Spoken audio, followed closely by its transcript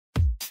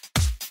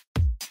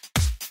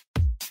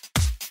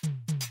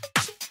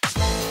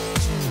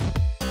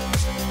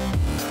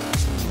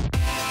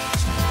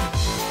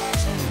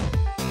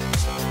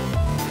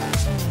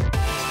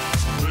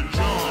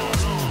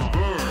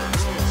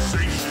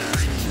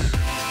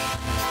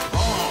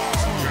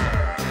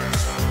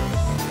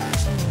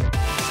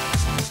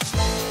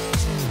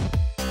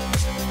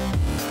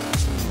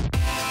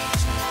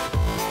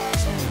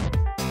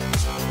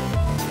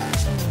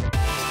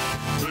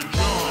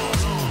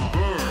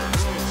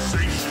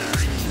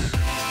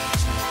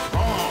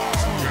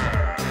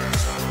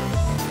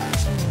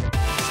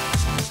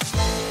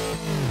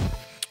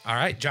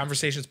right,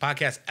 Johnversations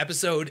podcast,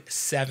 episode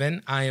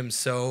 7. I am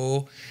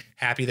so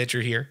happy that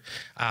you're here.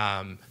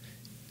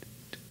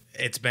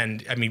 It's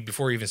been, I mean,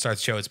 before we even start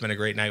the show, it's been a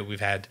great night.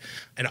 We've had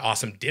an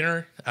awesome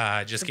dinner,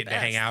 just getting to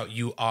hang out.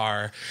 You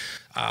are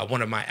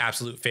one of my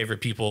absolute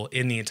favorite people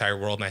in the entire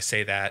world, and I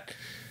say that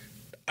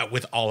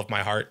with all of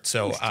my heart.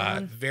 So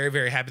very,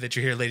 very happy that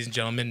you're here, ladies and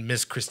gentlemen.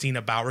 Miss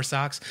Kristina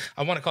Bowersox.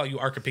 I want to call you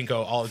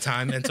Archipinko all the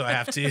time, and so I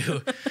have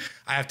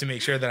to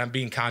make sure that I'm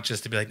being conscious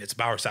to be like, it's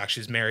Bowersox.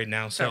 She's married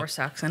now. So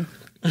Bowersoxen.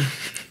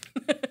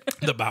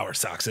 The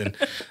Bowersoxen.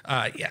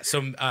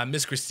 So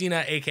Miss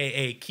Kristina,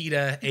 a.k.a.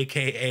 Kita,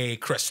 a.k.a.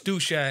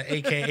 Crustusha,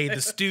 a.k.a. the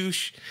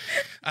Stoosh.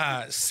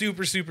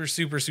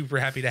 Super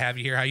happy to have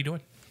you here. How you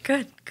doing?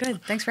 Good.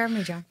 Thanks for having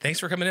me, John. Thanks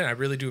for coming in. I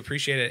really do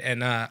appreciate it. And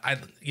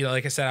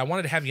like I said, I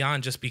wanted to have you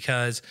on just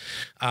because,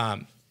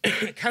 kind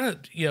of,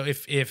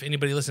 if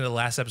anybody listened to the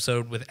last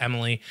episode with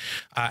Emily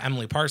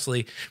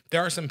Parsley,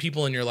 there are some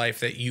people in your life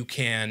that you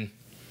can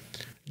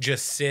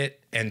just sit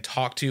and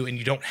talk to, and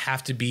you don't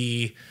have to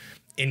be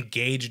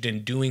engaged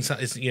in doing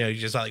something. You're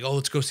just like, oh,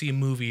 let's go see a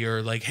movie,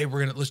 or like, hey,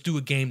 let's do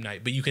a game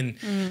night. But you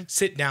can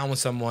sit down with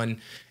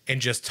someone and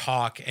just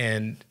talk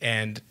and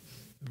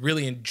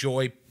really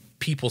enjoy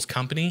people's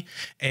company.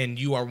 And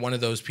you are one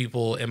of those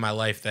people in my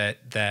life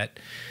that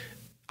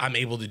I'm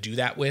able to do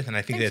that with. And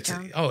I think it's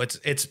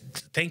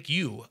thank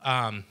you.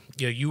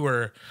 You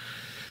were,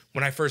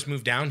 when I first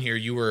moved down here,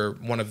 you were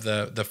one of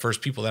the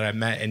first people that I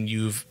met, and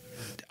you've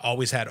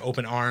always had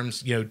open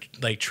arms,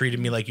 like treated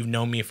me like you've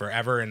known me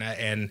forever.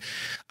 And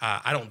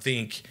I don't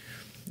think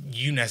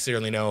you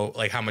necessarily know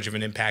like how much of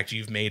an impact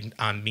you've made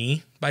on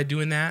me by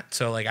doing that.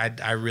 So like,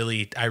 I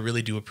really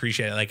do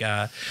appreciate it. Like,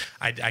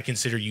 I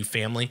consider you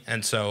family.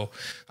 And so,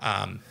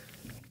 I'm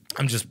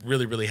just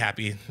really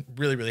happy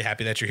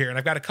that you're here. And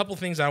I've got a couple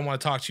things I want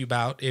to talk to you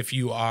about if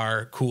you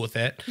are cool with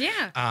it.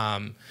 Yeah.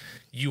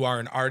 You are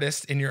an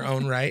artist in your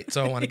own right.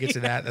 So I want to get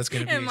to that. That's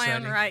going to be exciting.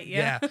 In my own right.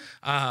 Yeah.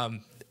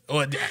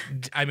 Well,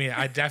 I mean,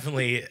 I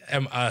definitely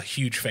am a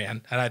huge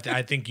fan, and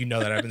I think you know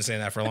that I've been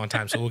saying that for a long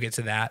time, so we'll get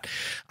to that.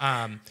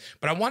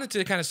 But I wanted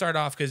to kind of start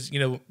off because,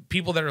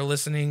 people that are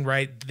listening,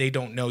 right, they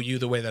don't know you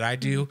the way that I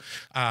do.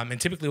 And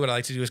typically what I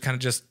like to do is kind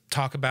of just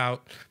talk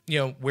about,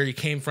 where you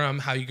came from,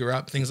 how you grew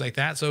up, things like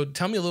that. So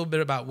tell me a little bit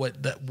about where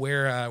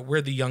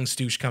the young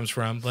Stoosh comes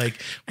from.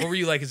 Like, what were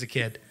you like as a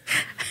kid?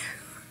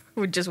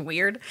 Just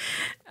weird.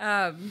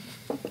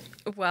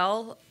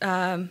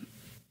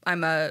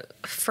 I'm a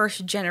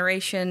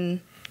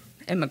first-generation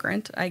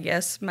immigrant, I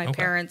guess. My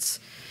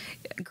parents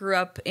grew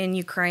up in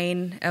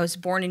Ukraine. I was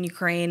born in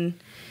Ukraine.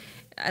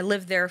 I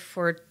lived there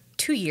for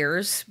 2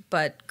 years,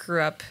 but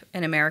grew up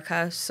in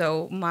America.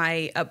 So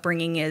my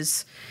upbringing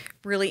is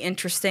really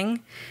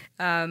interesting.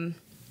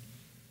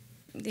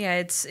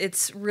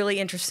 It's really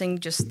interesting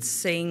just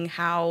seeing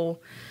how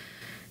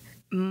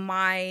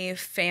my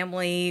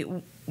family,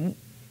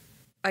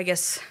 I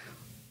guess,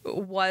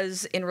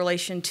 was in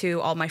relation to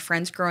all my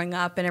friends growing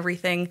up and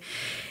everything.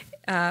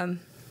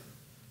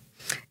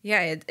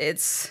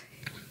 It's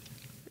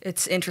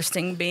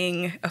interesting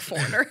being a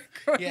foreigner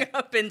growing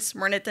up in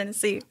Smyrna,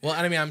 Tennessee. Well,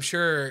 I mean, I'm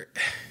sure,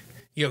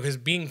 because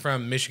being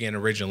from Michigan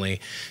originally,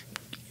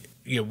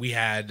 we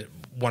had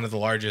one of the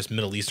largest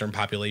Middle Eastern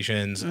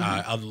populations,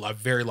 a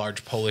very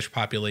large Polish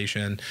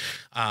population.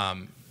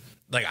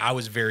 Like, I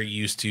was very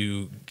used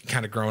to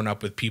kind of growing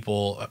up with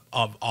people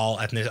of all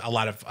ethnic, a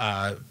lot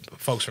of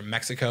folks from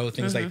Mexico,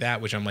 things like that,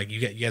 which I'm like,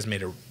 you guys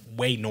made it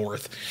way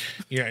north.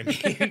 You know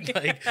what I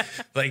mean?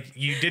 like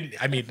you didn't,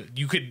 I mean,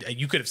 you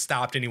could have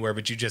stopped anywhere,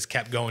 but you just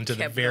kept going to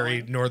the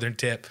very northern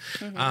tip.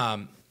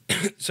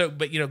 So,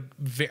 but,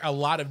 a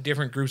lot of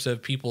different groups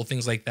of people,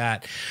 things like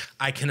that.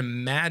 I can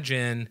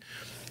imagine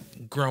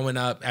growing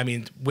up, I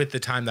mean, with the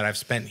time that I've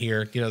spent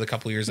here, the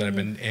couple of years that I've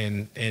been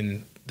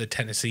in the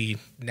Tennessee,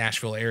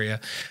 Nashville area,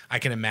 I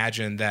can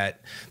imagine that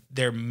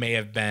there may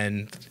have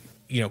been,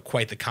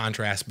 quite the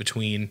contrast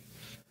between,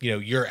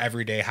 your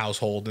everyday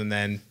household and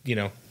then,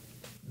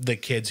 the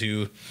kids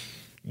who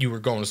you were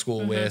going to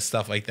school with,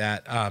 stuff like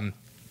that.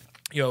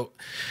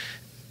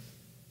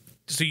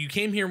 So you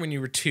came here when you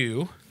were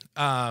 2,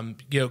 I'm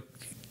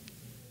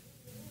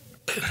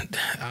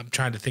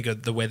trying to think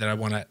of the way that I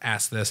want to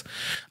ask this.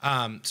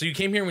 So you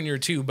came here when you were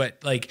 2,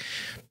 but like,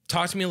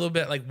 talk to me a little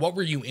bit, like, what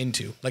were you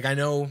into? Like, I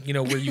know,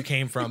 where you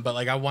came from, but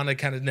like, I want to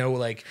kind of know,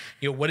 like,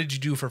 what did you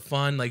do for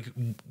fun? Like,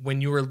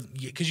 when you were,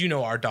 because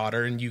our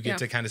daughter and you get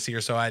to kind of see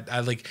her. So I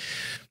like,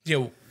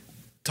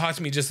 talk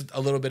to me just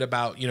a little bit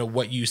about,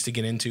 what you used to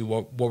get into.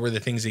 What were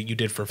the things that you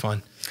did for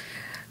fun?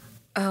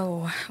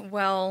 Oh,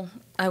 well,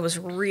 I was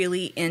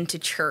really into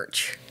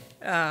church.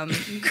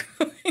 Growing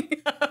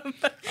up.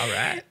 All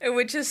right.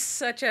 Which is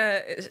such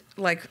a,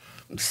 like,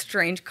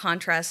 strange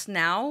contrast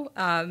now.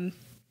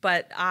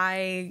 But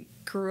I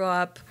grew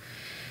up,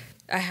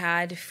 I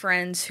had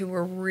friends who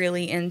were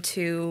really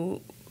into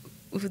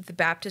the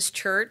Baptist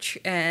church,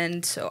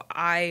 and so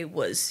I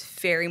was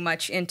very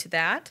much into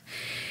that.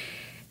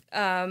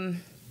 I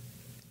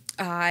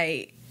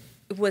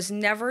was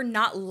never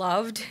not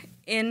loved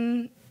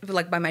in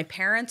like by my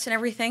parents and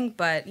everything,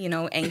 but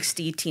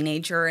angsty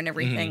teenager and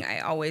everything. I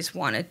always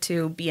wanted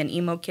to be an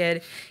emo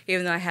kid,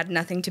 even though I had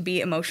nothing to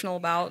be emotional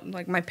about.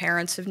 Like my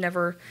parents have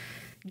never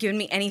given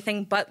me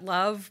anything but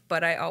love,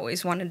 but I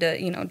always wanted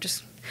to,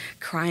 just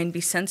cry and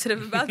be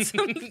sensitive about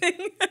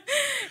something.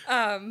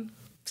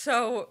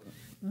 So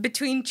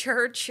between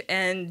church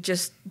and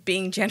just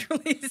being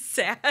generally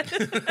sad,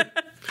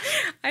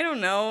 I don't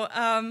know.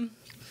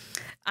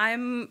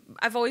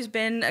 I've always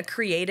been a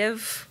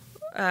creative.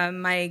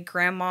 My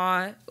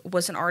grandma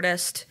was an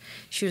artist.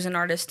 She was an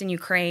artist in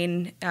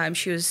Ukraine.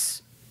 She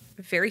was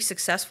very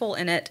successful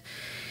in it.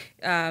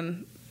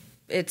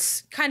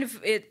 It's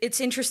it's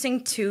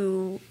interesting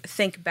to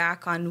think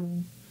back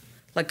on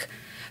like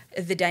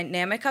the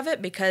dynamic of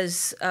it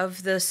because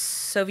of the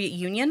Soviet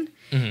Union.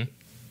 Mm-hmm.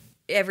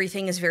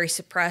 Everything is very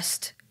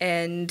suppressed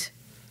and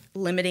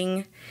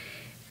limiting,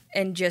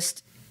 and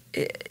just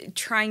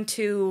trying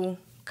to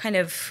kind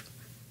of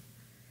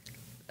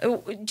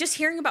just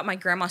hearing about my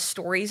grandma's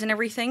stories and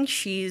everything.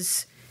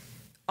 She's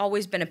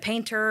always been a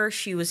painter.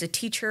 She was a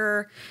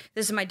teacher.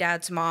 This is my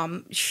dad's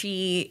mom.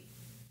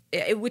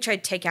 Which I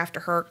take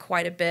after her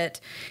quite a bit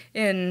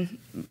in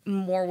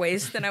more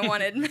ways than I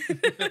wanted.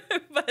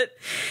 But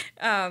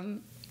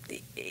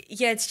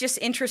yeah, it's just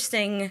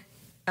interesting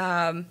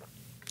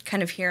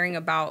kind of hearing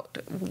about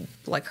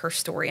like her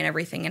story and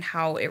everything and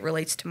how it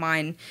relates to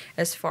mine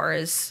as far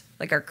as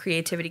like our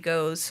creativity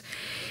goes.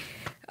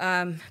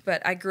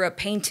 But I grew up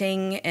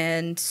painting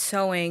and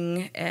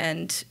sewing,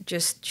 and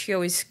just she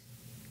always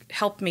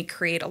helped me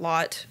create a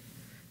lot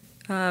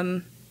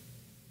in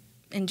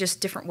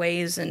just different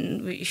ways.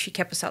 And she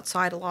kept us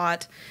outside a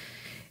lot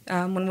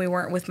when we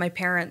weren't with my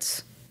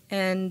parents.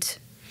 And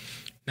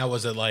now,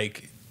 was it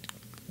like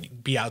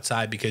be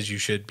outside because you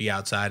should be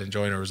outside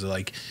enjoying, or was it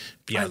like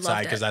be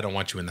outside because I don't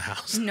want you in the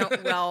house? No,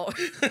 well,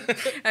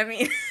 I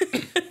mean,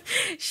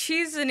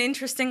 she's an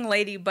interesting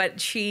lady, but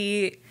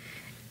she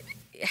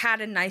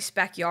had a nice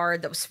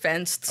backyard that was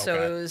fenced, so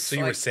it was. So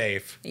you were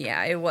safe.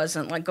 Yeah, it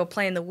wasn't like go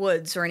play in the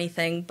woods or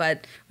anything,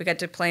 but we got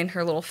to play in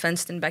her little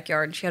fenced-in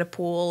backyard. She had a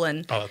pool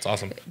and that's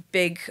awesome.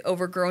 Big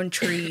overgrown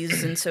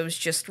trees, and so it was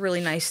just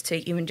really nice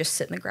to even just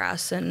sit in the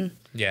grass and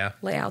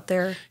lay out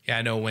there. Yeah,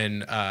 I know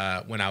when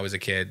I was a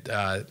kid,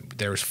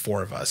 there was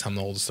 4 of us. I'm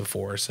the oldest of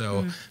 4,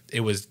 so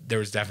there was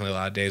definitely a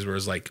lot of days where it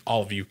was like,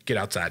 all of you get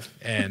outside,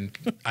 and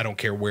I don't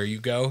care where you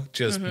go.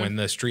 Just when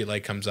the street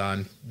light comes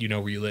on, you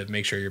know where you live.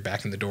 Make sure you're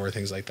back in the door,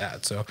 things like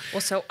that. So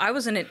I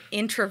was an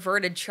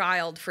introverted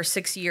child for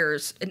 6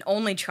 years, an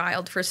only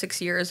child for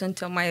 6 years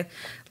until my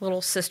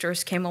little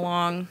sisters came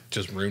along.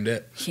 Just ruined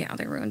it. Yeah,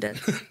 they ruined it.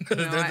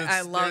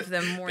 I love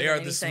them more than anything. They are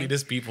the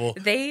sweetest people.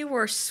 They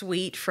were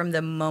sweet from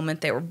the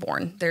moment they were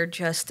born. They're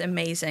just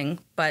amazing.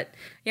 But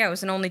yeah, I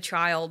was an only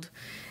child,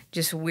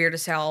 just weird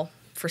as hell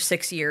for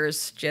 6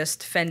 years,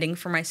 just fending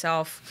for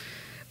myself.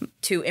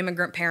 2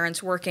 immigrant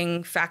parents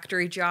working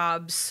factory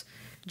jobs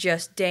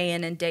just day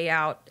in and day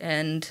out,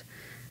 and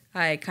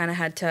I kind of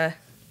had to,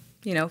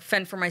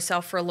 fend for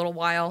myself for a little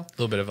while. A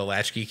little bit of a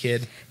latchkey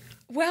kid.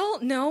 Well,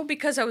 no,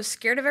 because I was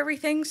scared of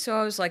everything, so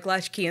I was like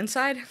latchkey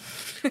inside.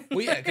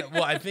 Well, yeah.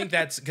 Well, I think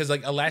that's because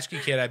like a latchkey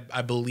kid,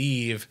 I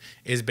believe,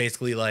 is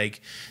basically like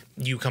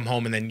you come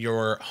home and then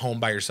you're home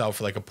by yourself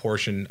for like a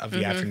portion of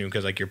the afternoon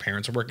because like your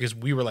parents are working. Because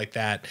we were like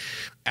that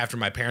after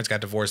my parents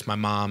got divorced. My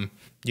mom,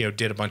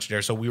 did a bunch of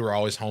there, so we were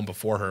always home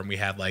before her, and we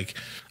had like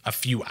a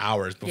few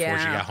hours before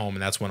she got home,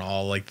 and that's when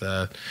all like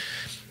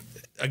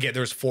again,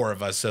 there was 4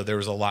 of us, so there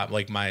was a lot.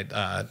 Like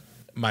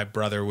my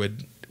brother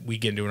we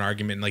get into an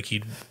argument and like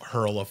he'd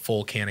hurl a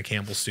full can of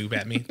Campbell's soup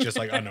at me, just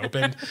like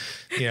unopened.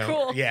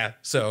 Cool. Yeah.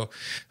 So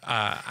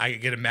I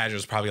could imagine it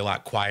was probably a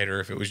lot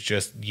quieter if it was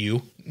just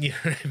you. You know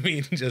what I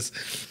mean? Just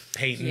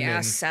hating.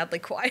 Yeah, sadly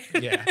quiet.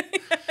 Yeah.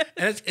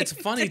 And it's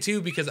funny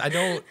too because I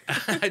don't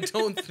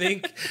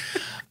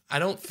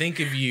think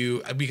of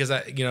you because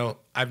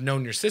I've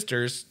known your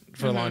sisters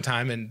for a long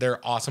time and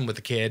they're awesome with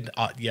the kid.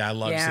 I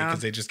love to see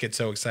because they just get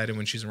so excited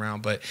when she's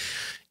around. But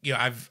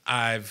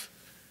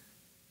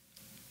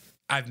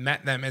I've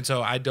met them, and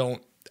so I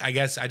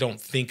guess I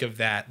don't think of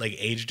that like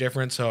age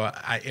difference. So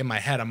in my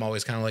head, I'm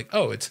always kind of like,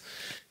 oh, it's,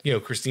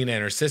 Kristina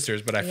and her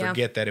sisters, but I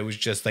forget that it was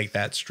just like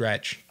that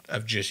stretch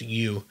of just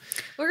you.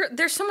 Well,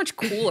 they're so much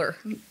cooler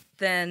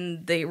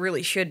than they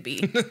really should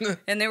be.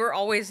 And they were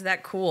always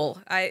that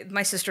cool.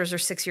 My sisters are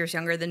 6 years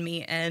younger than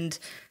me, and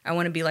I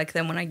want to be like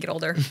them when I get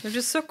older. They're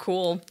just so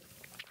cool.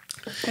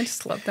 I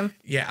just love them.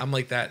 Yeah, I'm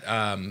like that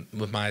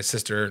with my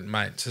sister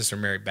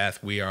Mary Beth.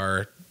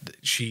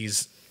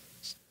 She's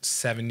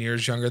 7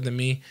 years younger than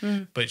me,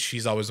 but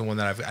she's always the one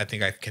that I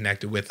think I've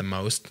connected with the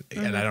most.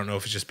 And I don't know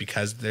if it's just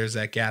because there's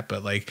that gap,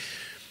 but like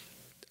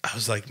I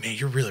was like, man,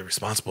 you're really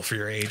responsible for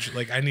your age.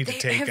 Like I need to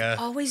take They've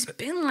always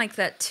been like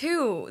that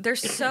too. They're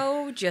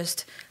so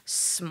just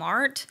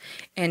smart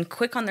and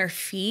quick on their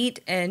feet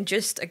and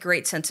just a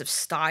great sense of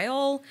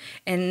style,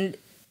 and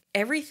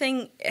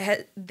everything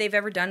they've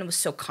ever done was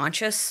so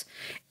conscious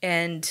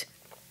and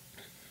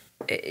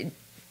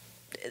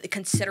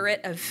considerate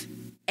of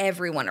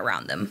everyone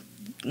around them.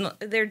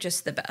 they're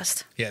just the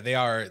best. Yeah, they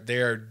are. They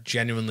are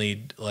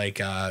genuinely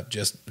like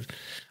just.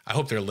 I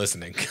hope they're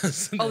listening.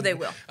 Oh, they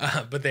will.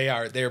 But they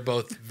are. They're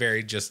both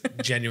very just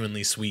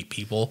genuinely sweet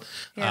people.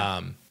 Yeah.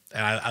 And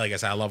I like I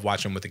said, I love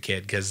watching them with the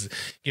kid because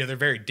they're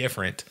very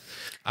different.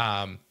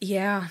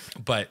 Yeah.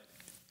 But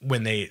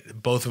when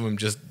both of them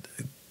just.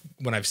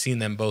 When I've seen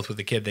them both with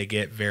the kid, they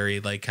get very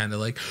like kind of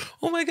like,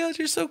 oh my God,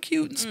 you're so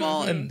cute and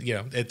small. And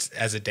it's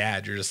as a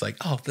dad, you're just like,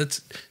 oh,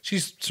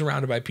 she's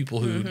surrounded by people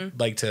who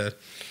like to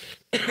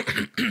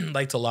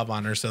love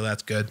on her. So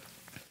that's good.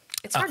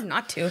 It's hard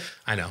not to.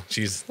 I know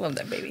love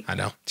that baby. I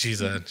know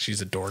she's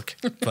a dork,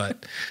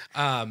 but,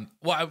 well,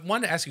 I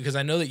wanted to ask you, cause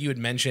I know that you had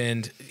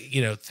mentioned,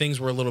 things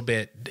were a little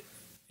bit,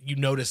 you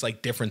noticed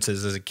like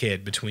differences as a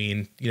kid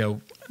between,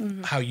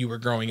 how you were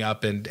growing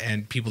up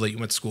and people that you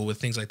went to school with,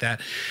 things like that.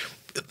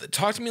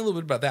 Talk to me a little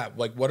bit about that.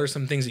 Like, what are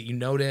some things that you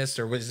noticed,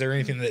 or was there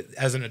anything that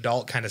as an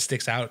adult kind of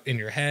sticks out in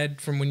your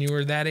head from when you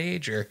were that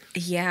age? Or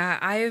yeah,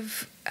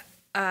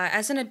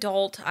 as an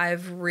adult,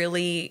 I've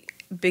really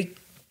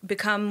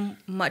become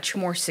much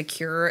more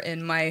secure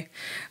in my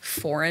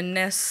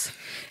foreignness,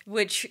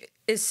 which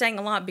is saying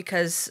a lot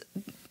because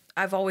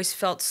I've always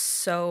felt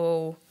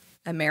so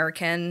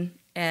American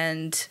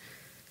and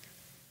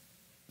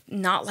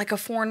not like a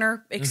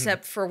foreigner,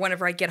 except for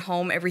whenever I get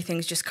home,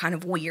 everything's just kind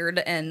of weird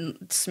and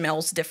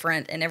smells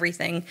different and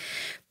everything.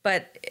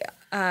 But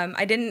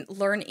I didn't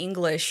learn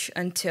English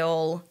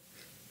until,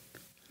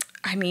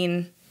 I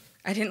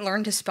didn't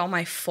learn to spell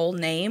my full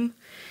name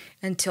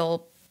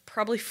until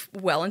probably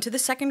well into the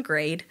second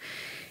grade.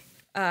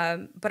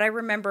 But I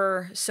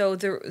remember, so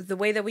the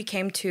way that we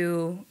came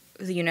to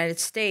the United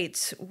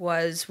States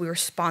was we were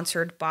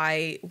sponsored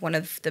by one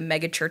of the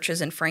mega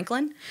churches in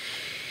Franklin.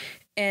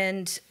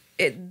 And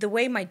the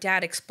way my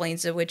dad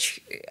explains it,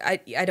 which I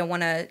don't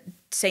want to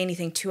say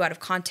anything too out of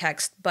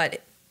context,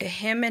 but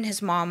him and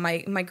his mom,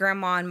 my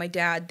grandma and my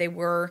dad, they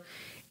were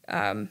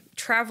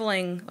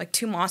traveling like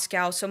to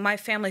Moscow. So my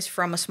family's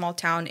from a small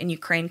town in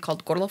Ukraine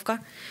called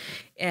Gorlovka,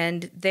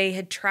 and they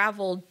had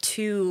traveled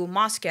to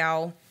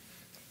Moscow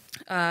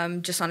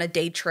just on a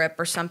day trip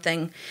or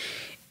something.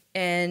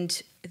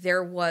 And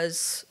there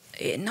was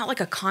not like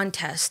a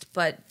contest,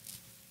 but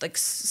like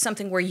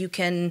something where you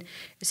can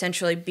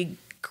essentially be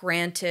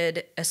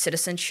granted a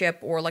citizenship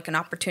or like an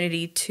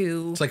opportunity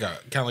to. It's like kind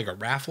of like a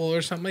raffle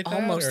or something like that.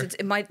 Almost.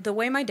 The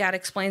way my dad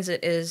explains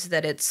it is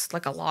that it's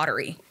like a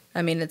lottery.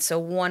 It's a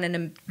 1 in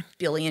a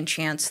billion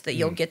chance that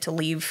you'll get to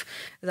leave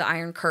the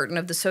Iron Curtain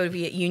of the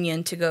Soviet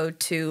Union to go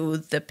to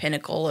the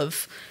pinnacle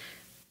of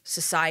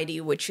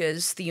society, which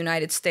is the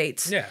United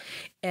States. Yeah.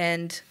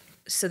 And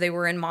so they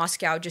were in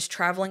Moscow just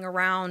traveling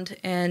around,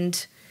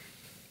 and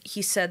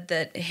he said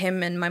that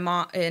him and my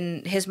mom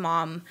and his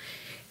mom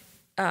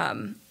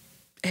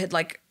had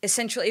like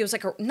essentially it was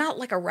like not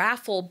like a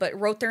raffle, but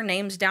wrote their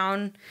names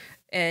down,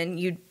 and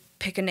you'd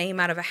pick a name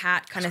out of a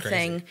hat kind of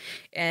thing.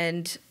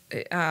 And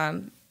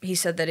he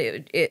said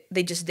that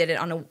they just did it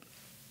on a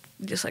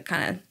just like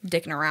kind of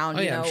dicking around.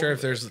 Oh yeah, I'm sure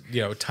if there's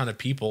a ton of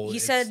people. He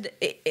said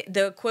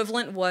the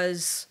equivalent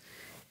was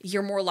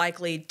you're more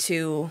likely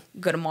to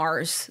go to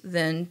Mars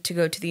than to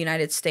go to the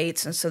United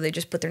States, and so they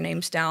just put their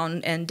names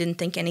down and didn't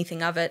think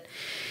anything of it.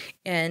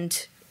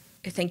 And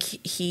I think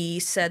he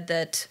said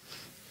that.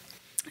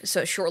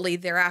 So shortly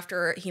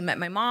thereafter, he met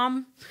my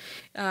mom,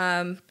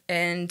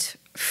 and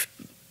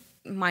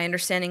my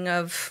understanding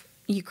of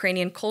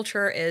Ukrainian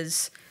culture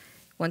is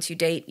once you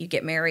date, you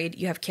get married,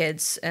 you have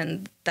kids,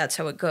 and that's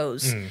how it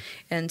goes.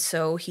 And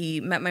so he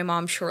met my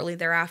mom shortly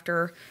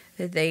thereafter.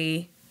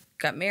 They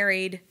got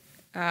married,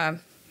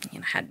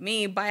 had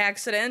me by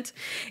accident,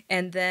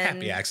 and then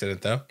happy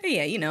accident though.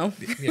 Yeah,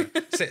 Yeah.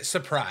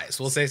 Surprise.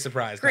 We'll say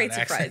surprise. Great not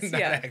surprise. Accident,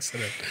 not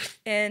accident.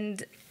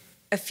 And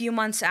a few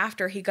months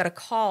after, he got a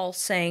call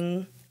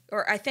saying,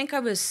 or I think I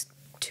was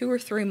 2 or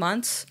 3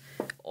 months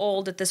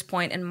old at this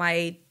point, and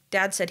my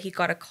dad said he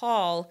got a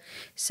call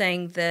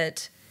saying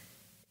that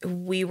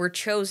we were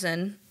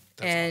chosen.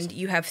 That's and awesome.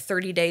 You have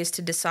 30 days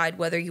to decide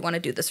whether you want to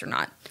do this or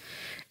not.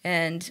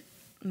 And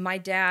my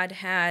dad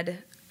had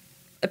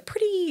a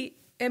pretty,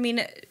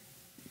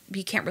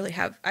 you can't really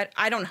have,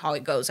 I don't know how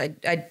it goes.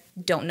 I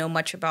don't know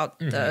much about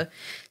the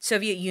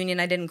Soviet Union.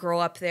 I didn't grow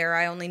up there.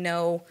 I only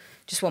know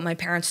just what my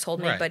parents told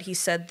me. Right. But he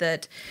said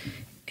that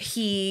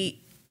he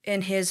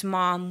and his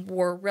mom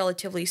were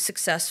relatively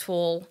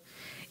successful,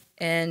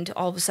 and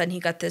all of a sudden he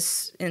got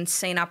this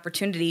insane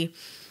opportunity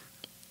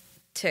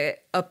to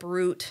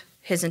uproot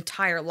his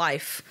entire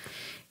life.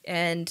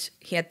 And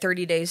he had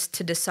 30 days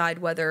to decide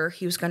whether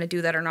he was going to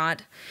do that or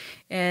not.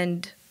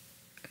 And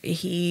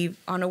he,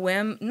 not on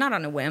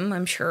a whim,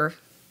 I'm sure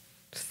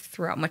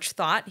throughout much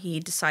thought, he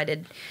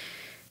decided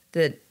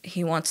that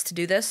he wants to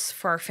do this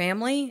for our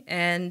family.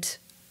 And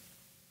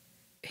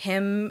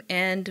him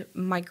and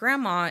my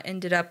grandma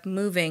ended up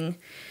moving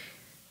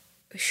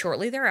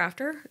shortly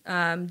thereafter.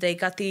 They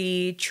got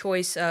the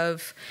choice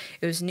of,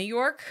 it was New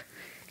York,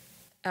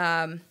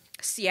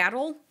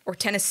 Seattle, or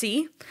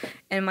Tennessee.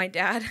 And my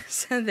dad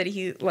said that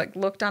he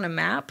looked on a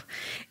map,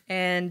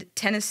 and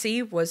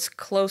Tennessee was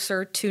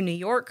closer to New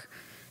York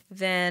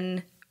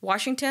then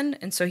Washington.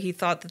 And so he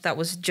thought that that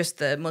was just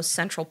the most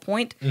central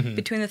point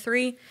between the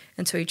three.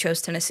 And so he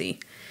chose Tennessee.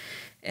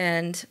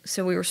 And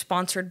so we were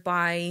sponsored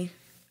by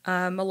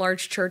a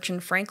large church in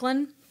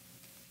Franklin.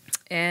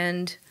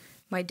 And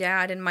my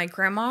dad and my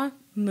grandma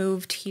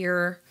moved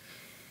here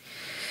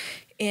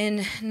in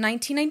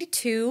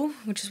 1992,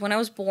 which is when I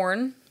was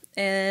born.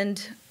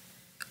 And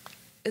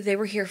they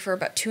were here for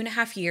about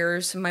 2.5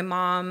 years. My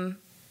mom,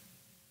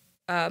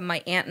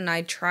 my aunt and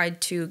I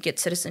tried to get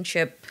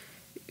citizenship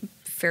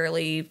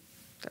fairly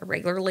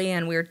regularly,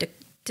 and we were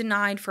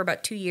denied for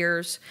about 2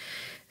 years.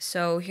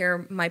 So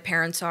here my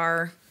parents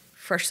are,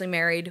 freshly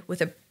married with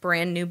a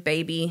brand new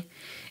baby,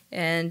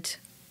 and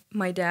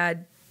my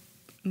dad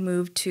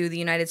moved to the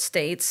United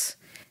States,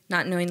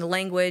 not knowing the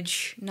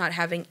language, not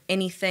having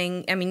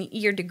anything. I mean,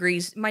 your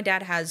degrees, my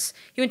dad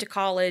he went to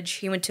college,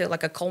 he went to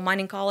like a coal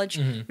mining college,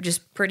 which is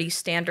pretty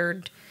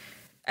standard.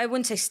 I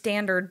wouldn't say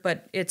standard,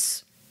 but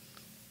it's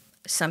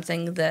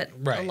something that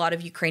a lot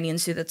of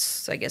Ukrainians do.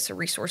 That's, I guess, a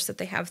resource that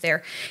they have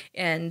there.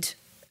 And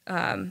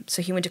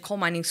so he went to coal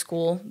mining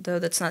school, though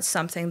that's not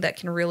something that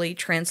can really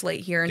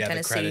translate here in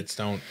Tennessee. The credits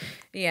don't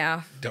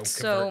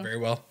convert very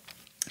well.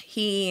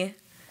 He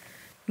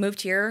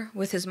moved here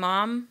with his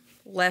mom,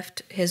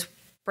 left his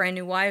brand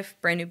new wife,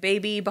 brand new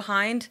baby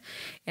behind,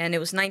 and it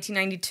was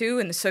 1992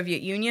 in the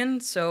Soviet Union,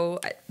 so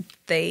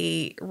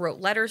they wrote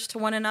letters to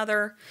one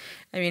another.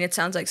 I mean, it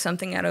sounds like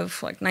something out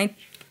of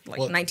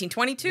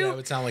 1922. Yeah, it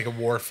would sound like a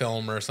war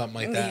film or something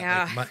like that.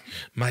 Yeah. Like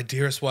my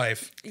dearest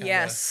wife. Kinda.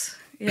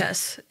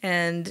 Yes.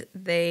 And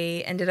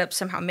they ended up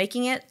somehow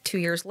making it 2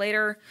 years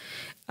later.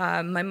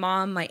 My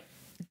mom, my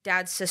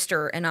dad's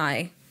sister, and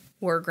I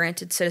were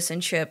granted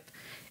citizenship,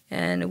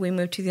 and we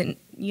moved to the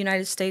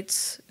United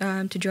States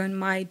to join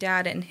my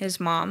dad and his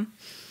mom.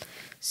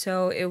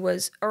 So it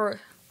was,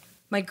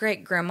 my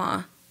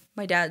great-grandma,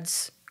 my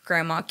dad's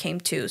grandma came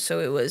too.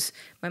 So it was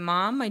my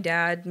mom, my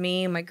dad,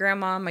 me, my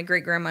grandma, my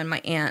great-grandma, and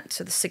my aunt.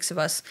 So the 6 of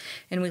us.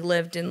 And we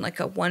lived in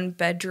like a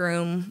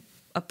 1-bedroom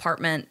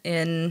apartment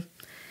in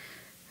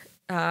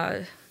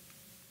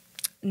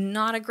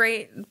not a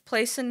great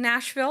place in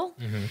Nashville.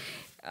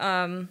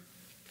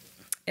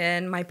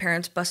 And my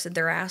parents busted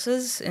their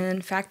asses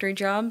in factory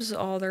jobs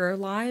all their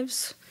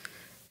lives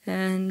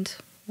and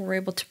were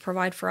able to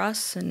provide for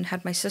us, and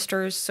had my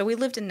sisters. So we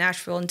lived in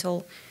Nashville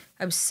until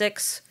I was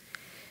 6.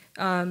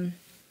 Then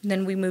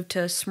we moved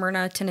to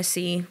Smyrna,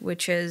 Tennessee,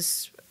 which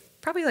is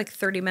probably like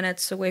 30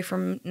 minutes away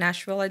from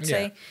Nashville, I'd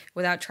say,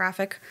 without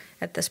traffic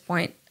at this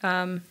point.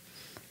 Now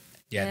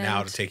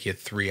to take you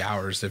 3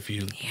 hours if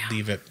you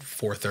leave at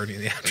 4:30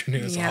 in the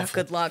afternoon is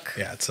awful. Good luck.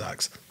 Yeah, it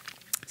sucks.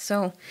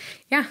 So,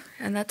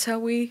 and that's how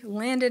we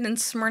landed in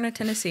Smyrna,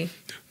 Tennessee.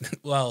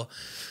 Well,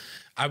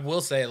 I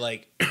will say,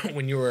 like,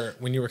 when you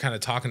were kind of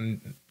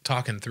talking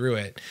through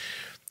it,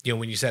 you know,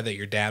 when you said that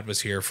your dad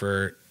was here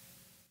for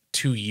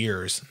 2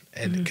 years,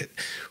 and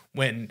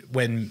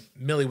when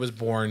Millie was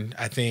born,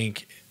 I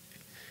think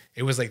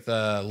it was like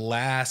the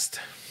last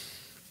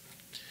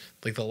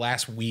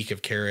week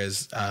of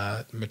Kara's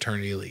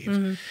maternity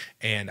leave,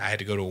 and I had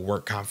to go to a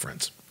work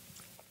conference.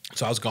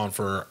 So I was gone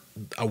for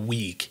a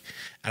week,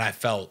 and I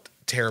felt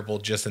terrible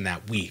just in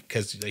that week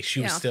because like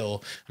she was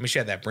still, I mean, she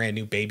had that brand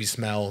new baby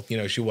smell. You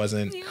know, she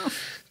wasn't,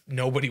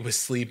 nobody was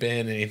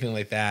sleeping, anything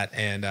like that.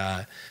 And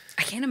I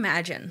can't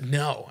imagine.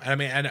 No. I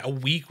mean, and a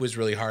week was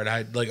really hard.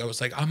 I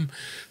was like,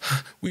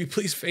 will you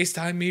please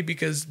FaceTime me?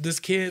 Because this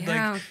kid,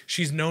 like,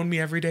 she's known me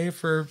every day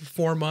for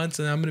 4 months,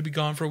 and I'm going to be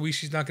gone for a week.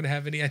 She's not going to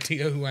have any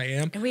idea who I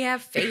am. And we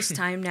have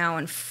FaceTime now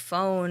and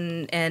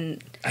phone,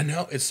 and I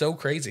know, it's so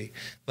crazy.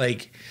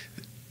 Like,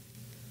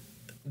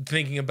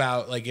 thinking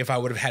about like if I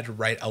would have had to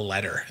write a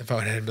letter, if I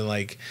would have been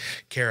like,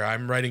 Kara,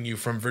 I'm writing you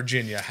from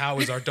Virginia. How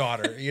is our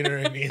daughter? You know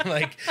what I mean?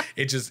 Like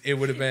it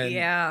would have been.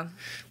 Yeah.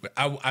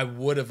 I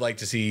would have liked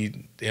to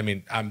see. I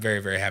mean, I'm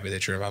very, very happy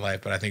that you're in my life,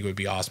 but I think it would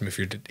be awesome if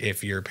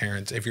your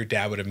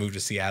dad would have moved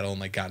to Seattle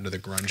and like got into the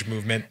grunge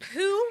movement.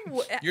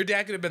 Your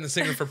dad could have been the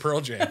singer for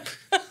Pearl Jam,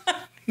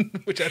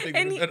 which I think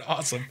would have been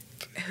awesome.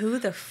 Who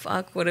the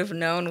fuck would have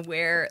known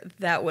where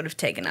that would have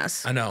taken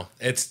us? I know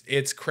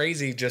it's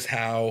crazy just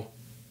how.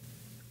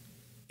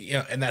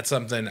 Yeah, and that's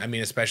something, I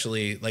mean,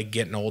 especially like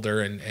getting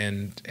older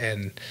and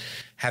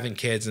having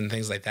kids and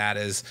things like that,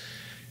 is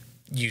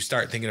you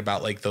start thinking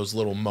about like those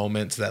little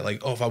moments that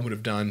like, oh, if I would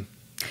have done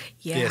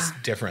this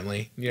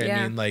differently, you know what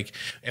I mean? Like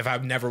if I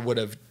never would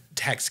have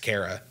texted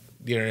Kara,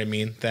 you know what I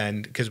mean?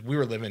 Then, because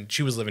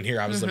she was living here,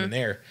 I was living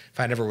there.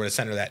 If I never would have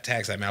sent her that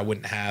text, I mean, I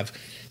wouldn't have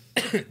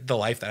the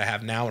life that I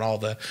have now and all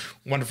the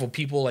wonderful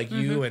people like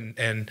you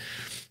and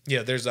you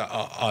know, there's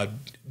a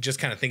just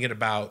kind of thinking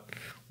about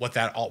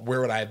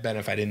where would I have been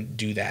if I didn't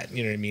do that?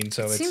 You know what I mean?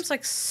 So it seems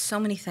like so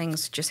many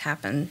things just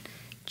happen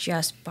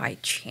just by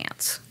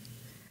chance.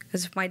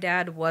 Because if my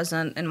dad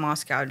wasn't in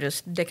Moscow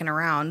just dicking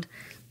around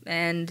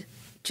and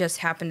just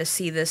happened to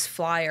see this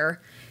flyer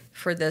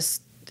for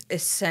this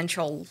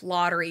essential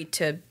lottery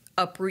to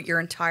uproot your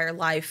entire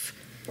life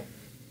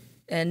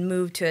and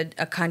move to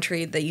a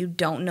country that you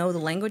don't know the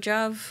language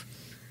of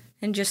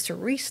and just to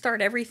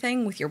restart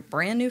everything with your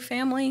brand new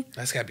family.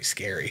 That's gotta be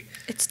scary.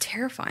 It's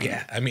terrifying.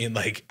 Yeah, I mean,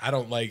 like, I'm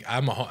a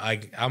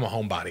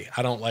homebody.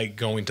 I don't like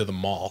going to the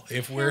mall.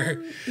 If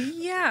we're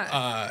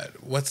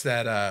what's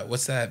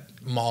that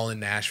mall in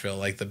Nashville?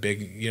 Like the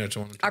big,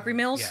 Opry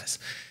Mills. Yes,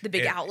 the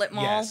big outlet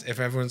mall. Yes,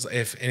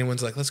 if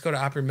anyone's like, let's go to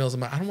Opry Mills,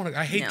 I'm like, I don't want to.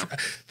 I hate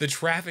the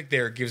traffic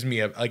there. Gives me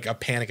a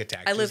panic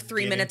attack. I live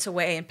 3 minutes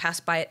away and pass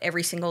by it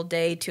every single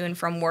day to and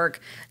from work.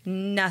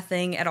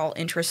 Nothing at all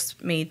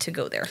interests me to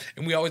go there.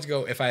 And we always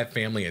go if I have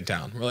family in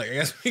town. We're like, I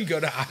guess we can go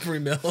to Opry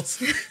Mills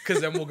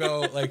because then we'll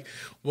go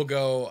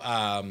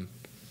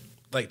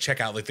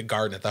check out like the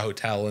garden at the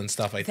hotel and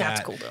stuff like that.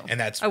 That's cool though. And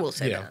that's, I will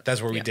say that.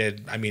 That's where we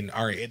did. I mean,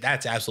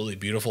 that's absolutely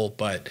beautiful,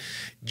 but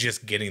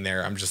just getting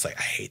there, I'm just like,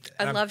 I hate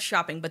that. I love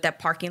shopping, but that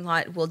parking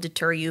lot will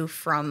deter you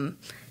from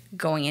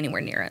going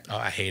anywhere near it. Oh,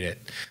 I hate it.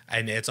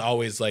 And it's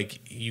always like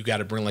you got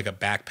to bring like a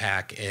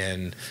backpack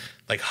and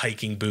like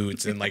hiking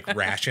boots and like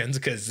rations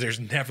because there's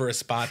never a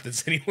spot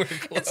that's anywhere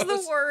close. It's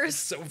the worst. It's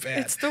so bad.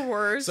 It's the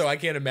worst. So I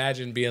can't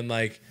imagine being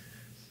like,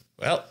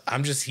 well,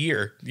 I'm just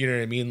here. You know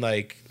what I mean?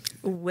 Like,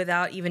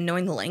 without even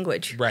knowing the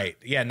language. Right.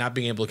 Yeah. Not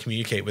being able to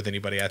communicate with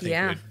anybody, I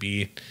think would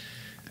be.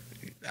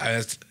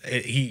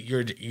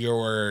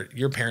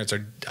 Your parents are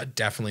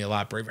definitely a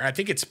lot braver. I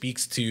think it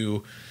speaks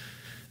to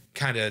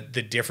kind of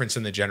the difference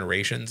in the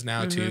generations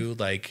now too.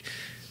 Like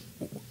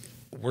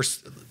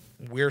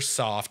we're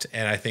soft,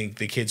 and I think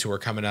the kids who are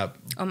coming up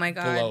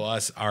below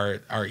us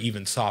are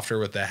even softer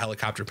with the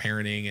helicopter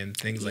parenting and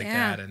things like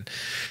that. And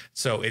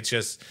so it's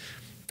just,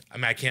 I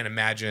mean, I can't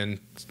imagine.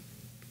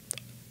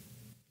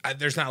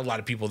 There's not a lot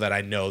of people that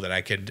I know that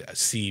I could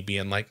see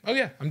being like, oh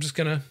yeah, I'm just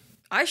gonna.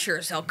 I sure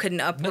as hell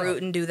couldn't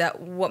uproot and do that.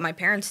 What my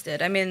parents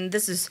did. I mean,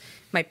 this is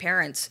my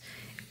parents,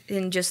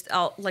 and just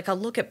I'll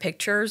look at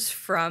pictures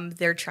from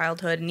their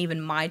childhood and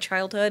even my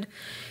childhood,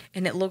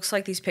 and it looks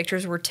like these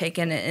pictures were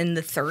taken in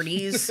the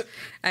 30s.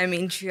 I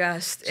mean,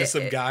 just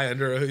some guy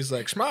under who's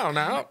like, smile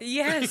now.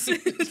 Yes,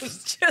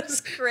 it's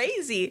just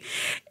crazy,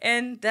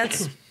 and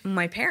that's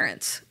my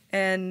parents,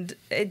 and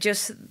it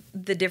just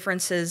the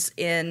differences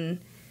in.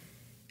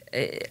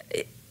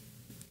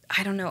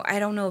 I don't know. I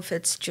don't know if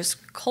it's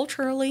just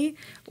culturally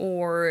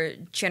or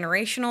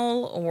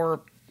generational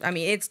or, I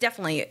mean, it's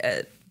definitely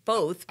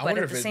both, but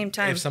at the same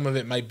time. If some of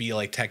it might be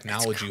like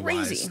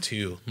technology-wise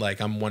too.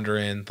 Like I'm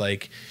wondering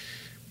like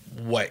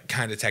what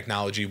kind of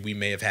technology we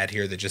may have had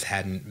here that just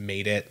hadn't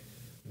made it,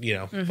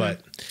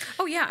 but.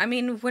 Oh yeah. I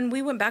mean, when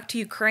we went back to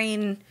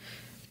Ukraine,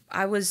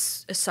 I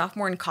was a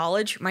sophomore in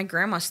college. My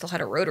grandma still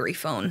had a rotary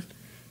phone,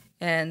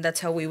 and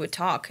that's how we would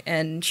talk.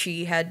 And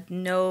she had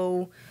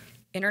no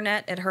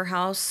internet at her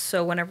house,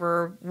 so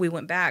whenever we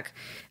went back,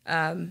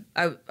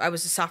 I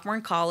was a sophomore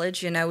in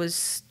college, and I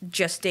was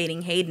just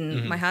dating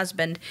Hayden, my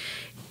husband,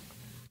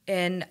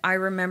 and I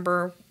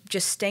remember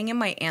just staying in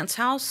my aunt's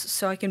house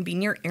so I can be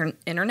near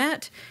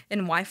internet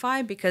and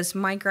Wi-Fi because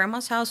my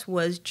grandma's house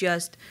was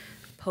just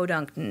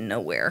podunk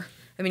nowhere.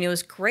 I mean, it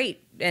was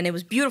great and it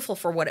was beautiful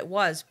for what it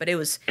was, but it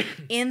was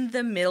in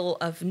the middle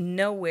of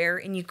nowhere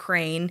in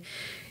Ukraine,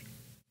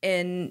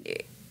 and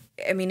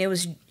I mean,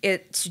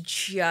 it's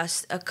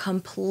just a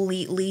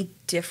completely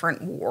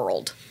different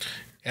world.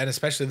 And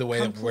especially the way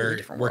that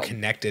we're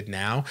connected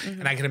now.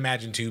 And I can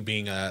imagine too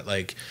being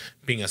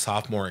a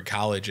sophomore in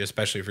college,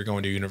 especially if you're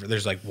going to university,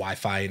 there's like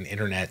Wi-Fi and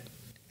internet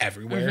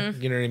everywhere.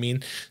 You know what I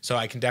mean? So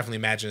I can definitely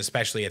imagine,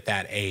 especially at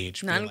that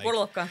age, be like,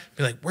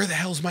 where the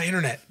hell's my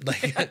internet?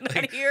 Like,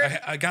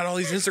 I got all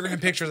these Instagram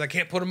pictures, I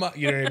can't put them up.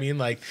 You know what I mean?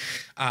 Like,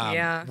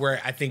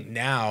 where I think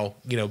now,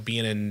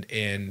 being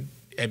in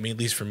I mean, at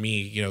least for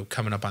me,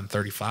 coming up on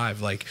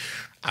 35, like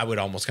I would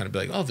almost kind of be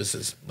like, oh, this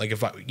is like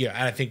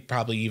I think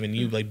probably even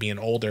you like being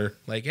older,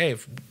 like, hey,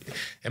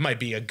 it might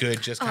be a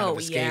good just kind of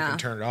escape and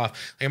turn it off.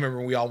 Like, I remember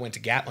when we all went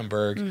to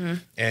Gatlinburg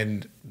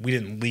and we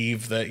didn't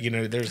leave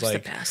there's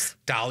like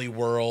Dolly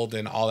World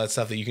and all that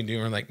stuff that you can do.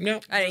 And we're like, no,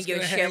 I didn't give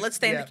a shit. Let's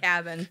stay in the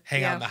cabin.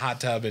 Hang out in the hot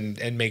tub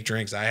and make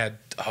drinks. I had,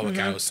 my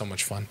God, it was so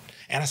much fun.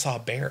 And I saw a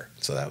bear,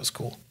 so that was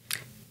cool.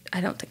 I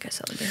don't think I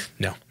saw the bear.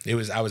 No,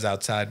 I was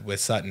outside with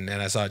Sutton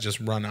and I saw it just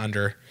run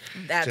under.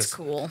 That's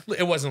cool.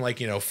 It wasn't like,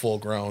 full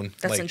grown.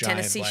 That's like some giant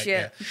Tennessee black,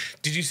 shit. Yeah.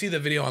 Did you see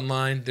the video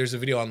online? There's a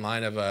video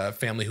online of a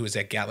family who was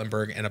at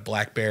Gatlinburg and a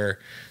black bear.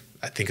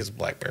 I think it's a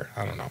black bear.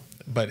 I don't know.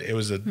 But it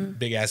was a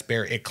big ass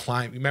bear. It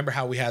climbed. Remember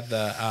how we had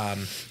the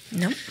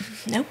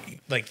Nope.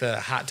 Like the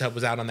hot tub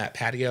was out on that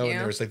patio and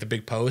there was like the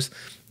big post.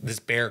 This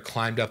bear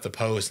climbed up the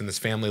post and this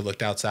family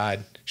looked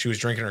outside. She was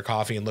drinking her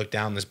coffee and looked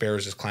down. This bear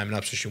was just climbing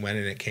up. So she went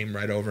and it came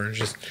right over and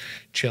just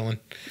chilling,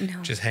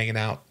 just hanging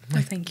out.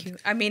 No, thank you.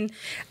 I mean,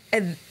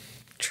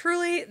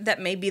 truly, that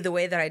may be the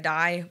way that I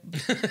die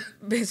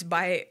is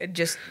by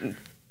just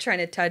trying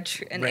to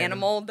touch an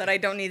animal that I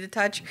don't need to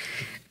touch.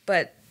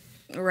 But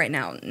right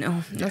now,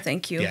 no,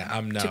 thank you. Yeah,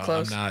 too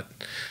close.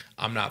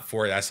 I'm not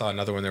for it. I saw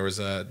another one.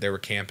 They were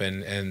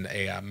camping and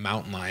a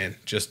mountain lion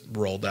just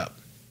rolled up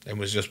and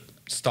was just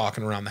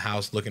stalking around the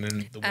house, looking in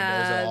the windows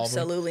at all of them.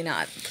 Absolutely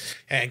not.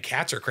 And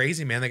cats are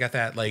crazy, man. They got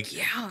that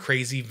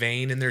crazy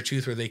vein in their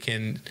tooth where they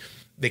can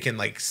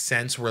like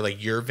sense where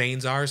like your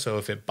veins are. So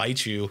if it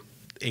bites you,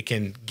 it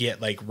can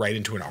get like right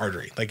into an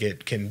artery. Like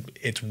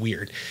it's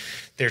weird.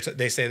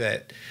 They say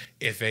that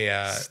if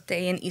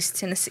stay in East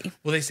Tennessee.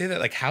 Well, they say that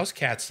like house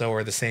cats though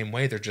are the same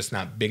way. They're just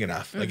not big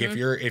enough. Like if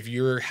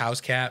your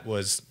house cat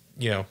was,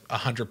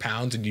 100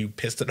 pounds and you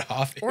pissed it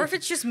off, or if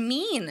it's just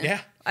mean.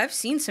 Yeah, I've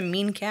seen some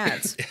mean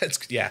cats.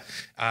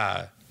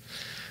 I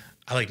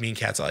like mean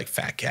cats. I like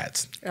fat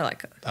cats. I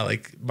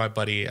like my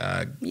buddy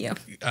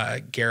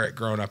Garrett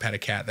growing up had a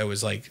cat that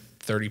was like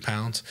 30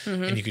 pounds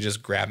and you could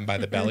just grab him by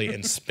the belly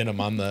and spin him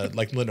on the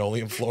like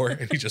linoleum floor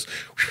and he just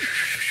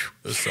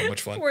it was so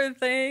much fun. Poor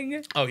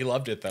thing. Oh, he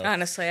loved it though.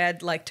 Honestly,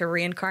 I'd like to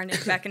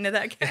reincarnate back into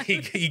that cat.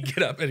 He'd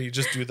get up and he'd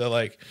just do the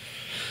like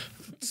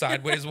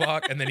sideways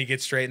walk and then he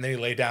gets straight and then he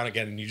lay down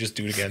again and you just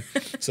do it again.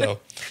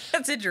 So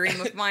that's a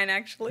dream of mine,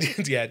 actually.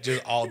 Yeah,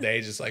 just all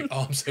day, just like,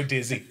 oh, I'm so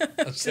dizzy.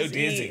 I'm so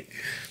dizzy.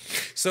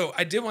 So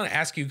I did want to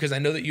ask you, because I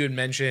know that you had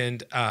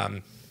mentioned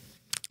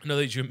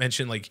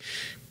like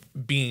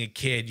being a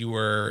kid, you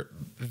were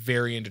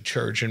very into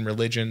church and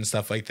religion and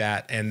stuff like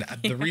that. And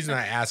the reason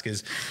I ask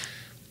is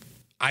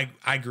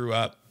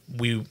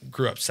we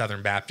grew up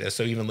Southern Baptist.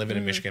 So even living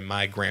in Michigan,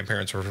 my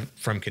grandparents were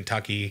from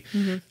Kentucky.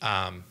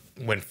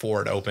 When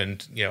Ford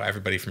opened,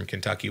 everybody from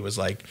Kentucky was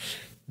like,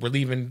 we're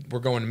leaving, we're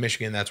going to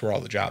Michigan. That's where all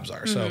the jobs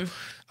are. So,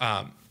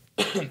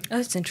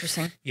 that's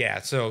interesting. Yeah.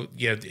 So,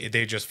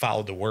 they just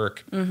followed the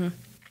work.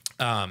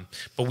 But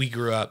we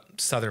grew up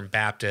Southern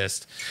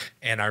Baptist,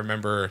 and I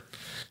remember,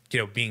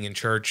 being in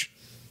church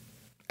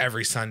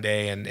every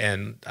Sunday.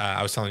 And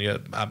I was telling you,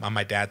 on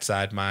my dad's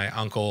side, my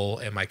uncle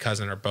and my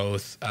cousin are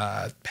both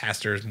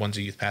pastors. One's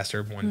a youth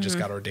pastor, one just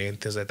got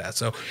ordained, things like that.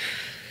 So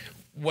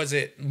was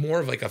it more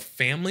of like a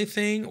family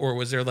thing, or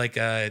was there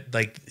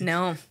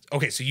No.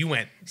 Okay, so you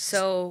went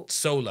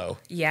solo.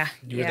 Yeah.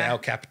 You were the El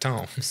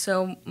Capitan.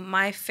 So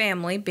my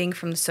family, being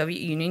from the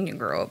Soviet Union, you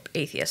grew up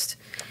atheist.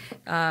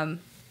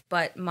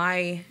 But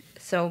my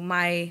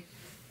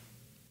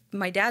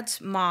dad's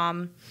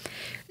mom,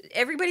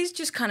 everybody's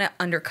just kind of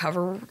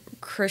undercover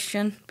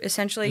Christian,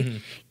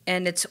 essentially.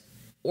 And it's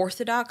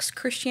Orthodox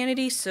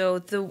Christianity, so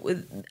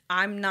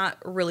I'm not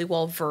really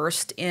well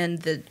versed in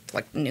the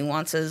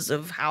nuances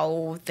of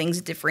how things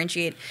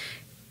differentiate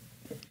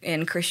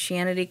in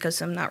Christianity,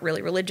 because I'm not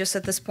really religious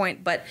at this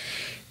point. But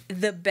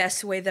the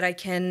best way that I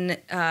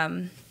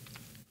can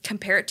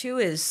compare it to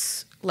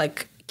is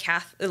like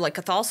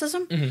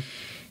Catholicism.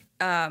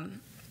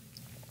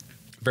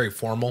 Very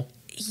formal.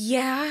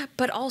 Yeah,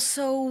 but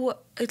also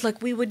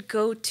we would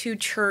go to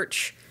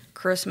church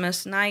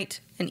Christmas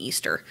night and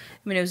Easter.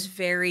 I mean, it was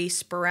very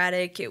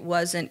sporadic. It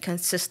wasn't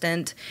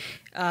consistent.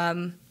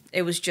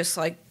 It was just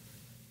like,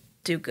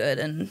 do good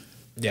and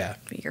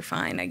you're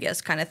fine, I guess,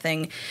 kind of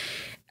thing.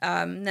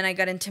 Then I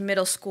got into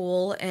middle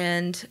school,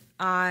 and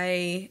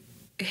I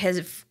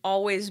have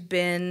always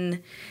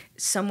been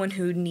someone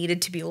who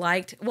needed to be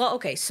liked. Well,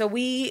 okay, so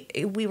we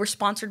were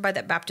sponsored by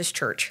that Baptist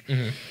church.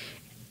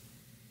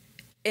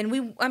 And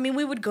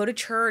we would go to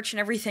church and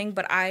everything,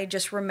 but I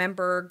just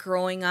remember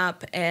growing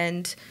up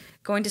and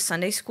going to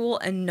Sunday school,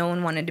 and no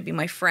one wanted to be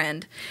my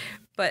friend.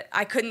 But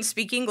I couldn't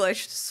speak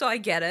English, so I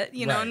get it,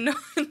 right. No,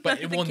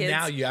 but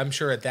now I'm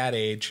sure at that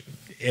age,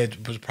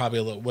 it was probably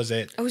a little. Was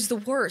it? It was the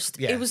worst.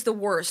 Yeah. It was the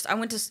worst.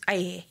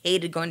 I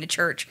hated going to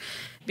church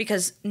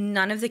because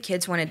none of the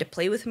kids wanted to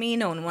play with me.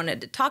 No one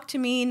wanted to talk to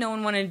me. No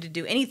one wanted to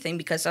do anything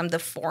because I'm the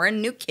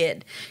foreign new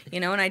kid,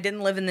 and I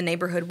didn't live in the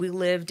neighborhood. We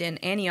lived in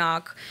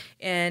Antioch,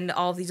 and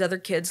all these other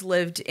kids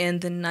lived in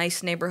the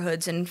nice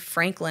neighborhoods in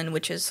Franklin,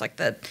 which is like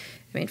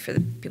for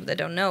the people that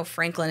don't know,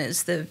 Franklin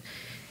is the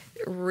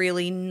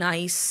really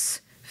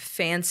nice,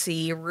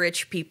 fancy,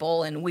 rich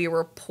people, and we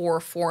were poor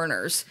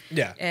foreigners.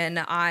 Yeah. And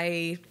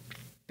I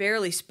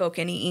barely spoke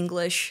any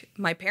English.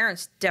 My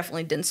parents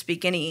definitely didn't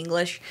speak any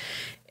English.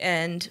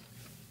 And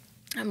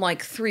I'm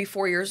like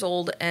 3-4 years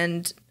old,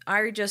 and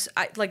I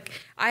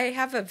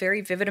have a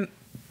very vivid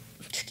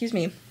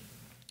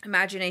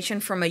imagination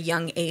from a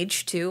young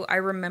age too. I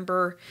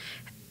remember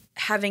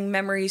having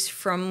memories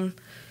from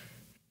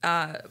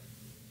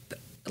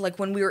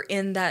when we were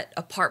in that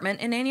apartment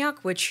in Antioch,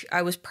 which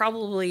I was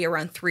probably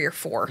around 3 or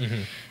 4.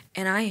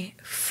 And I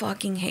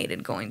fucking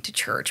hated going to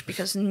church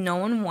because no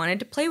one wanted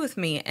to play with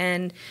me.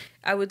 And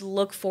I would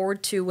look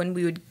forward to when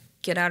we would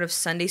get out of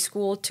Sunday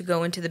school to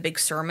go into the big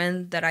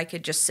sermon that I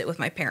could just sit with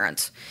my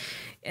parents.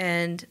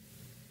 And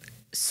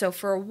so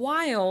for a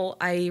while,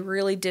 I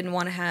really didn't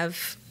want to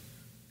have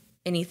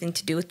anything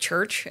to do with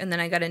church. And then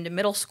I got into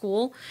middle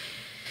school,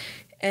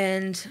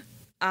 and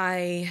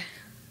I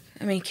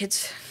mean,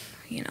 kids,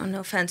 no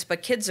offense,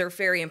 but kids are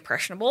very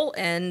impressionable.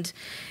 And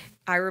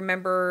I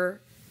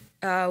remember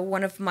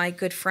one of my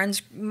good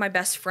friends, my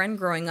best friend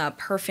growing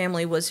up, her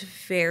family was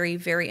very,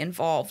 very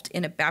involved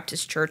in a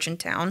Baptist church in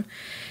town.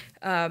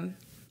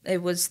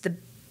 It was the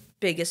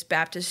biggest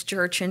Baptist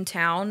church in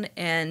town.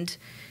 And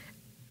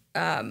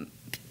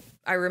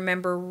I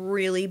remember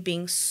really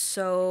being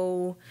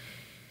so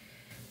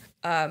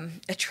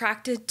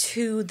attracted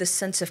to the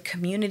sense of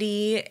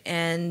community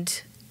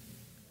and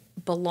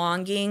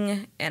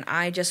belonging, and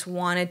I just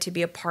wanted to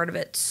be a part of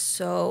it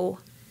so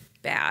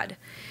bad,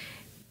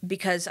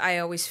 because I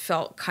always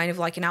felt kind of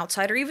like an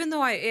outsider, even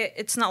though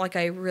it's not like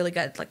I really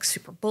got like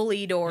super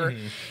bullied or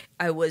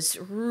I was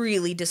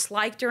really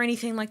disliked or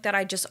anything like that.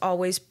 I just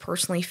always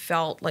personally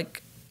felt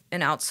like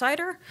an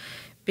outsider,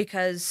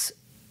 because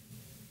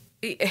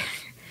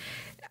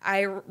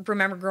I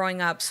remember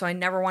growing up, so I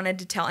never wanted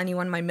to tell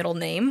anyone my middle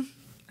name.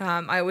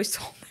 I always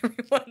told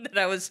everyone that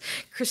I was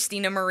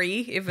Kristina Marie,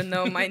 even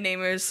though my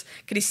name is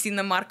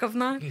Kristina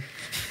Markovna.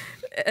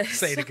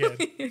 Say it again.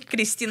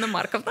 Kristina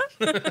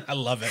Markovna. I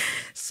love it.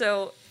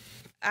 So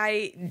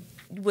I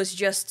was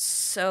just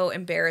so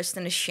embarrassed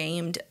and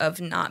ashamed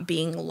of not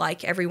being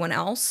like everyone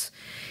else.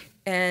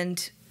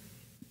 And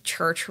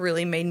church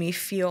really made me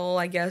feel,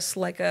 I guess,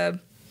 like a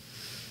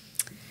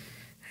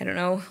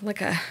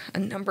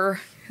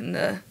number in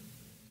the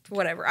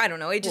whatever. I don't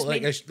know. It just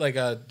like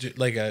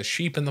a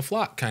sheep in the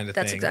flock kind of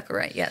thing. That's exactly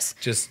right. Yes.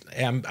 Just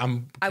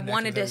I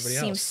wanted to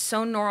seem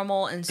so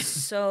normal and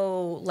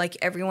so like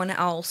everyone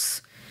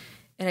else,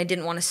 and I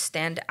didn't want to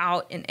stand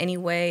out in any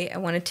way. I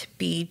wanted to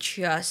be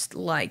just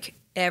like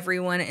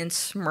everyone in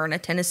Smyrna,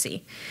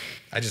 Tennessee.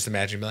 I just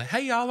imagine being like,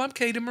 "Hey y'all, I'm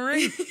Katie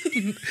Marie,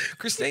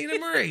 Kristina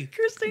Marie,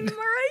 Kristina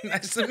Marie.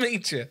 Nice to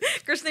meet you,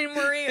 Kristina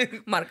Marie,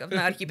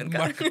 Markovna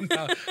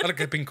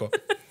Archipinko."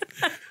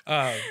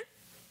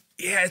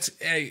 Yeah,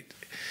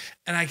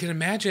 and I can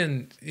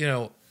imagine,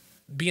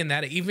 being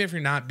that, even if you're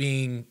not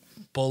being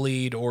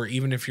bullied, or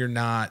even if you're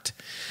not,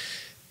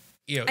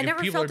 I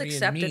never people felt are being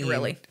accepted, mean,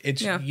 really.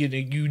 It's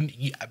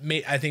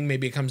I think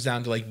maybe it comes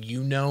down to like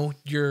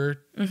you're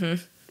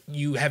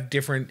you have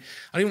different.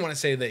 I don't even want to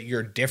say that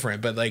you're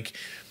different, but that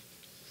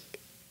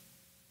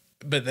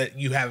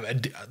you have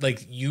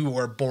you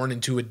are born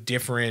into a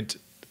different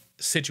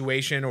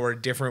situation or a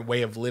different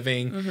way of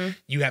living.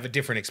 You have a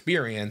different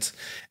experience,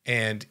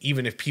 and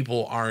even if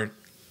people aren't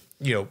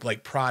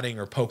like prodding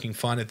or poking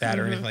fun at that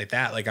or anything like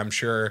that, like I'm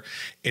sure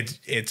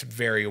it's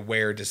very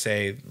aware to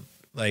say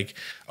like,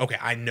 okay,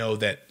 I know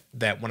that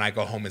when I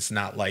go home it's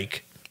not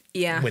like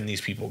when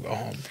these people go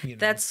home.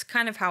 That's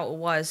kind of how it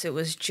was. It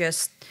was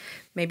just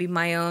maybe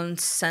my own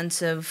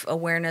sense of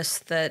awareness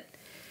that.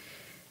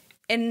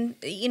 And,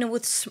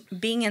 with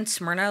being in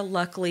Smyrna,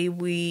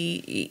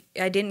 luckily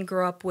I didn't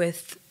grow up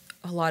with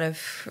a lot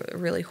of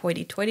really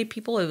hoity-toity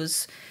people. It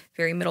was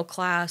very middle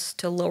class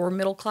to lower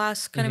middle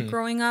class kind of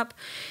growing up,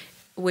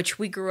 which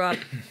we grew up.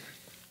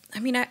 I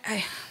mean,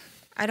 I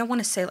don't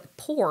want to say like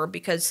poor,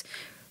 because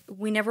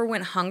we never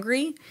went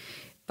hungry,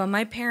 but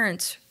my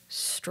parents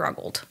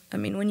struggled. I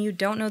mean, when you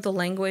don't know the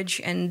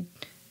language and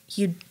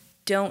you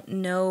don't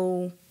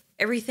know,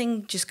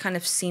 everything just kind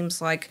of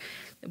seems like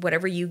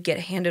whatever you get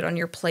handed on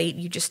your plate,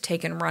 you just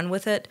take and run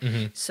with it.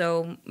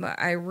 So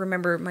I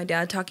remember my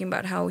dad talking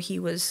about how he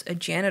was a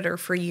janitor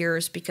for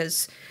years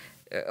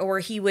or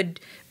he would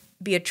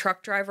be a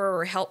truck driver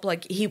or help,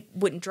 like he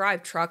wouldn't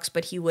drive trucks,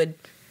 but he would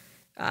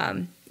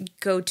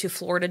go to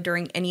Florida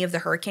during any of the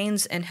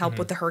hurricanes and help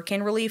with the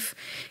hurricane relief.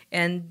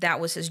 And that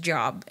was his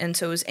job. And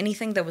so it was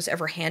anything that was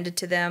ever handed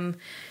to them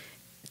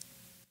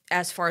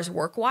as far as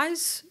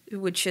work-wise,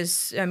 which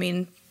is, I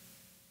mean,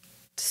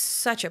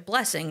 such a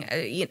blessing,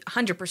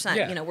 100%.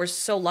 Yeah. We're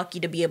so lucky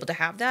to be able to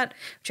have that,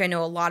 which I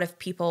know a lot of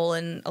people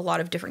in a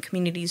lot of different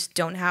communities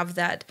don't have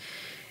that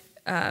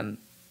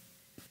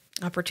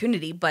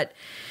opportunity. But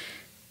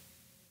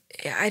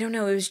I don't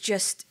know. It was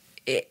just,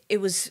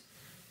 it was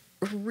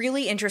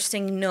really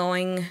interesting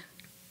knowing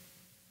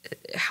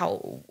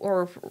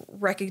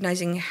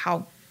recognizing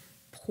how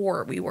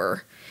poor we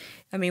were.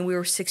 I mean, we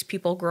were 6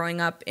 people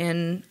growing up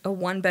in a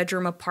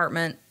 1-bedroom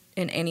apartment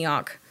in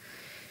Antioch.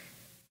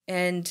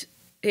 And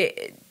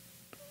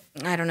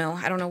I don't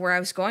know where I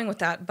was going with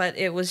that, but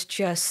it was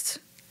just,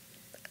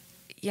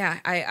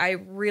 I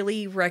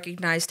really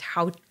recognized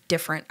how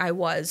different I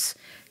was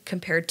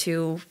compared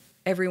to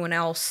everyone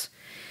else.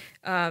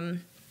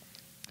 And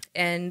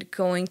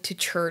going to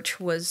church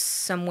was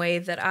some way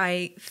that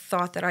I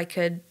thought that I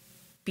could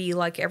be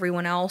like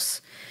everyone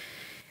else.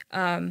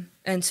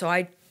 And so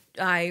I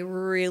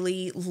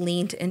really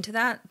leaned into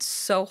that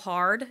so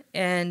hard,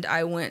 and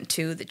I went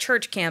to the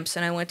church camps,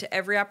 and I went to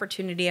every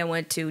opportunity. I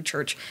went to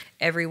church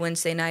every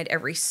Wednesday night,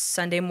 every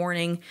Sunday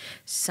morning,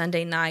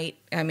 Sunday night.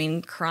 I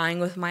mean, crying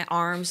with my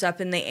arms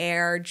up in the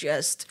air,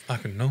 just... I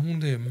can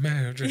only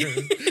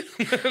imagine.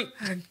 Oh,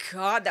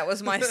 God, that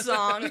was my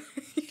song.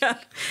 Yeah.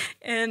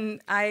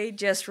 And I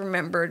just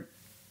remembered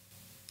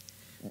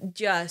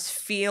just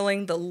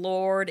feeling the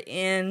Lord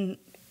in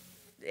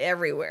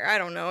everywhere. I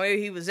don't know.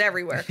 He was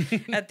everywhere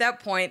at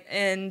that point.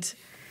 And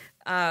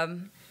I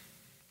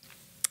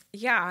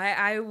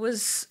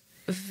was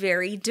a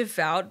very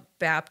devout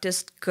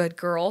Baptist good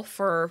girl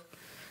through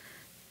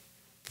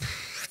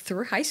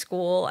high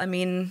school. I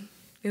mean,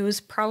 it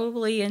was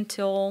probably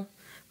until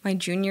my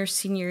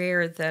senior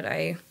year that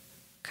I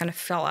kind of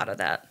fell out of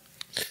that.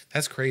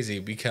 That's crazy,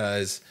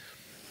 because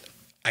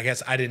I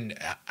guess I didn't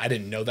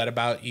know that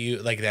about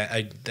you, like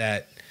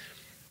that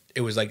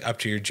it was like up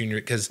to your junior,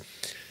 because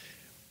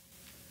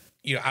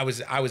you know, I was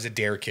a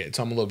Dare kid,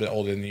 so I'm a little bit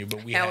older than you,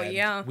 but we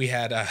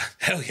had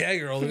hell yeah,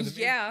 you're older than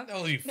me. Yeah.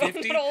 Oh, you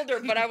 50? No, I'm older,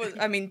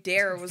 but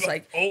Dare was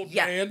like old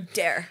man.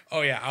 Dare.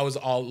 Oh yeah, I was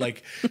all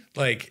like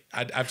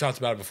I've talked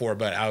about it before,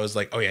 but I was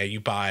like, oh yeah, you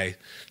buy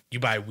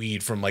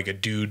weed from like a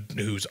dude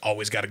who's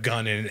always got a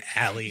gun in an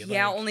alley.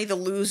 Yeah, like, only the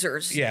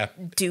losers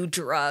do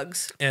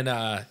drugs.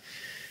 And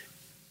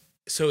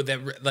so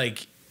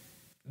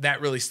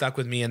that really stuck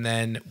with me. And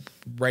then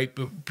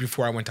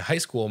before I went to high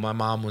school, my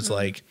mom was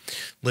like,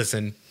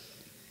 listen,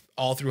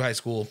 all through high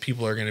school,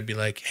 people are going to be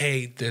like,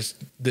 hey,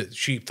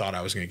 she thought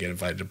I was going to get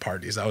invited to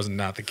parties. I was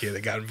not the kid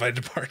that got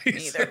invited to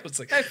parties. Neither. I was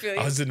like,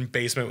 I was in the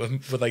basement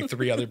with like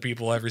 3 other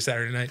people every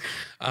Saturday night.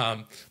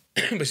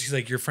 But she's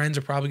like, your friends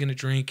are probably going to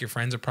drink. Your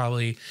friends are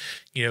probably,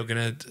 you know,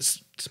 going to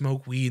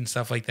smoke weed and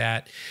stuff like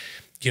that.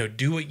 You know,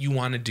 do what you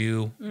want to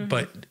do,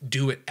 but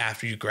do it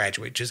after you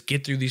graduate. Just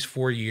get through these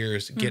 4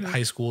 years, get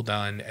high school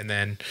done, and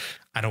then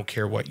I don't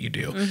care what you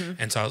do.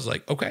 And so I was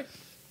like, okay.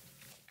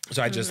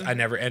 So I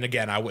never, and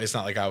again, it's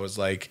not like I was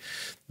like,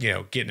 you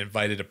know, getting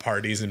invited to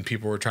parties and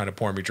people were trying to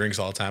pour me drinks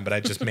all the time, but I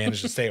just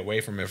managed to stay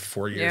away from it for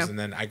 4 years. Yeah. And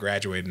then I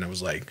graduated and I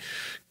was like,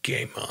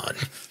 game on.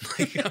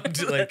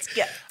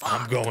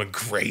 I'm going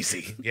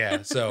crazy.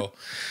 Yeah. So,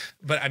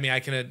 but I mean,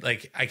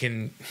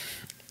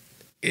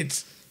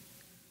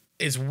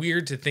 it's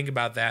weird to think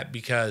about that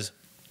because,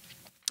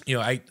 you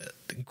know, I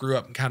grew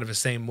up kind of the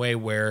same way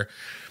where,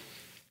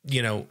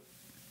 you know,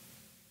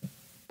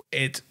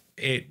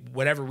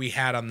 whatever we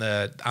had on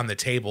the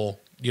table,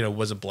 you know,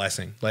 was a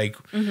blessing. Like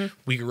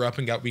we grew up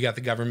and we got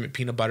the government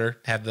peanut butter,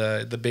 had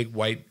the big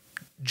white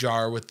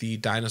jar with the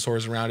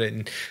dinosaurs around it,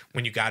 and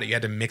when you got it, you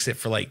had to mix it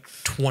for like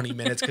 20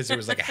 minutes because there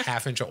was like a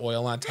 ½ inch of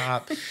oil on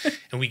top.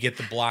 And we get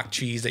the block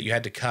cheese that you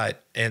had to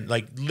cut, and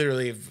like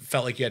literally it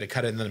felt like you had to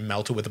cut it and then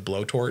melt it with a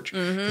blowtorch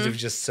because it was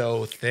just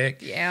so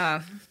thick.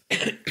 Yeah.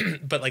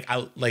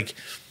 But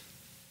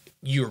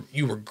you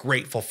were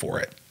grateful for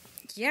it.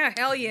 Yeah,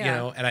 hell yeah. You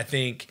know, and I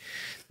think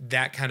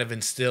that kind of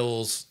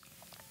instills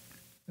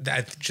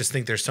I just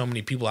think there's so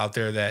many people out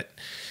there that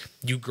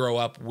you grow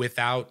up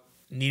without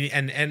needing,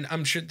 and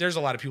I'm sure there's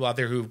a lot of people out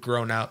there who've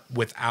grown up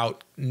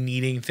without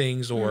needing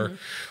things or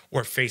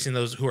facing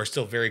those, who are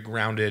still very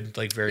grounded,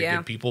 like very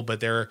good people,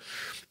 but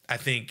I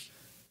think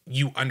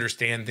you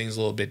understand things a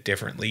little bit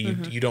differently.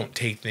 You don't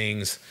take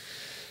things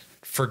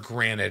for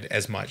granted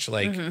as much.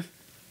 Like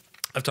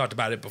I've talked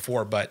about it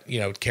before, but you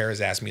know,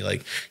 Kara's asked me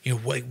like, you know,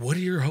 what are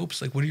your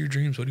hopes? Like, what are your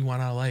dreams? What do you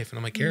want out of life? And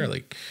I'm like, Kara,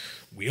 like,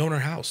 we own our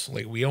house.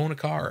 Like, we own a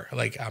car.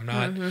 Like, I'm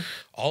not,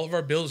 all of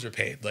our bills are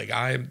paid. Like,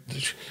 I'm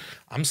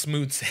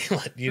smooth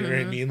sailing. You know what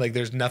I mean? Like,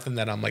 there's nothing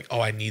that I'm like,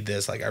 oh, I need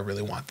this. Like, I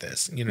really want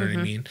this. You know what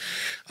I mean?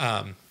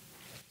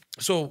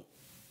 So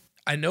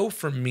I know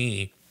for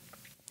me,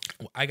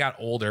 I got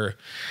older.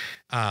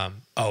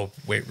 Oh,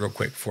 wait, real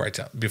quick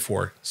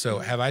before. So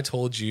have I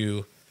told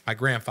you my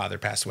grandfather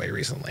passed away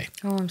recently?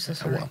 Oh, I'm so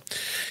sorry. Well,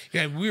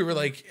 yeah, we were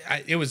like,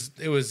 it was,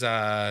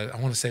 I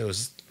want to say it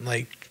was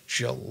like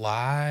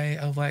July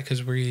of that,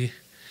 because maybe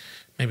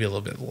a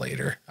little bit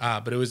later.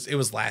 But it was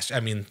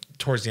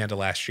towards the end of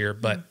last year.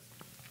 But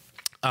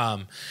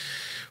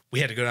we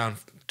had to go down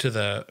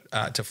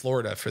to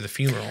Florida for the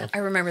funeral. I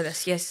remember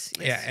this. Yes.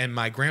 Yeah, and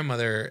my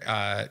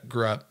grandmother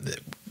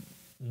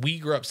we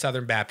grew up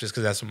Southern Baptist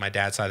because that's what my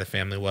dad's side of the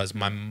family was.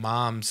 My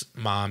mom's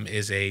mom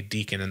is a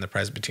deacon in the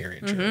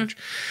Presbyterian church.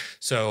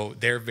 So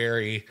they're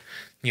very,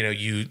 you know,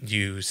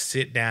 you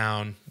sit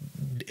down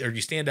or you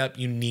stand up,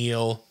 you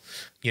kneel,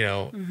 you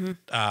know,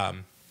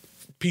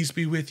 peace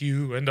be with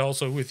you and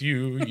also with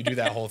you. You do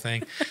that whole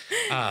thing.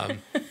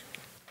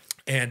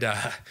 And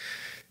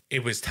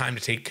it was time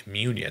to take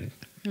communion.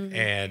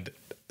 And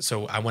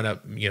so I went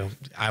up, you know,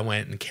 I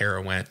went and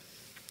Kara went.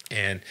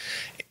 And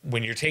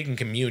when you're taking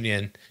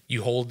communion,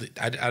 you hold,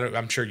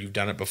 I'm sure you've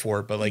done it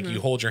before, but like you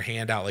hold your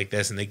hand out like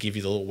this and they give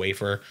you the little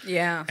wafer.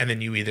 Yeah. And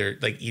then you either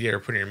like eat it or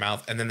put it in your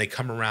mouth. And then they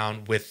come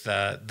around with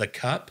the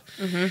cup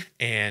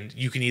and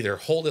you can either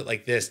hold it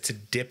like this to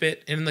dip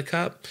it in the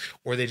cup,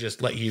 or they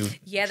just let you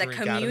drink the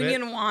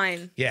communion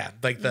wine. Yeah.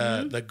 Like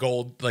the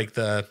gold, like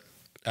the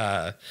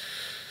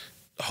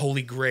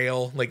Holy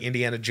Grail, like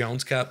Indiana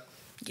Jones cup.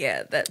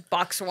 Yeah. That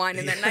box wine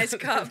in that nice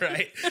cup.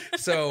 Right.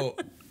 So...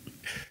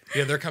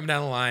 yeah, they're coming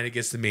down the line. It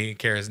gets to me.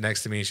 Kara's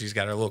next to me. She's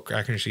got her little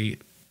cracker and she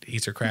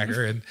eats her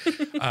cracker. And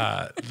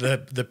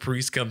the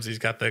priest comes. He's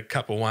got the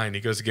cup of wine. He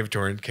goes to give it to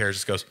her, and Kara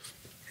just goes,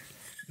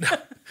 no.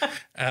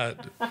 And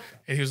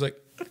he was like,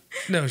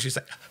 no. She's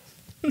like,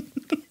 and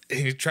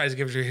he tries to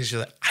give it to her. She's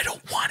like, I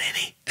don't want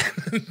any.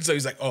 So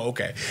he's like, oh,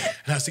 okay.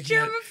 And I was like,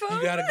 you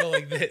gotta go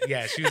like this.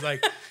 Yeah, she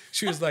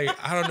was like,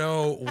 I don't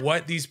know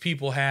what these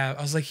people have.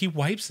 I was like, he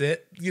wipes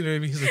it. You know what I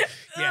mean? He's like,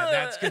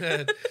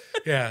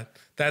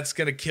 that's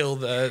gonna kill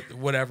the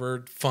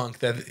whatever funk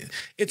that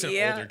it's an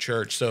older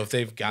church. So if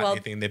they've got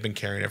anything, they've been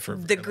carrying it for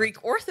the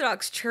Greek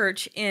Orthodox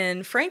Church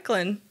in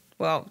Franklin.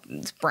 Well,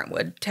 it's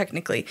Brentwood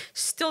technically,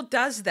 still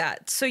does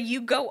that. So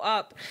you go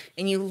up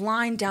and you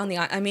line down the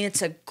aisle. I mean,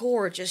 it's a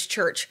gorgeous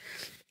church.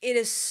 It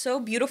is so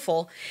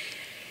beautiful.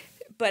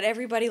 But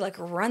everybody like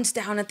runs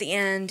down at the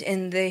end,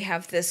 and they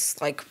have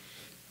this like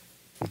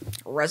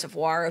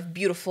reservoir of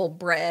beautiful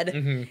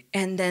bread,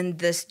 and then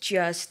this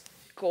just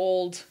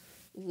gold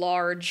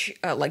large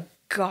like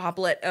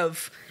goblet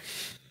of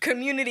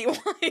community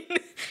wine.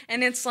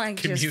 And it's like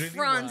Community just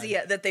Franzia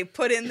wine that they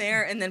put in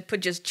there, and then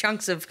put just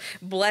chunks of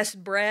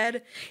blessed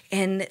bread,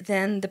 and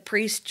then the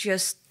priest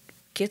just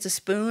gets a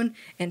spoon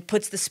and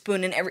puts the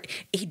spoon in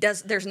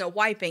there's no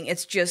wiping,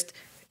 it's just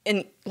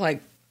in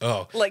like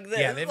like this.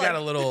 Yeah, they've got a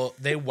little.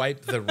 They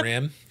wipe the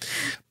rim,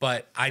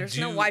 but there's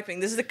no wiping.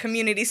 This is the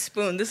community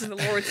spoon. This is the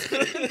Lord's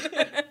spoon.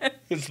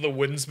 It's the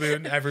wooden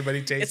spoon.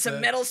 Everybody tastes it. It's a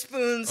metal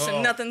spoon,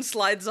 so nothing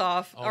slides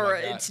off, or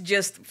it's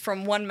just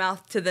from one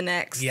mouth to the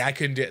next. Yeah, I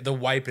couldn't do it. The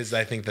wipe is,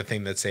 I think, the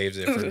thing that saves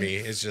it for me.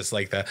 It's just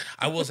like the.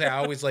 I will say, I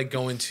always like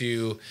going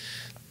to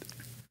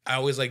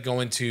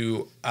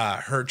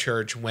her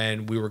church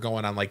when we were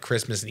going on like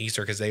Christmas and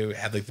Easter, because they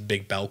had like the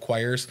big bell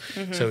choirs.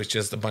 So it's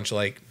just a bunch of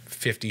like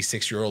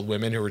 56-year-old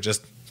women who were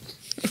just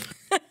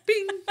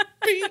bing,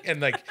 bing, and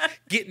like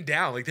getting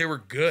down. Like they were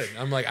good.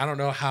 I'm like, I don't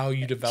know how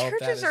you develop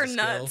that. Churches are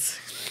nuts.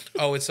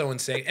 Oh, it's so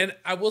insane. And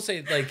I will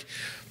say, like,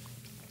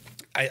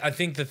 I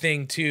think the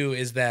thing too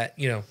is that,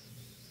 you know,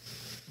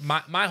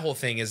 my whole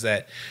thing is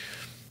that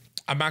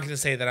I'm not going to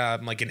say that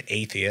I'm like an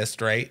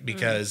atheist, right?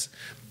 Because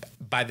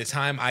by the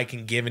time I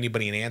can give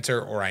anybody an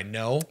answer, or I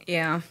know,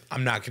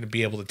 I'm not going to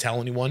be able to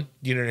tell anyone.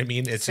 You know what I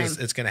mean? It's just,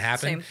 it's going to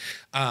happen.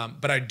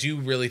 But I do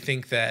really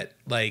think that,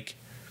 like,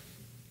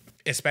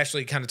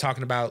 especially kind of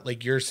talking about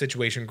like your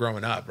situation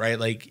growing up, right?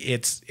 Like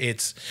it's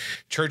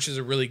church is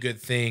a really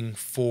good thing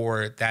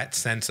for that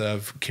sense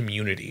of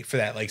community, for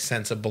that like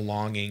sense of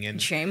belonging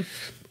and shame.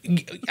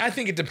 I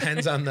think it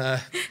depends on the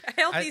a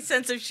healthy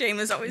sense of shame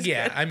is always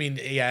good. I mean,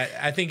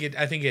 I think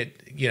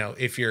it, you know,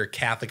 if you're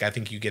Catholic, I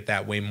think you get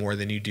that way more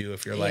than you do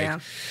if you're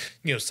like,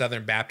 you know,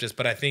 Southern Baptist.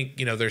 But I think,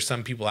 you know, there's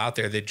some people out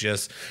there that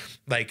just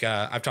like,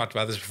 I've talked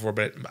about this before,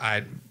 but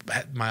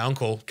my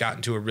uncle got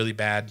into a really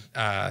bad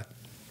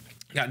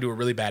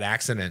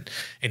accident,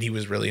 and he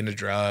was really into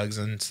drugs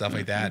and stuff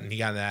like that. And he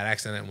got in that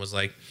accident and was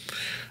like,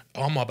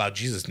 oh, I'm all about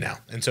Jesus now.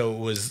 And so it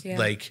was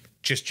like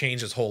just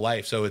changed his whole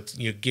life. So it,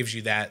 you know, gives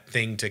you that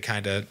thing to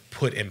kind of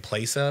put in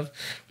place of,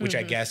 which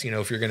I guess, you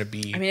know, if you're going to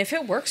be, I mean, if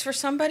it works for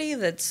somebody,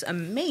 that's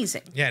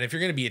amazing. Yeah. And if you're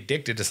going to be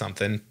addicted to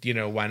something, you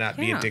know, why not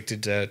be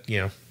addicted to, you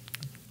know,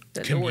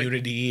 the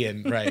community Lord.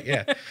 And right.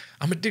 Yeah.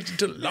 I'm addicted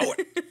to the Lord.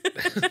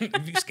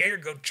 If you're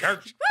scared, go to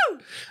church.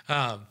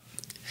 Woo!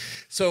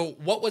 So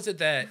what was it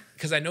that,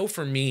 because I know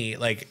for me,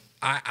 like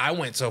I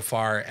went so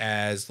far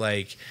as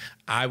like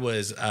I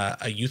was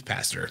a youth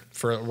pastor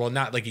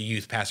not like a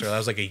youth pastor. I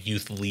was like a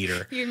youth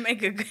leader. You'd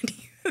make a good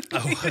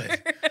youth leader.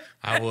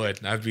 I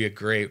would. I'd be a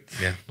great,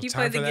 You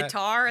play the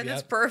guitar, and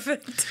that's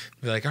perfect.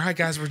 Be like, all right,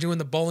 guys, we're doing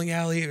the bowling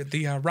alley,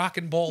 the rock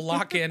and bowl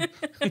lock-in.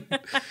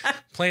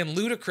 Playing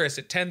Ludacris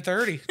at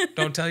 10:30.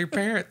 Don't tell your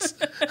parents.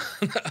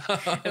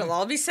 It'll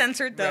all be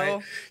censored, though.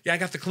 Right? Yeah, I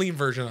got the clean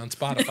version on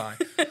Spotify.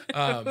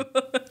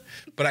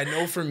 But I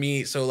know for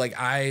me, so like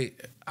I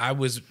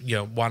was, you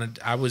know,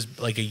 I was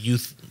like a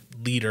youth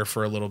leader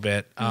for a little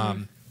bit.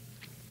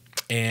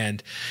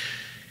 And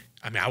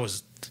I mean, I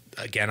was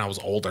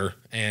older,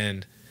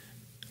 and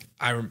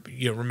I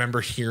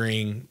remember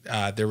hearing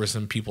there were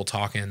some people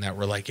talking that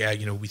were like, yeah,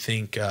 you know, we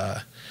think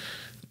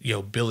you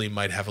know, Billy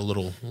might have a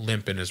little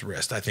limp in his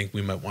wrist. I think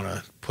we might want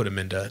to put him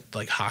into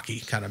like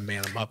hockey, kind of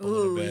man him up a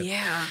little bit.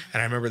 Yeah.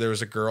 And I remember there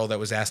was a girl that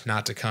was asked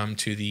not to come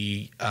to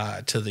the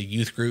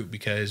youth group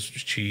because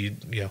she,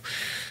 you know,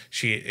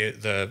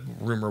 the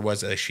rumor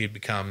was that she had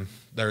become,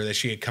 or that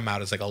she had come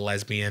out as like a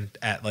lesbian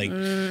at like,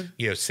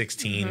 you know,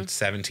 16,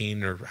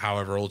 17 or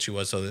however old she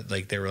was. So that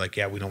like, they were like,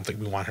 yeah, we don't think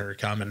we want her to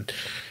come. And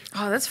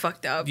oh, that's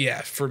fucked up.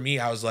 Yeah. For me,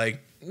 I was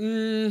like,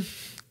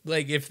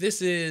 like if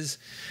this is,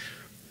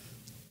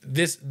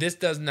 this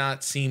does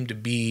not seem to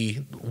be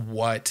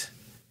what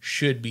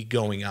should be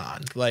going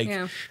on.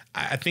 Like,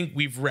 I think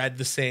we've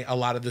read a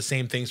lot of the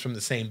same things from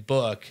the same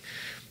book.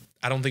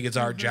 I don't think it's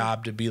our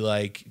job to be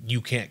like, you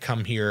can't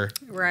come here.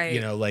 Right.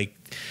 You know, like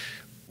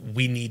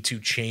we need to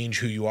change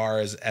who you are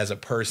as a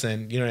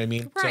person. You know what I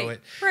mean? Right.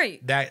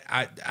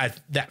 So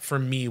that for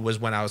me was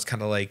when I was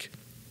kind of like,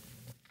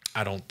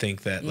 I don't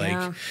think that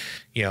like,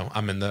 you know,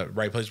 I'm in the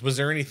right place. Was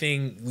there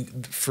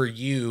anything for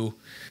you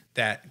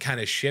that kind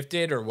of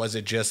shifted, or was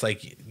it just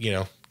like, you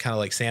know, kind of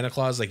like Santa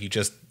Claus, like you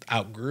just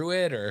outgrew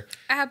it? Or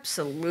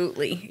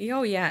absolutely.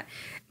 Oh yeah.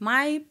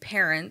 My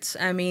parents,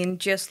 I mean,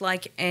 just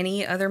like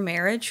any other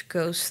marriage,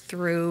 goes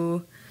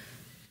through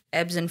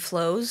ebbs and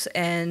flows,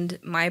 and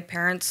my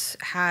parents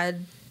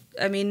had,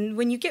 I mean,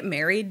 when you get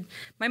married,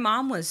 my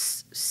mom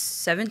was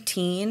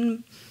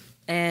 17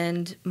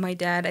 and my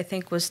dad, I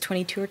think, was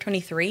 22 or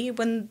 23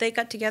 when they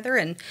got together.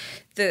 And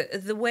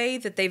the way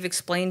that they've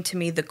explained to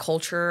me the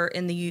culture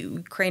in the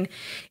Ukraine,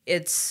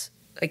 it's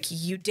like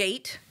you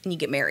date and you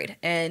get married.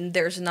 And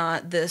there's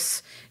not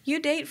this, you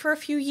date for a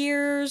few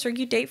years or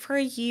you date for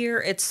a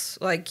year. It's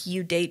like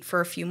you date for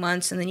a few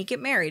months and then you get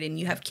married and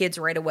you have kids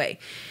right away.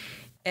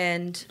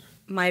 And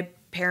my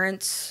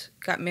parents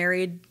got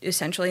married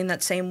essentially in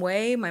that same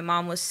way. My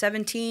mom was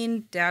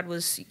 17. Dad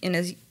was in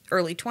his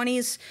early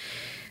 20s.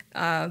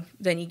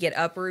 Then you get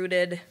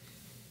uprooted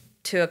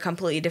to a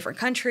completely different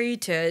country,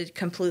 to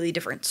completely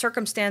different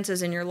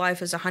circumstances, and your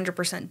life is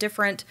 100%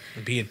 different.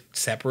 Being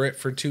separate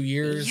for 2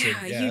 years.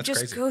 Yeah, you just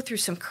crazy. Go through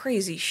some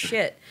crazy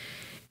shit.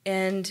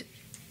 And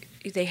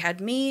they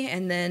had me,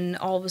 and then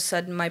all of a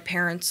sudden my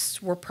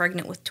parents were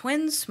pregnant with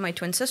twins, my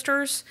twin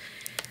sisters.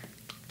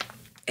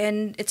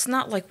 And it's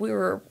not like we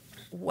were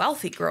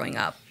wealthy growing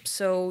up.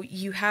 So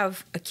you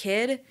have a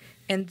kid,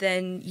 and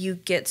then you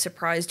get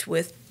surprised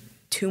with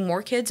 2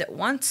 more kids at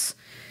once.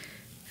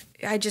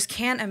 I just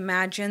can't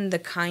imagine the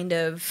kind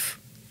of,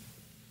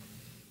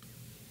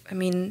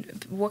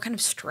 what kind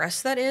of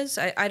stress that is.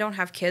 I don't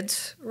have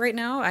kids right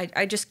now.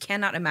 I just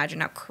cannot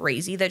imagine how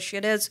crazy that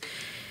shit is.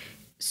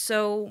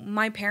 So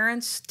my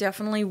parents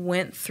definitely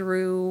went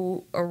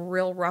through a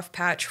real rough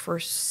patch for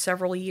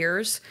several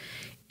years.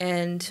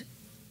 And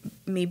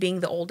me being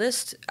the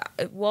oldest,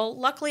 well,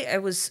 luckily I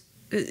was,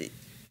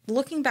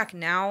 looking back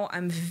now,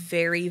 I'm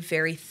very,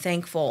 very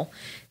thankful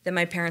that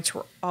my parents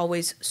were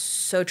always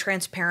so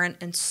transparent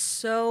and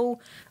so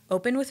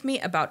open with me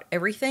about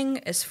everything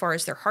as far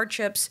as their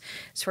hardships,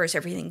 as far as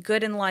everything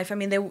good in life. I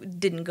mean, they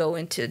didn't go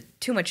into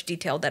too much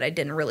detail that I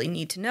didn't really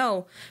need to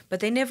know,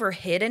 but they never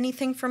hid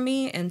anything from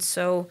me. And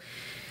so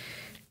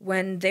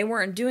when they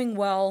weren't doing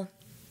well,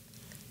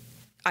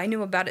 I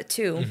knew about it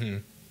too. Mm-hmm.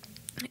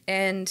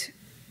 And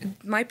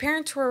my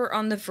parents were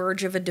on the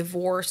verge of a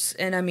divorce,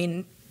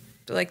 and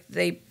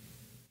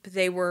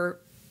they were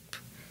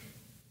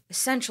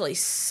essentially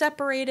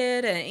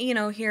separated,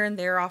 and here and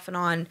there, off and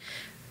on,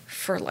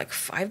 for like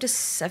 5 to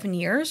 7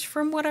 years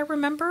from what I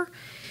remember.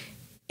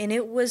 And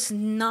it was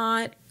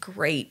not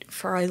great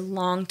for a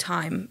long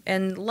time.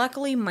 And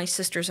luckily my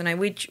sisters and I,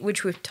 which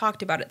we've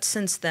talked about it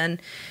since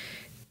then,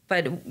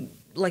 but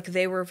like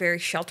they were very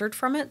sheltered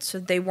from it, so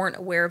they weren't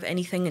aware of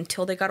anything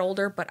until they got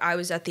older. But I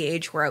was at the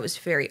age where I was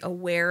very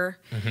aware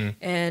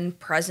and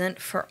present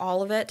for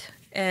all of it,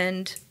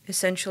 and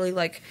essentially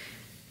like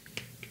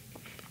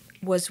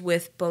was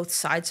with both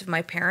sides of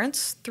my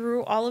parents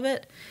through all of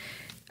it.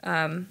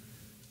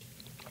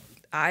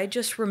 I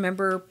just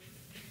remember,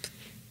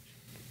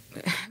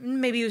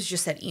 maybe it was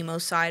just that emo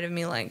side of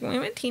me, like,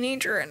 I'm a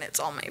teenager and it's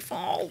all my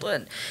fault.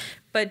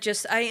 But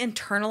just, I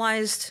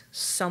internalized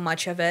so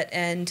much of it.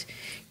 And,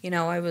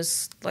 I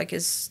was like,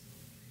 is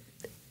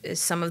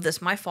some of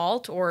this my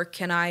fault? Or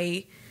can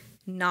I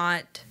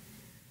not,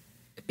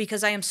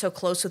 because I am so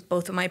close with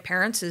both of my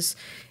parents, is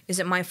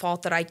it my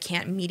fault that I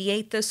can't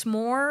mediate this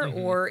more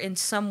or in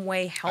some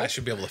way help? I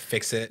should be able to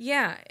fix it.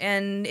 Yeah.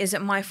 And is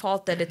it my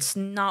fault that it's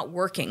not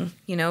working,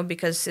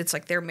 because it's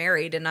like they're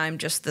married and I'm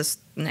just this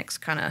next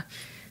kind of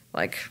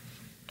like,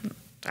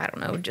 I don't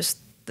know, just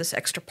this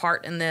extra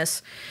part in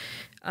this.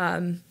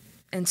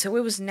 And so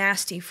it was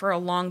nasty for a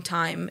long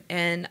time.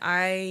 And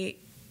I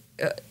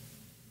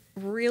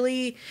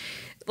really,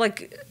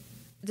 like,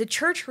 the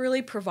church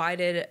really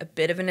provided a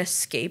bit of an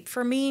escape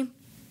for me.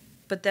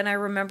 But then I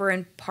remember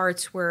in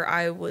parts where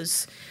I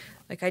was,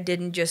 like, I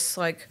didn't just,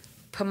 like,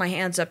 put my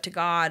hands up to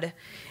God,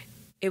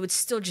 it would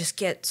still just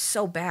get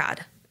so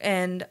bad.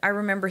 And I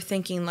remember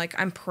thinking, like,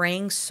 I'm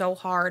praying so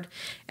hard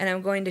and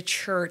I'm going to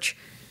church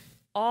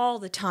all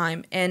the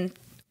time. And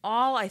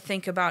all I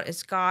think about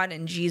is God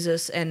and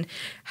Jesus and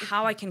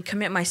how I can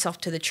commit myself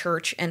to the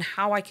church and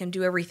how I can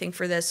do everything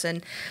for this.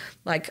 And,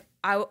 like,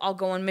 I'll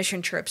go on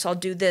mission trips. I'll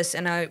do this.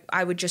 And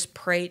I would just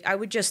pray. I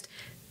would just,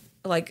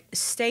 like,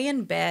 stay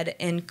in bed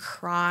and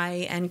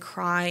cry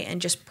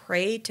and just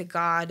pray to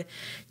God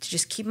to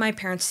just keep my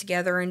parents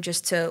together and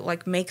just to,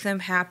 like, make them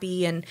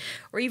happy, and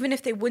or even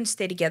if they wouldn't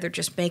stay together,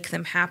 just make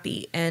them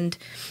happy. And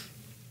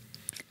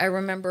I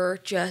remember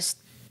just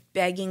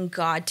begging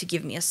God to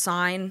give me a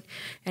sign,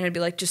 and I'd be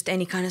like, just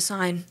any kind of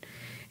sign.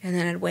 And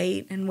then I'd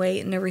wait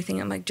and everything.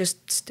 I'm like,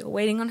 just still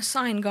waiting on a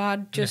sign,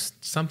 God.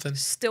 Just something.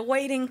 Still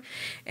waiting.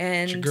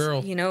 And, it's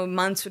your girl.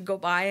 Months would go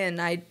by and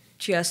I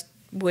just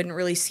wouldn't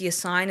really see a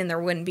sign and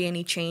there wouldn't be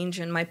any change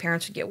and my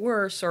parents would get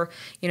worse or,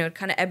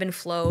 kind of ebb and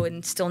flow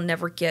and still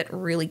never get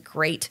really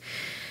great.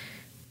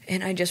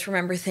 And I just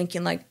remember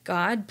thinking, like,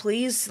 God,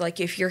 please, like,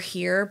 if you're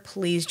here,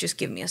 please just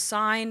give me a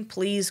sign.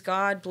 Please,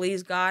 God,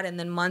 please, God. And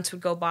then months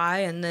would go by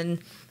and then,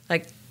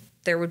 like,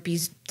 there would be,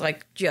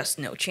 like, just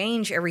no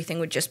change. Everything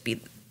would just be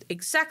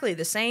exactly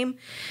the same,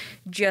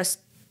 just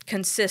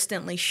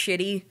consistently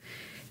shitty.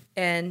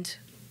 And,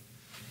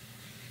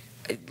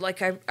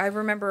 like, I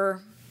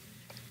remember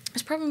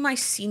it's probably my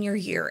senior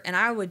year, and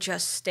I would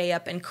just stay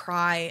up and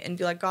cry and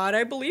be like, God,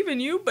 I believe in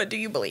you, but do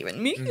you believe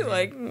in me?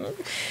 Like,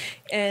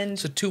 and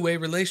it's a two-way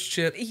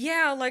relationship.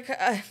 Yeah, like,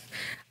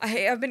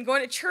 I've been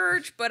going to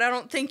church, but I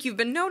don't think you've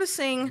been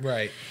noticing.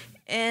 Right.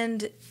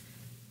 And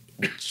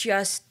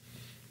just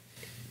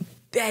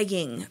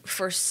begging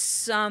for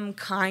some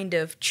kind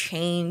of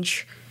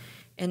change,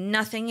 and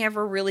nothing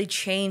ever really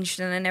changed,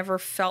 and I never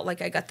felt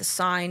like I got the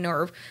sign,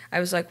 or I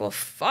was like, well,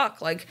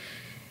 fuck, like,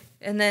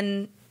 and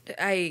then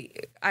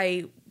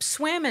I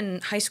swam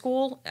in high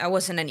school. I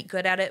wasn't any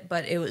good at it,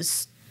 but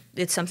it's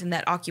something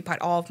that occupied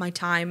all of my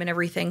time and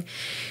everything.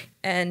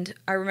 And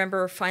I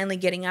remember finally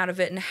getting out of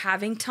it and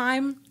having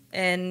time.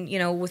 And,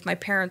 with my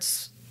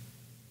parents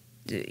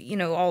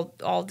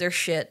all their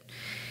shit.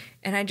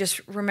 And I just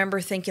remember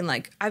thinking,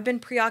 like, I've been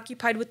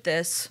preoccupied with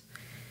this,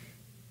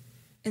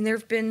 and there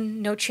have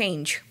been no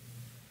change.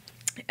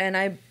 And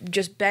I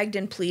just begged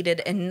and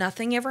pleaded, and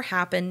nothing ever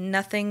happened.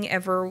 Nothing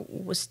ever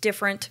was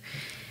different.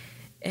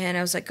 And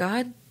I was like,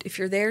 God, if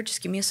you're there,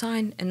 just give me a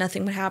sign. And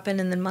nothing would happen,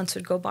 and then months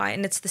would go by,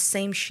 and it's the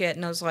same shit.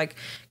 And I was like,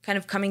 kind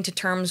of coming to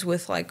terms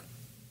with, like,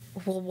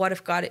 well, what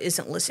if God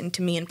isn't listening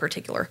to me in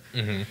particular?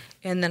 Mm-hmm.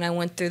 And then I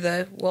went through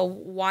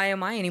why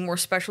am I any more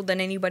special than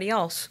anybody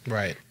else?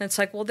 Right. And it's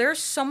like, well, there's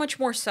so much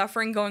more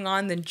suffering going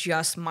on than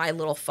just my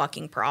little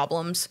fucking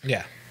problems.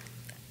 Yeah.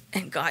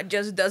 And God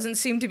just doesn't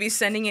seem to be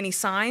sending any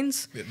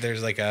signs.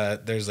 There's like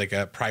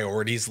a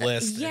priorities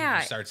list. Yeah.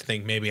 And you start to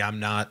think maybe I'm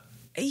not.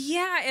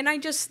 Yeah,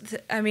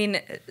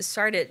 and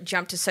sorry to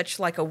jump to such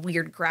like a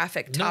weird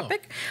graphic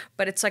topic,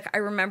 but it's like I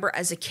remember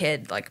as a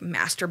kid like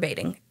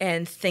masturbating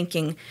and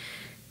thinking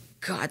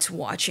God's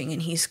watching,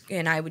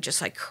 and I would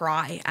just like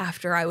cry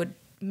after I would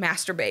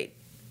masturbate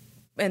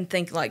and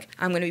think like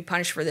I'm going to be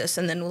punished for this,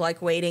 and then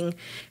like waiting,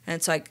 and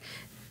it's like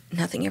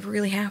nothing ever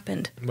really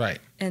happened. Right.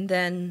 And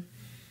then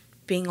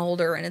being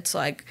older, and it's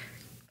like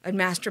I'd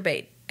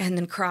masturbate and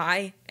then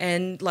cry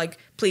and like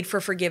plead for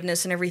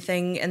forgiveness and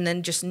everything, and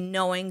then just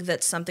knowing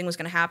that something was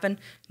going to happen,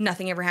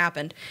 nothing ever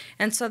happened.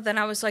 And so then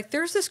I was like,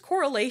 there's this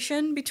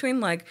correlation between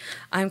like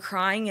I'm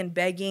crying and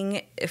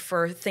begging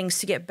for things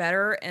to get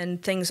better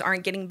and things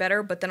aren't getting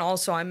better, but then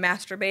also I'm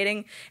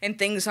masturbating and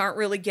things aren't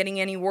really getting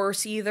any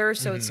worse either.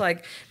 So it's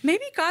like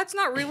maybe God's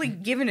not really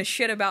giving a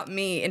shit about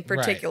me in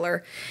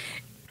particular.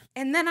 Right.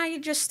 And then I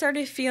just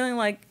started feeling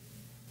like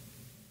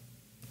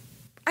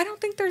I don't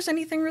think there's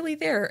anything really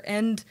there,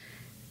 and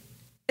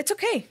it's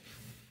okay.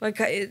 Like,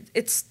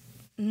 it's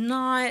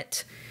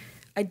not,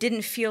 I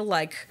didn't feel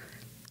like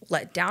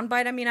let down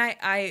by it. I mean,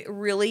 I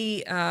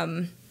really,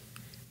 I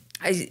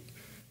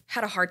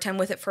had a hard time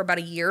with it for about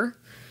a year.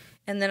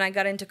 And then I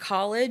got into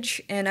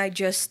college, and I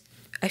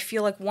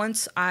feel like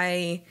once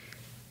I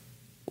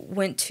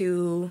went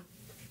to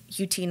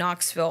UT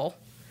Knoxville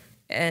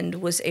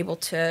and was able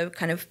to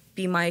kind of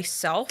be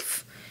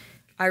myself,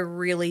 I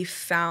really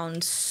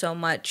found so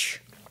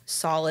much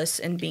solace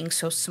in being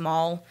so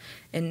small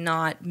and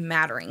not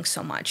mattering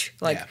so much.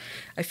 Like, yeah.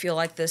 I feel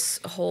like this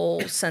whole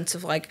sense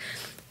of like,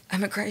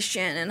 I'm a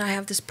Christian and I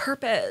have this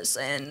purpose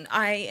and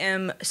I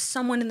am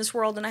someone in this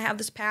world and I have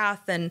this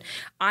path and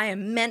I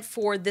am meant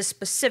for this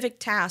specific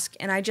task.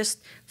 And I just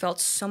felt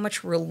so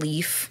much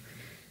relief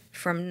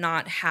from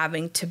not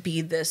having to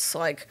be this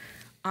like,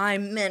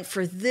 I'm meant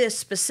for this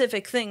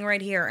specific thing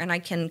right here, and I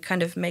can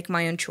kind of make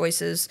my own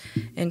choices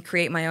and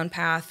create my own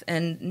path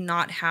and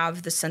not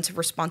have the sense of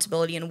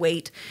responsibility and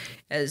weight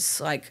as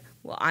like,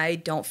 well, I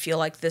don't feel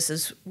like this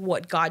is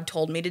what God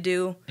told me to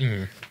do.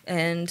 Mm-hmm.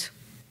 And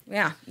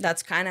yeah,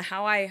 that's kind of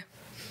how I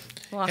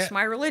lost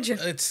my religion.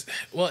 It's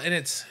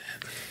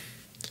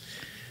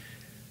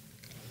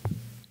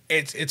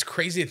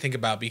crazy to think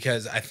about,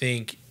 because I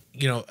think,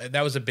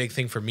 that was a big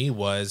thing for me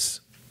was,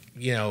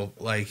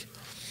 like,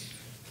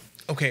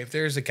 okay, if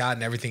there's a God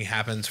and everything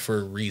happens for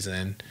a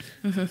reason,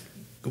 mm-hmm.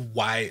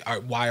 why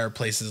are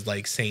places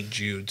like St.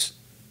 Jude's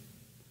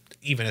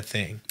even a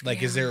thing?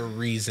 Like, is there a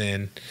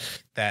reason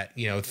that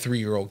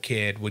 3-year-old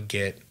kid would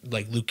get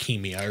like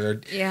leukemia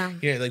or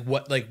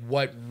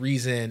what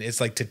reason?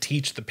 It's like to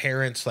teach the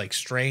parents like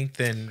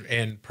strength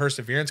and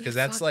perseverance, because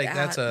that's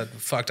a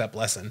fucked up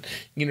lesson.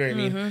 You know what I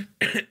mean?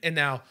 Mm-hmm. And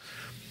now,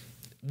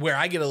 where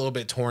I get a little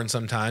bit torn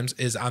sometimes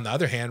is on the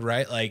other hand,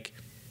 right? Like,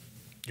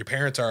 your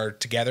parents are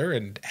together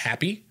and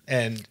happy,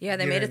 and they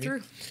made it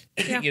through.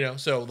 Yeah.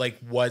 So like,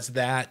 was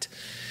that,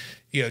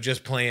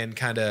 just playing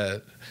kind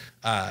of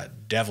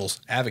devil's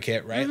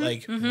advocate, right? Mm-hmm,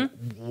 like,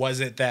 mm-hmm. Was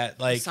it that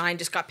like the sign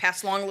just got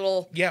passed along a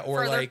little? Yeah,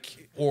 or further?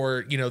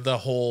 The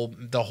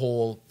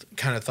whole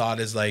kind of thought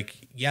is like,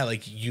 yeah,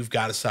 like you've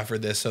got to suffer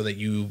this so that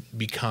you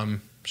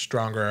become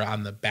stronger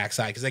on the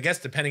backside. Because I guess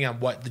depending on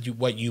what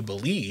you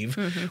believe,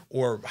 mm-hmm.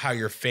 or how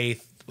your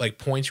faith like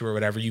points you or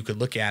whatever, you could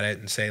look at it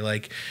and say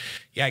like,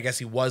 yeah, I guess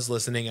he was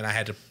listening, and I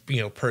had to,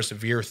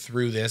 persevere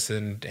through this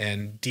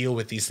and deal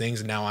with these things,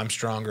 and now I'm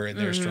stronger and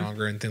they're mm-hmm.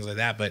 stronger and things like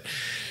that. But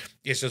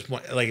it's just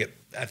like,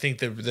 I think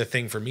the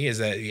thing for me is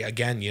that,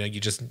 again, you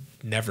just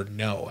never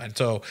know. And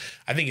so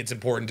I think it's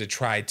important to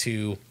try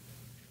to,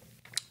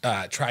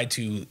 at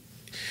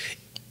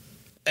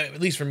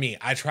least for me,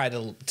 I try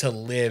to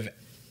live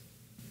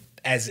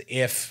as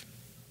if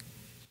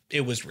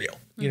it was real.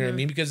 You know what I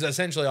mean? Because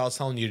essentially all it's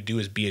telling you to do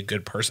is be a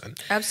good person.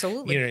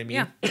 Absolutely. You know what I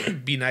mean? Yeah.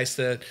 Be nice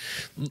to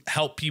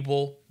help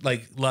people,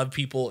 like love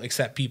people,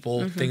 accept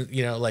people, mm-hmm.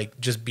 things, like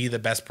just be the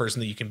best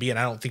person that you can be. And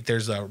I don't think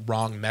there's a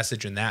wrong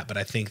message in that, but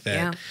I think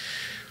that,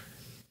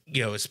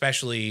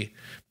 especially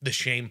the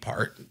shame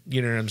part,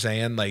 you know what I'm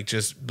saying? Like,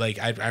 just like,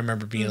 I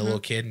remember being mm-hmm. a little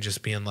kid and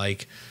just being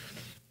like,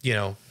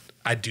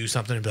 I'd do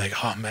something and be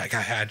like, oh man, I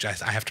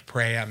have to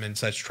pray. I'm in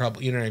such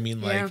trouble. You know what I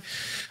mean? Like,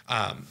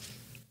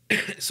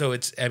 so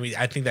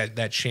I think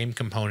that shame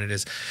component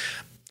is,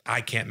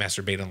 I can't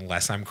masturbate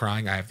unless I'm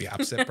crying. I have the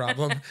opposite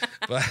problem,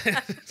 but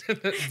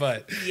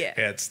yeah,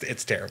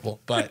 it's terrible.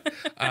 But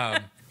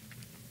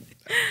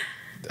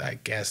I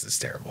guess it's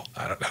terrible.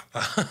 I don't know.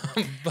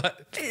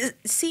 But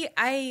see,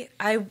 I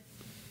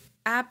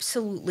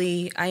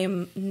absolutely, I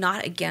am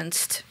not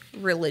against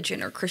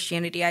religion or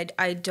Christianity.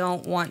 I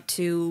don't want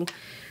to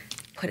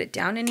put it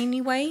down in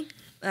any way.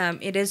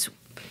 It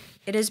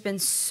has been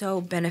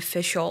so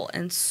beneficial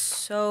and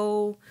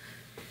so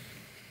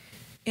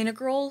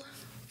integral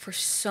for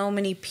so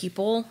many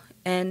people,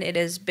 and it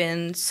has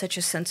been such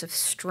a sense of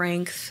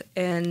strength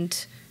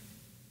and,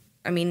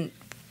 I mean,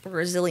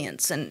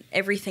 resilience and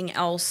everything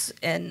else,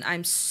 and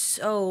I'm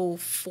so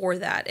for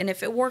that. And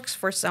if it works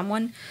for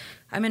someone,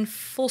 I'm in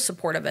full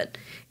support of it.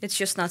 It's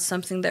just not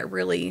something that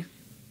really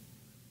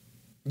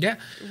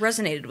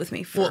resonated with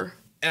me for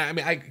I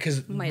mean,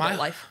 because my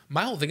life.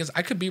 My whole thing is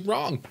I could be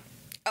wrong.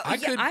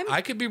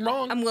 I could be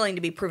wrong. I'm willing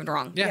to be proven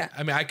wrong. Yeah.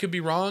 I mean, I could be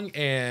wrong,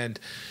 and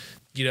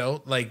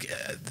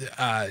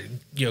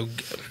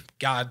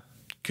God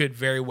could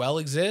very well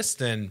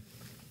exist, and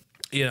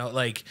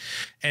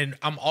and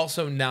I'm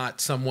also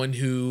not someone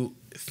who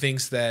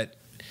thinks that,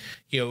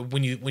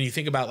 when you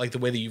think about like the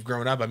way that you've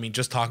grown up, I mean,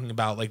 just talking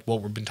about like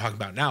what we've been talking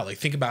about now, like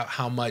think about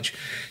how much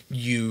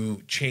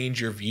you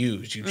change your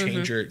views, you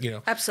change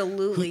your,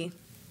 Absolutely.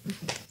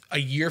 A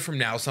year from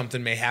now,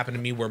 something may happen to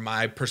me where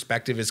my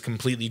perspective is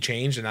completely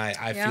changed and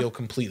I feel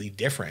completely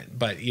different.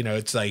 But,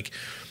 it's like,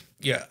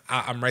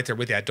 I'm right there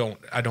with you. I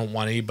don't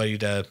want anybody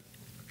to,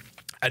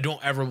 I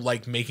don't ever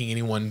like making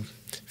anyone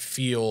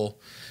feel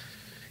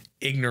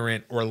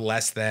ignorant or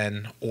less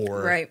than,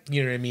 or, right.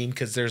 You know what I mean?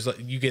 Cause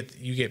you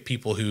get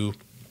people who,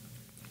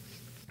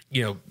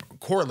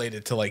 correlate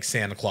it to like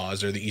Santa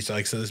Claus or the Easter,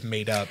 like, so this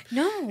made up.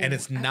 No, and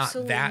it's not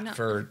that not.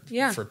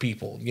 For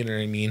people, you know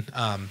what I mean?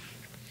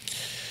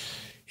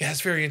 Yeah,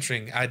 it's very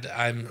interesting.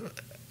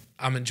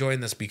 I'm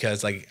enjoying this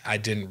because like I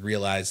didn't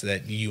realize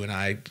that you and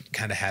I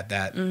kind of had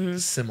that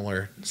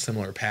similar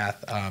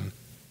path.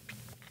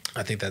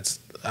 I think that's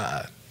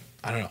I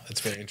don't know.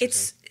 It's very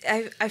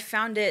interesting. I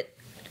found it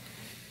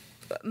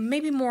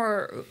maybe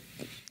more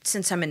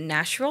since I'm in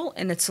Nashville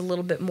and it's a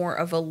little bit more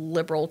of a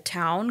liberal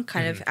town,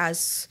 kind of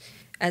as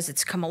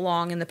it's come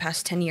along in the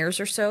past 10 years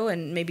or so,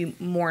 and maybe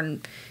more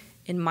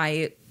in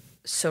my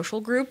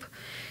social group,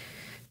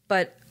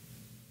 but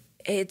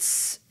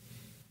it's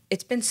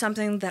been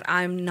something that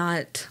I'm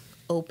not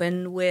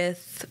open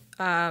with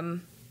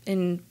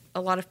in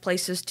a lot of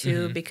places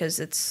too, because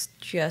it's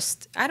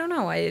just, I don't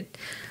know. I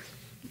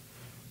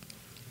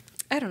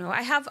don't know.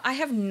 I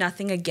have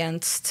nothing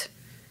against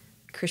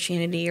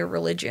Christianity or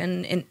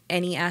religion in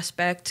any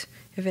aspect.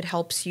 If it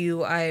helps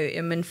you, I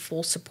am in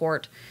full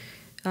support.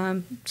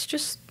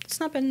 It's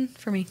not been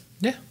for me.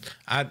 Yeah.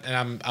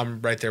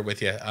 I'm right there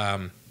with you.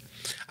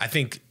 I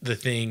think the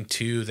thing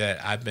too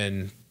that I've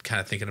been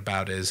kind of thinking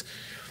about is,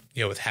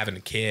 with having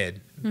a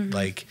kid,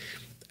 like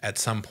at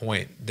some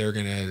point they're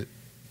going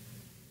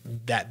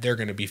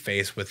to be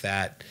faced with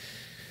that,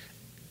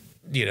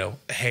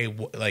 hey,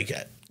 like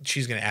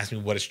she's going to ask me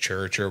what is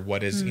church or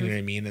what is, you know what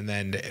I mean? And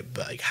then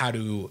like kind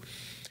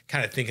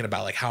of thinking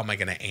about like, how am I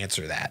going to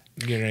answer that?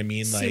 You know what I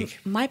mean? See, like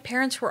my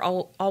parents were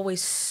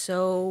always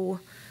so,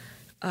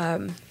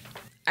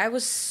 I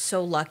was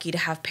so lucky to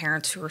have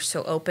parents who were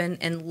so open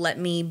and let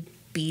me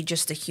be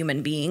just a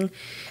human being,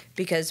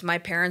 because my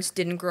parents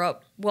didn't grow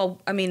up,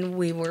 well, I mean,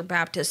 we were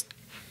Baptist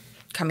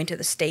coming to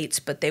the States,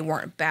 but they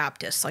weren't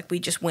Baptist. Like we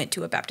just went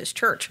to a Baptist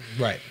church.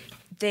 Right.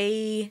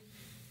 We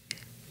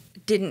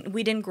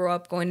didn't grow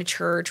up going to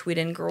church. We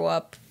didn't grow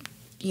up,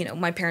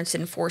 my parents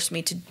didn't force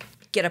me to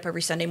get up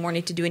every Sunday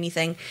morning to do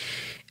anything.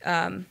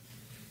 And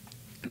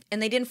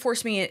they didn't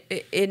force me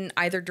in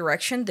either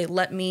direction. They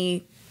let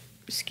me,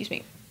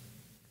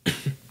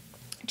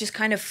 just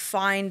kind of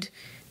find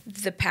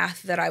the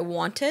path that I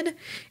wanted.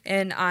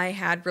 And I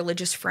had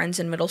religious friends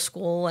in middle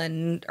school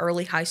and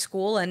early high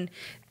school, and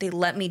they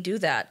let me do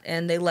that.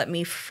 And they let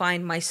me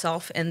find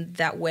myself in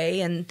that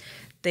way. And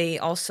they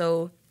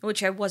also,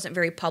 which I wasn't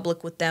very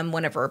public with them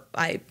whenever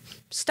I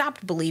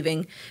stopped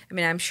believing. I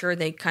mean, I'm sure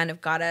they kind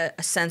of got a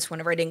sense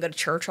whenever I didn't go to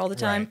church all the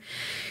time.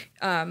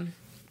 Right.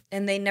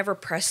 And they never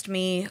pressed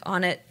me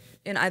on it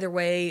in either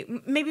way.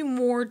 Maybe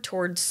more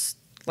towards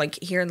like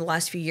here in the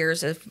last few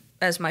years,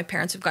 as my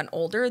parents have gotten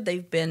older,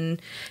 they've been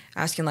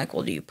asking like,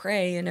 well, do you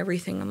pray and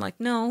everything? I'm like,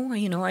 no,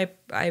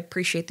 I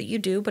appreciate that you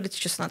do, but it's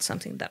just not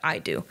something that I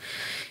do.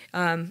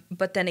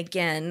 But then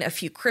again, a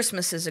few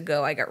Christmases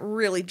ago, I got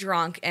really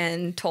drunk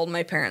and told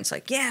my parents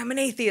like, yeah, I'm an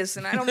atheist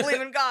and I don't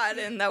believe in God.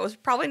 And that was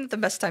probably not the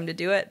best time to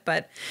do it,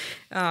 but,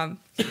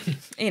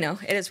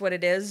 it is what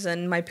it is.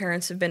 And my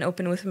parents have been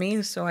open with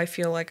me. So I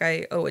feel like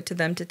I owe it to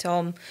them to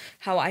tell them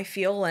how I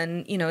feel.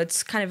 And,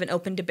 it's kind of an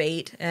open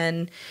debate.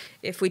 And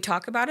if we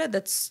talk about it,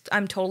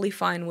 I'm totally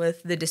fine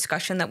with the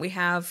discussion that we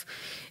have.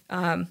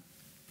 And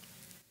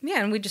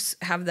we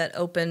just have that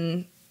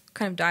open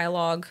kind of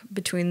dialogue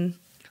between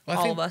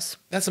all of us.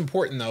 That's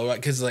important though,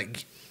 because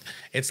like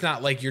it's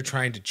not like you're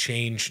trying to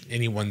change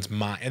anyone's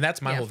mind, and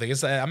that's my whole thing.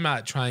 It's I'm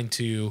not trying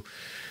to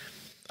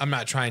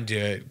not trying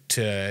to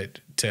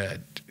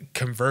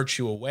convert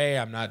you away.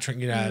 I'm not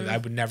trying, I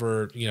would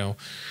never,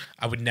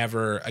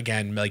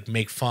 again, like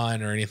make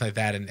fun or anything like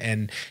that.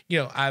 And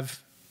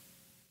I've,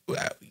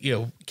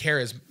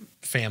 Kara's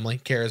family,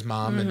 Kara's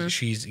mom, and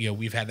she's,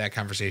 we've had that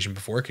conversation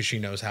before because she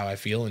knows how I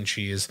feel, and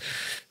she is,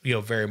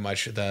 very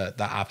much the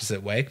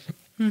opposite way.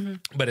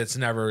 But it's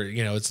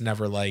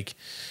never, like,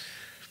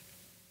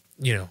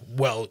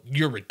 well,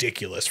 you're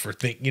ridiculous for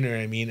you know what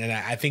I mean? And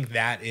I think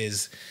that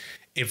is,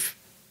 if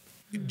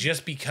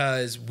just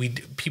because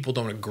people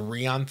don't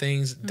agree on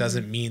things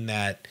doesn't mean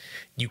that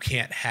you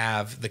can't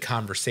have the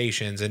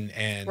conversations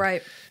and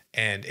right.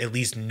 And at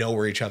least know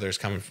where each other's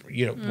coming from,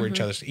 where each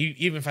other's,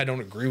 even if I don't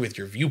agree with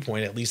your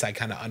viewpoint, at least I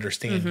kind of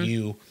understand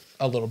you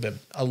a little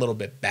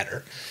bit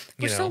better.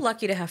 We're so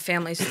lucky to have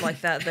families like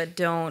that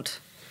don't,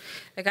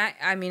 like,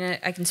 I mean,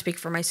 I can speak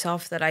for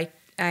myself that I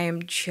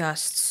am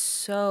just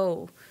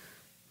so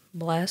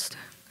blessed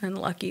and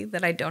lucky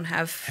that I don't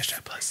have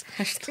blessed.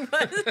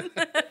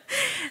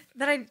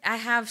 That I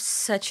have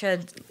such a,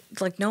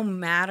 like, no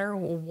matter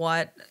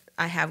what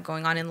I have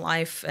going on in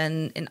life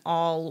and in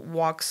all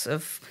walks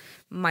of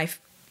my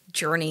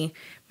journey,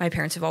 my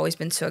parents have always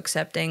been so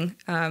accepting.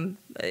 And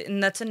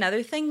that's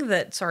another thing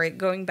that,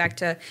 going back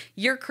to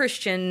your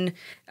Christian,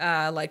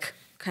 like,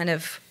 kind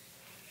of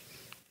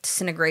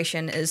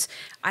disintegration, is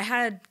I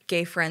had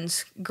gay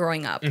friends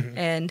growing up,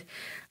 and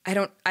I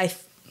don't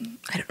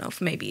know if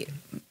maybe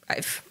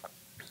I've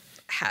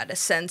had a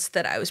sense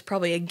that I was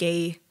probably a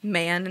gay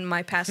man in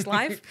my past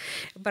life,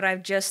 but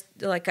I've just,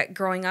 like,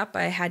 growing up,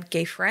 I had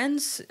gay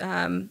friends,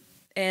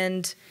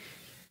 and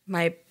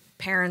my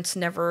parents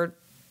never,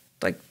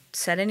 like,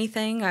 said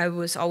anything. I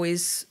was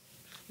always,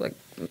 like,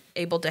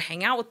 able to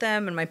hang out with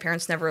them, and my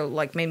parents never,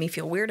 like, made me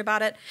feel weird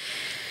about it.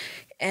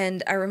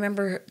 And I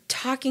remember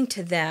talking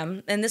to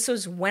them, and this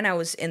was when I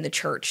was in the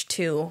church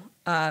too,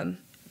 and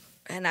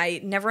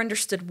I never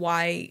understood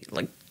why,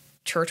 like,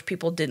 church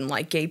people didn't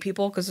like gay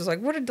people, because it's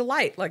like, what a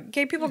delight, like,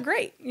 gay people,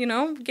 great,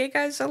 gay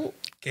guys,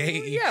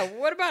 gay, yeah,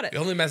 what about it? The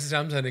only message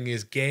I'm sending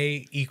is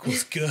gay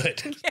equals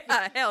good.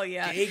 Yeah, hell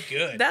yeah, gay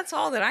good. That's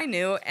all that I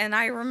knew. And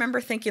I remember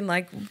thinking,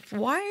 like,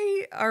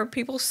 why are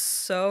people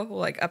so,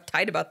 like,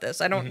 uptight about this?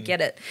 I don't get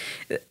it.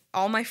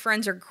 All my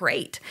friends are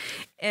great.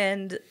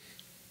 And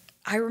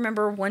I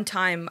remember one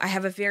time, I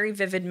have a very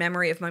vivid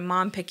memory of my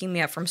mom picking me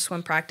up from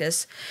swim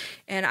practice,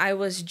 and I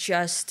was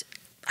just,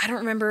 I don't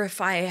remember if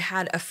I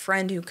had a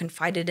friend who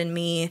confided in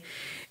me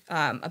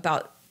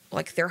about,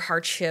 like, their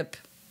hardship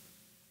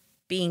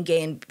being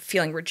gay and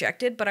feeling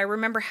rejected, but I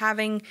remember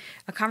having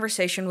a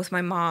conversation with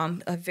my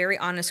mom, a very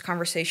honest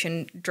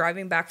conversation,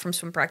 driving back from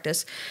swim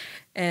practice,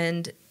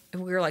 and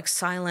we were, like,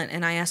 silent,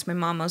 and I asked my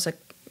mom, I was like,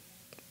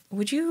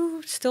 would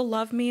you still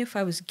love me if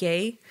I was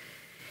gay?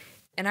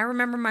 And I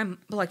remember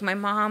my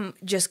mom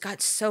just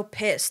got so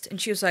pissed,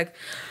 and she was like,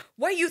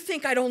 why do you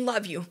think I don't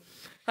love you?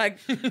 Like,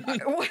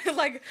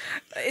 like,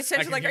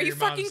 essentially, like, are you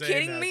fucking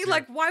kidding me?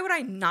 Like, why would I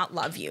not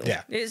love you?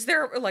 Yeah. Is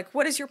there, like,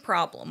 what is your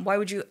problem? Why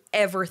would you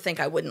ever think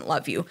I wouldn't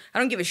love you? I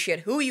don't give a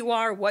shit who you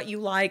are, what you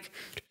like.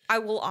 I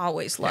will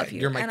always love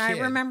you. You're my and kid. I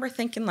remember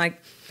thinking,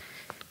 like,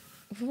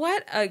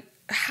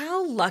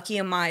 how lucky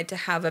am I to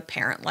have a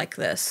parent like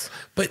this?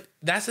 But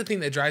that's the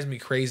thing that drives me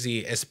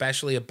crazy,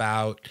 especially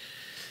about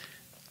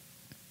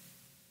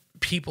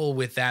people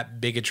with that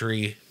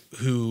bigotry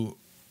who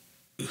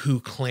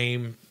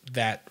claim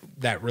that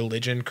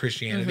religion,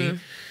 Christianity,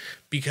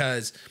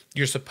 because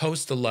you're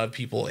supposed to love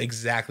people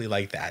exactly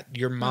like that.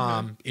 Your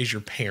mom is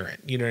your parent.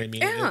 You know what I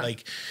mean? Yeah.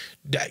 Like,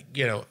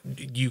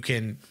 you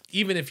can,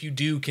 even if you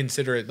do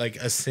consider it like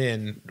a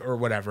sin or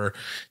whatever,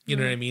 you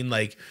know what I mean?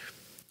 Like,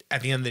 at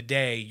the end of the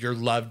day, you're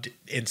loved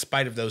in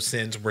spite of those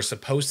sins. We're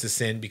supposed to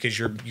sin because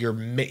you're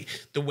made.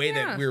 The way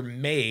that we're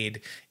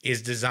made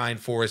is designed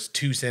for us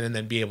to sin and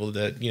then be able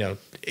to,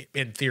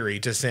 in theory,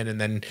 to sin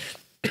and then,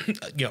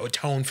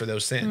 atone for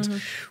those sins.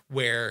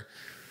 Where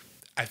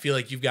I feel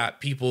like you've got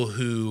people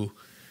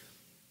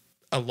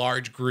a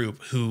large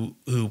group who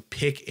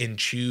pick and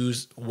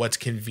choose what's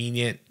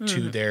convenient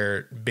to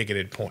their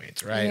bigoted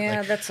points, right? Yeah,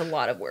 like, that's a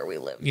lot of where we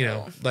live.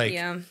 Yeah,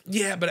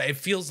 but it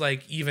feels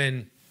like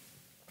even,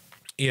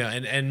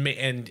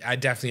 and I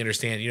definitely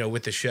understand,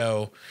 with the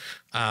show,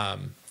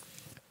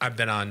 I've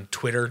been on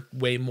Twitter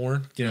way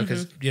more,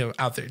 because,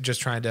 out there just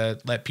trying to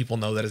let people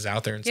know that it's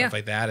out there and stuff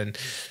like that. And,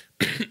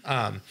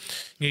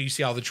 you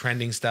see all the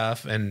trending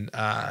stuff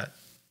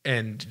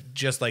and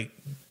just like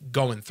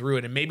going through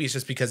it. And maybe it's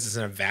just because it's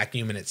in a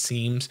vacuum and it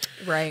seems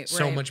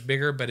so much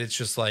bigger, but it's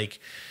just like,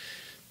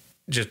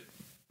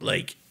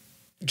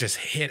 just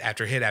hit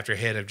after hit after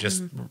hit of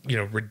just,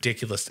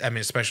 ridiculous. I mean,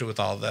 especially with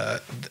all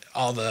the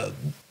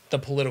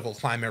political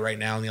climate right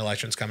now and the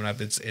elections coming up,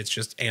 it's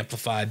just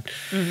amplified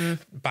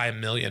by a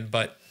million.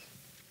 But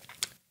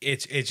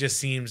it just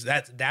seems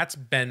that's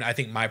been, I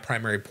think, my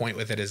primary point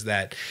with it is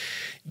that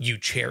you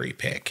cherry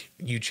pick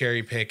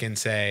and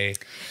say,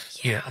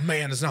 a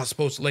man is not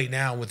supposed to lay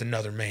down with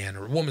another man,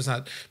 or a woman's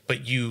not,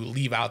 but you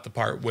leave out the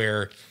part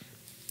where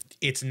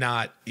it's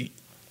not,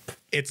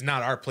 it's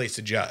not our place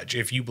to judge.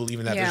 If you believe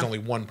in that, there's only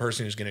one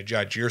person who's going to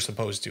judge. You're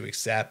supposed to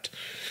accept,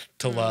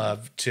 to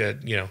love, to,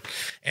 you know,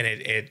 and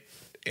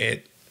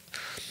it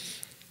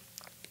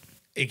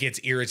gets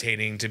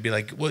irritating to be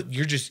like, well,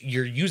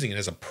 you're using it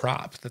as a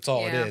prop. That's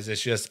all it is.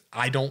 It's just,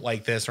 I don't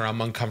like this, or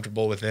I'm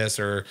uncomfortable with this,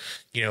 or,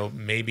 you know,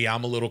 maybe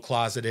I'm a little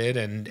closeted,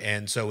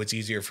 and so it's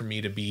easier for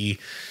me to be,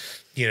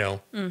 you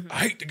know, I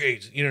hate the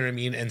gays, you know what I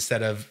mean?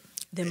 Instead of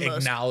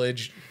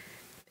acknowledge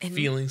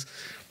feelings.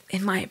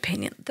 In my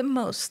opinion, the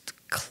most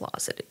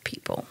closeted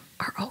people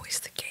are always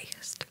the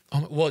gayest.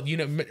 Well, you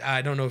know,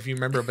 I don't know if you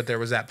remember, but there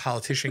was that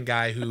politician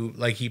guy who,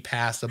 like, he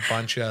passed a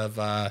bunch of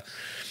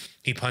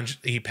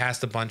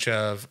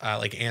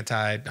like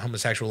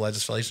anti-homosexual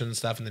legislation and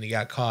stuff, and then he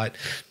got caught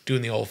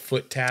doing the old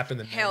foot tap in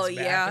the men's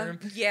bathroom.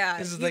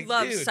 Yeah. He like,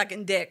 loves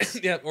sucking dicks.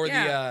 There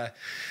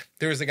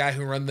was a guy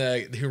who ran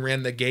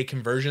the gay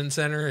conversion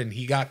center, and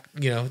he got,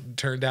 you know,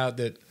 turned out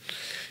that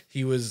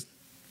he was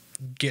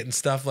getting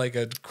stuff like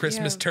a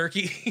Christmas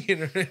turkey. You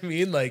know what I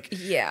mean? Like,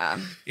 you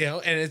know,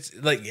 and it's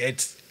like,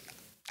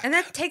 and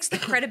that takes the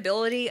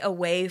credibility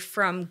away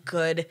from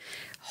good,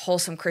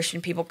 wholesome Christian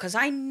people, because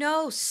I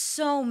know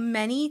so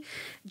many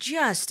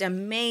just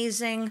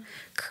amazing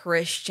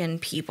Christian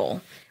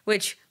people,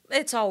 which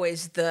it's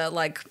always the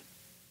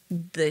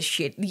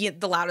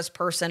loudest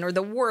person or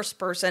the worst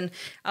person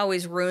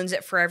always ruins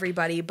it for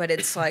everybody. But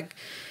it's like,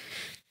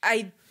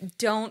 I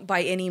don't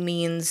by any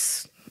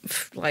means,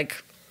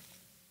 like,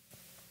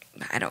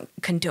 I don't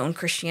condone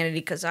Christianity,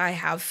 because I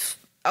have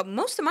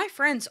most of my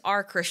friends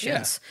are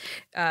Christians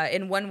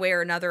in one way or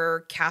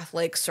another,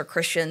 Catholics or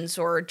Christians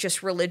or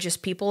just religious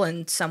people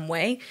in some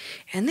way.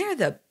 And they're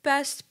the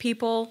best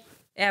people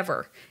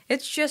ever.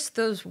 It's just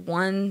those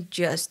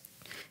just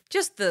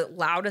the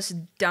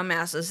loudest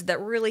dumbasses that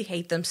really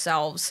hate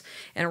themselves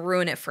and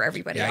ruin it for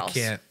everybody else.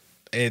 I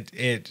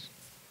can't.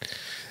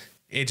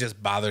 It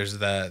just bothers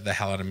the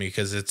hell out of me,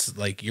 because it's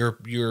like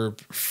you're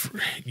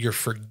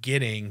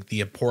forgetting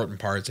the important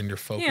parts, and you're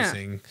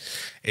focusing.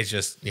 It's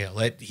just, you know,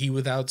 let he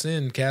without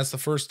sin cast the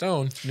first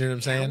stone. You know what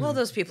I'm saying? Well,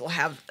 those people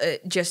have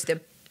just a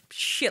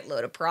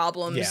shitload of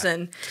problems,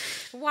 and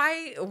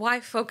why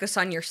focus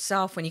on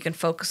yourself when you can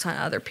focus on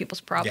other people's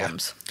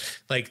problems?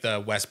 Like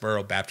the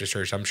Westboro Baptist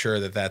Church, I'm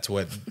sure that's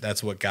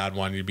what God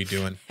wanted you to be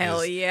doing.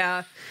 Hell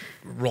yeah,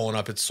 rolling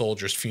up at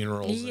soldiers'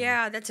 funerals.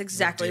 Yeah, that's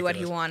exactly what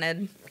he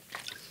wanted.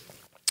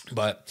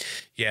 But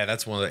yeah,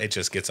 that's one of the, it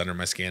just gets under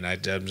my skin. I'm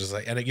just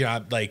like, and you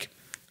know,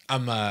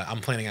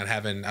 I'm planning on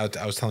having,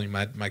 I was telling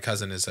you, my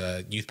cousin is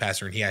a youth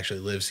pastor, and he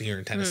actually lives here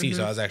in Tennessee.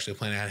 So I was actually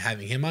planning on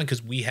having him on,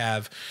 because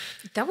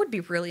that would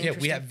be really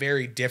interesting. We have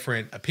very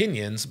different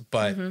opinions,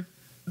 but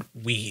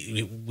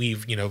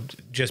we've, you know,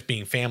 just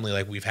being family,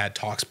 like we've had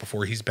talks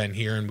before he's been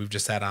here, and we've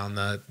just sat on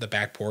the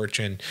back porch,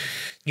 and,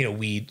 you know,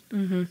 we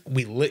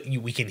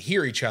can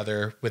hear each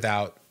other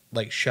without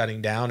like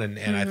shutting down.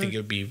 And I think it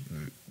would be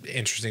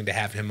interesting to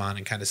have him on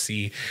and kind of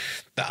see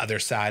the other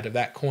side of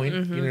that coin.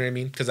 You know what I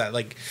mean? Because I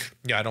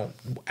don't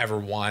ever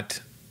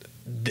want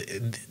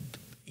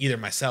either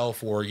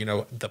myself or, you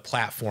know, the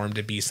platform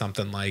to be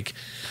something like,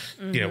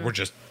 you know, we're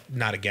just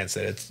not against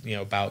it. It's, you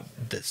know, about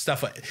the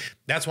stuff.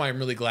 That's why I'm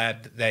really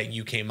glad that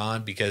you came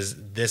on, because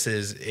this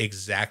is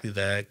exactly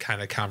the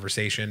kind of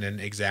conversation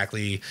and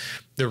exactly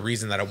the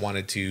reason that I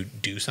wanted to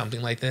do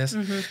something like this.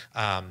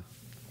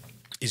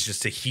 Is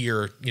just to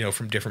hear, you know,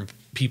 from different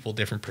people,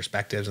 different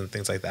perspectives and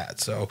things like that.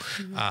 So,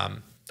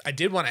 I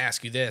did want to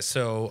ask you this.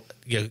 So,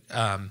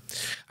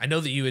 I know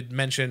that you had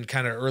mentioned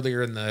kind of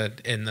earlier in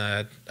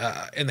the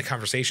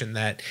conversation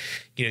that,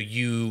 you know,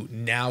 you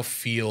now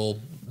feel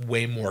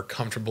way more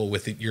comfortable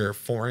with your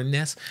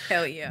foreignness.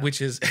 Hell yeah!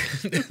 Which is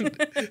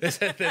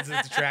that's a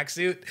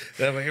tracksuit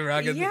that you're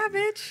rocking. Yeah,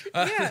 bitch.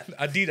 Yeah.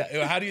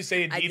 Adidas. How do you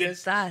say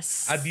Adidas?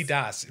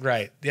 Adidas.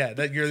 Right. Yeah.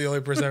 That you're the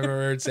only person I've ever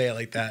heard say it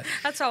like that.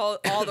 That's how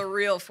all the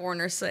real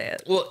foreigners say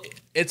it. Well,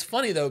 it's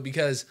funny though,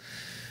 because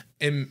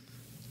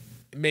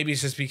maybe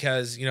it's just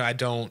because, you know, I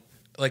don't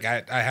like,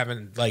 I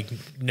haven't like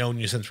known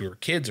you since we were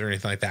kids or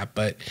anything like that,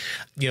 but,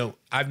 you know,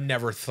 I've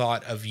never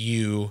thought of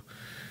you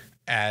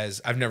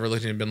as, I've never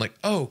looked at it and been like,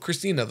 oh,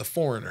 Kristina, the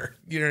foreigner.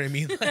 You know what I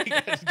mean?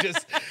 Like,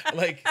 just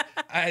like,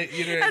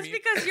 you know what I mean? That's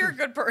because you're a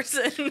good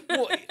person.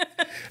 Well,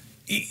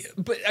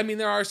 but I mean,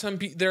 there's some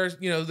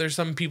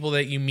people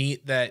that you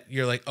meet that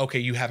you're like, okay,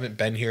 you haven't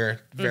been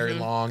here very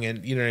long.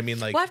 And you know what I mean?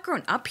 Like, well, I've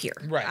grown up here.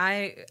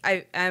 Right.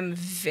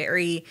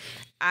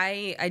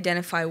 I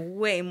identify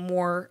way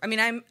more. I mean,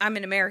 I'm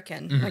an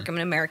American. Like, I'm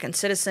an American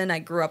citizen. I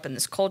grew up in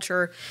this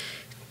culture.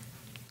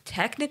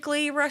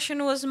 Technically,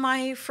 Russian was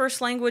my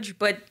first language,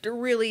 but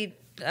really,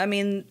 I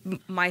mean,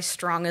 my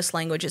strongest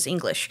language is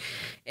English.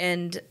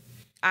 And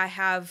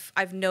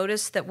I've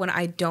noticed that when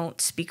I don't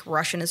speak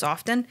Russian as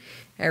often,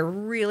 I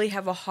really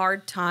have a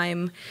hard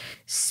time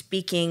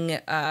speaking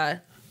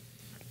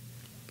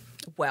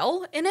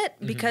well in it,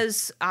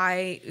 because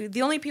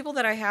the only people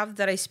that I have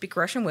that I speak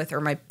Russian with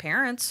are my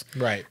parents.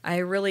 Right. I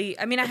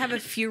have a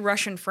few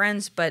Russian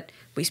friends, but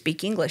we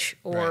speak English,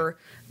 or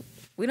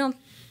we don't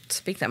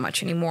speak that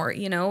much anymore,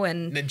 you know.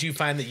 And do you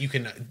find that you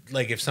can,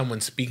 like, if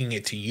someone's speaking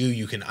it to you,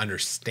 you can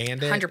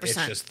understand it? 100%.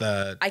 It's just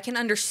I can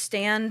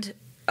understand.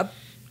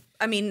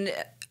 I mean,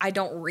 I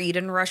don't read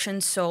in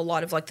Russian, so a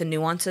lot of like the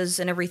nuances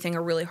and everything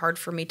are really hard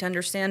for me to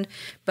understand.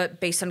 But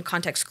based on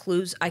context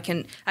clues, I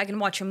can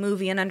watch a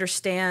movie and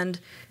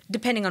understand,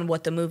 depending on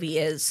what the movie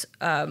is.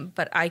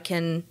 But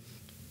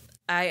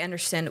I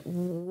understand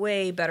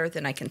way better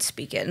than I can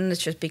speak it. And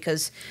it's just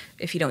because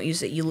if you don't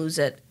use it, you lose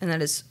it. And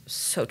that is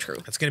so true.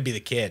 It's going to be the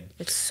kid.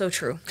 It's so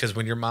true. Because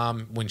when your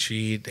mom, when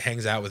she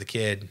hangs out with a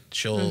kid,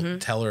 she'll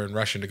tell her in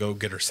Russian to go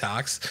get her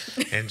socks,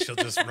 and she'll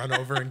just run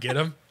over and get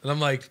them. And I'm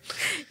like,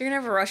 you're going to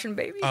have a Russian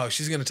baby? Oh,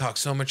 she's going to talk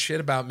so much shit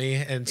about me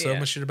and so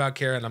much shit about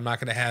Kara, and I'm not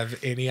going to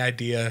have any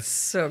idea.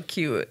 So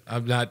cute.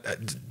 I'm like,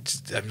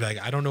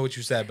 I don't know what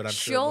you said, but I'm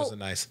sure it wasn't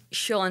nice.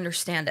 She'll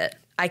understand it.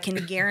 I can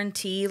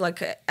guarantee,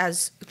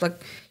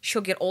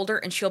 she'll get older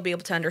and she'll be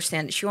able to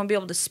understand it. She won't be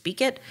able to speak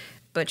it,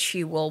 but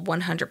she will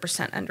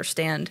 100%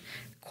 understand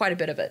quite a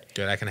bit of it.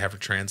 Good, I can have her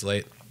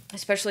translate.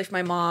 Especially if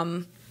my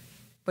mom,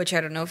 which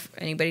I don't know if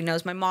anybody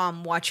knows, my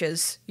mom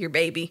watches your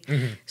baby.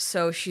 Mm-hmm.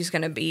 So she's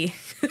going to be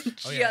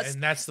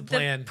and that's the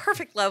plan. The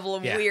perfect level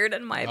of weird,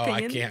 in my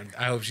opinion. I can't.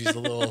 I hope she's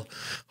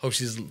hope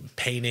she's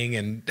painting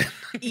and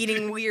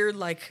eating weird,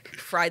 like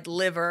fried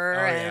liver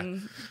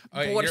and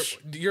borscht.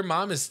 Your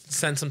mom has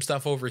sent some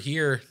stuff over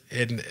here.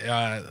 And,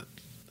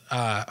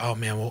 oh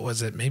man, what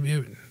was it? Maybe,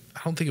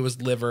 I don't think it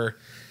was liver.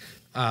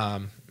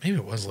 Maybe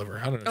it was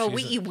liver. I don't know. Oh,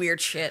 we eat weird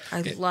shit.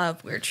 I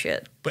love weird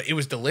shit. But it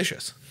was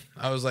delicious.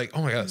 I was like,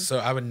 oh my God. So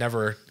I would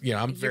never,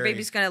 your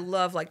baby's going to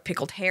love like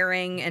pickled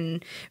herring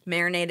and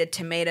marinated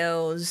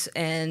tomatoes,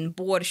 and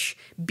borscht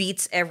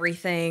beats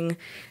everything.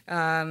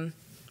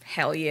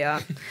 Hell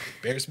yeah.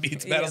 Bears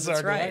beats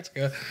Battlestar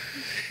Galactica.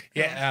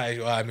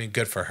 Yeah. I mean,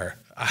 good for her.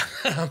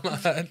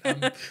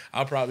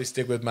 I'll probably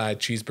stick with my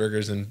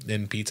cheeseburgers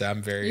and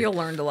pizza. You'll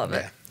learn to love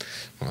it.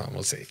 Well,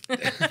 we'll see.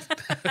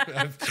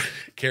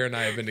 Kara and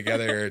I have been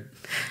together,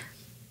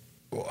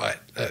 what?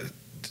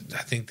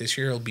 I think this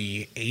year will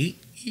be 8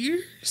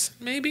 years,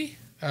 maybe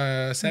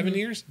 7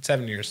 years.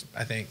 7 years,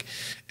 I think,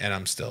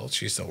 and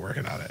she's still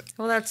working on it.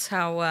 Well, that's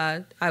how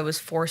I was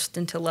forced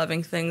into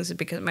loving things,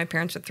 because my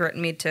parents would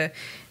threaten me to,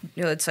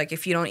 it's like,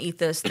 if you don't eat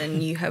this,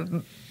 then you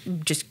have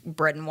just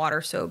bread and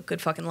water. So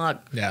good fucking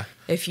luck. Yeah.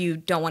 If you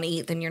don't want to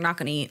eat, then you're not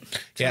going to eat.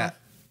 So. Yeah.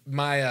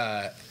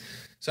 My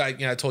so I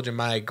told you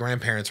my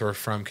grandparents were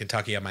from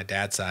Kentucky on my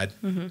dad's side,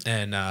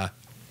 and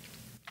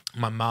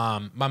my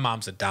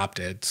mom's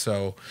adopted,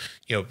 so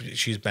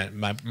she's been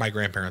my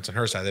grandparents on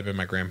her side. They've been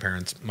my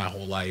grandparents my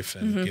whole life,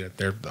 and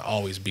they'll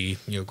always be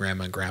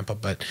grandma and grandpa.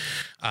 But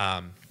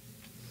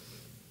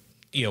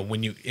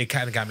when it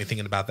kind of got me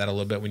thinking about that a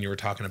little bit when you were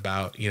talking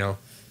about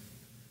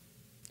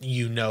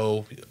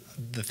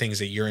the things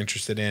that you're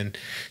interested in.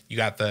 You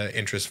got the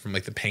interest from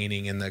like the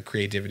painting and the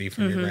creativity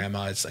from your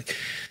grandma. It's like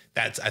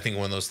that's, I think,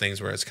 one of those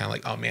things where it's kind of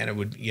like, oh man, it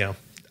would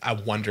I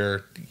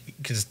wonder,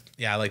 because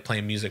I like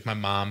playing music. My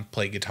mom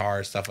played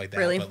guitar, stuff like that.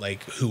 Really? But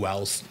like, who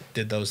else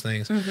did those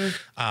things?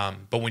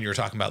 But when you were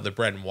talking about the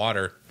bread and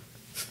water,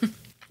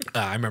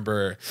 I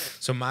remember.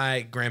 So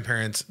my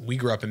grandparents, we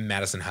grew up in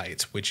Madison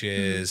Heights, which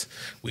is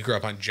we grew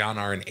up on John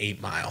R. and 8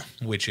 Mile,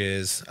 which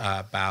is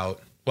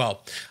about.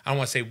 Well, I don't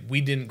want to say we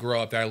didn't grow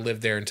up there. I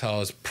lived there until I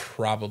was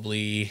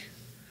probably,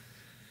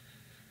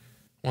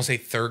 I want to say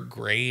 3rd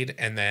grade,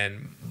 and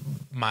then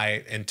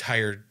my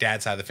entire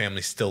dad's side of the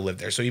family still lived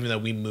there. So even though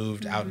we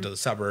moved out into the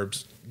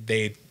suburbs,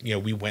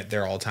 we went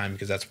there all the time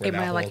because that's where 8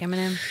 Mile, like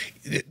Eminem,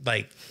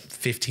 like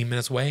 15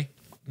 minutes away,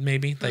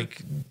 maybe.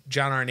 Like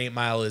John R. and 8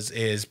 Mile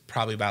is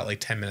probably about like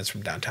 10 minutes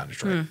from downtown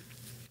Detroit.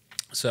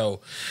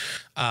 So,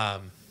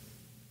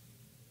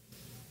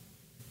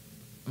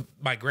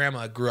 my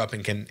grandma grew up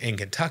in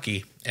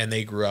Kentucky, and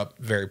they grew up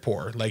very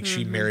poor. Like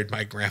she married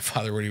my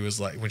grandfather when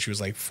she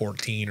was like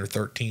 14 or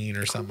 13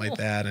 or something like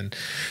that, and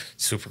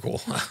super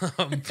cool.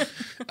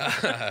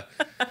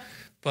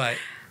 But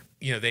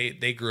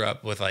they grew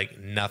up with like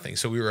nothing.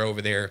 So we were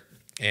over there,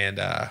 and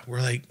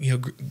we're like,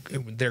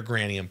 their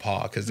Granny and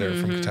Pa, because they're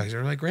from Kentucky. So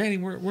we're like, Granny,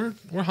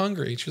 we're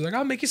hungry. She's like,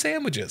 I'll make you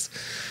sandwiches.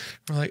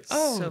 We're like,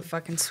 oh, so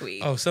fucking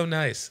sweet. Oh, so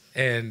nice.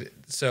 And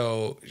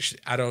so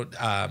I don't.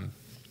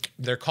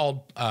 They're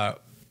called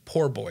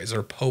poor boys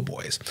or po'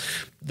 boys.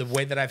 The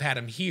way that I've had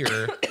them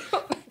here.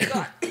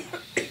 God.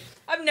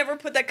 I've never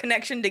put that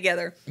connection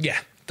together. Yeah.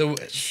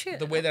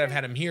 The way that I've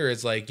had them here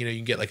is like, you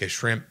can get like a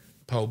shrimp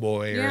po'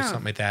 boy or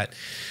something like that.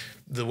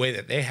 The way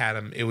that they had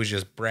them, it was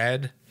just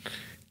bread,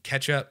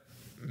 ketchup,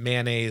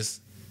 mayonnaise,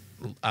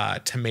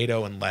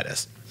 tomato, and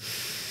lettuce.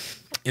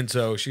 And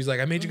so she's like,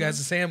 I made you guys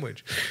a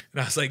sandwich.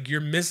 And I was like,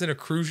 you're missing a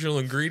crucial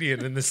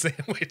ingredient in the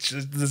sandwich.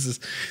 This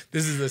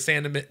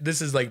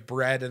is like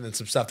bread and then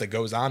some stuff that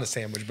goes on a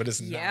sandwich, but it's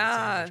not a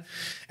sandwich.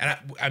 And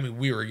I mean,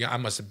 we were young. I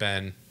must have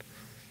been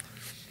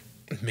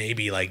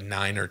maybe like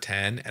 9 or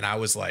 10. And I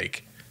was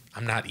like,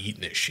 I'm not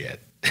eating this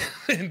shit.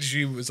 And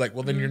she was like,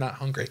 well, then you're not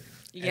hungry.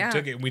 Yeah. and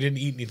took it. We didn't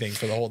eat anything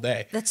for the whole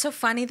day. That's so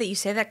funny that you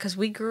say that because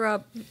we grew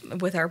up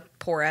with our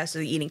poor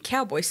asses eating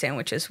cowboy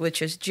sandwiches,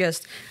 which is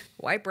just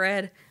white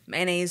bread,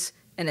 mayonnaise,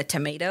 and a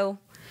tomato.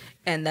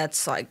 And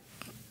that's like,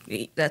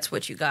 that's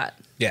what you got.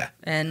 Yeah.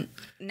 And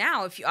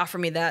now if you offer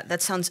me that,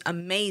 that sounds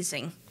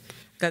amazing.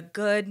 A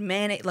good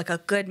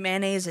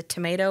mayonnaise, a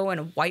tomato, and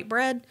a white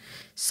bread,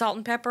 salt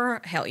and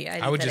pepper. Hell yeah!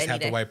 I would just have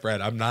the white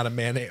bread. I'm not a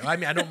mayonnaise. I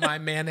mean, I don't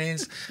mind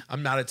mayonnaise.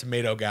 I'm not a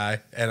tomato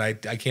guy, and I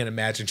can't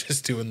imagine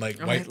just doing like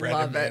white bread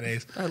and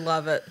mayonnaise. I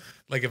love it.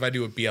 Like if I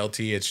do a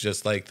BLT, it's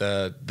just like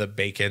the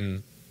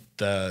bacon,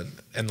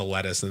 and the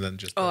lettuce, and then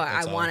just.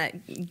 I want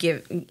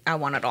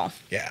it all.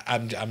 Yeah,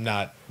 I'm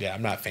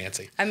not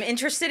fancy. I'm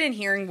interested in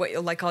hearing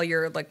what like all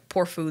your like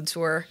poor foods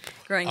were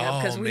growing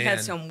up because we had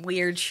some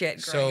weird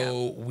shit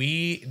growing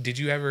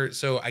up.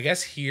 So I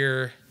guess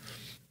here,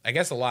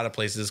 a lot of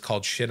places it's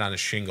called shit on a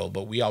shingle,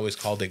 but we always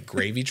called it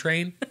gravy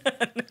train.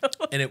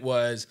 No. And it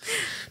was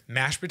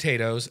mashed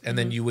potatoes, and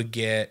then you would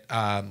get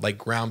like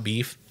ground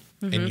beef,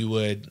 and you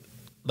would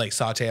like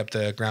saute up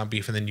the ground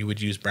beef, and then you would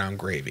use brown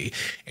gravy,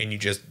 and you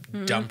just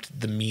dumped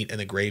the meat and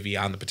the gravy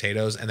on the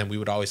potatoes, and then we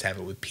would always have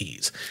it with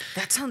peas.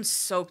 That sounds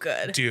so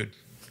good, dude.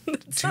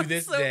 To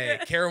this day,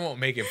 Kara won't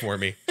make it for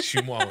me.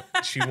 She won't.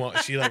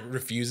 She like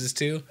refuses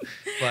to.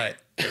 But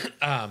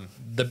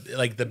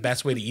the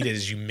best way to eat it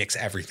is you mix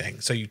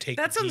everything. So you take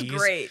that the sounds peas,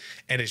 great,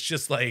 and it's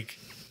just like.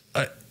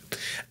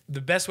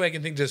 The best way I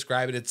can think to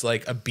describe it, it's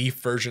like a beef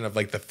version of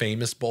like the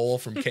famous bowl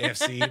from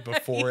KFC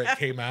before it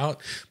came out.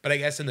 But I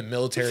guess in the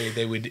military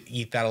they would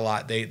eat that a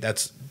lot.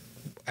 That's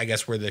I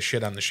guess where the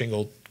shit on the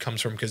shingle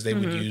comes from, because they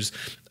would use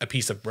a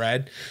piece of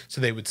bread, so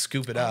they would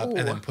scoop it up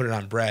and then put it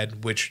on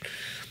bread. Which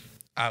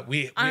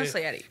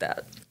honestly, I'd eat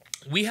that.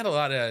 We had a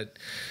lot of.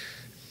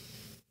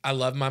 I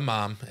love my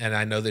mom, and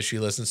I know that she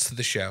listens to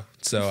the show,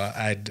 so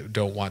I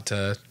don't want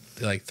to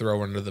like throw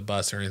her under the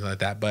bus or anything like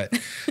that, but.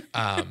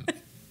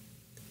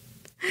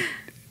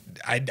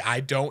 I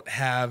don't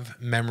have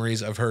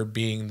memories of her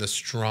being the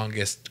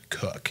strongest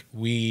cook.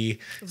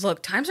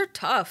 Look, times are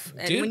tough,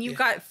 and when you've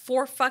got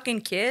 4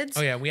 fucking kids,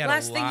 we had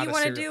last a thing lot you of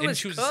want to do and is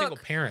she was cook. a single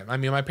parent. I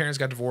mean, my parents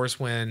got divorced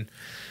when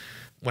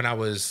I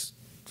was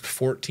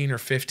 14 or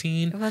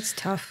 15. Oh, that's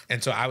tough.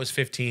 And so I was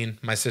 15.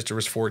 My sister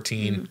was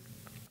 14.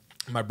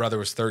 My brother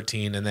was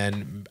 13, and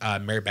then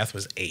Mary Beth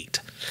was 8.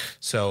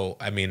 So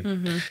I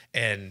mean,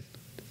 and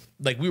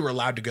like we were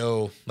allowed to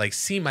go like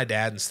see my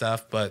dad and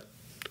stuff, but.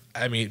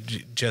 I mean,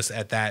 just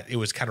at that, it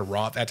was kind of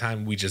raw at that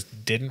time. We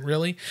just didn't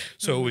really.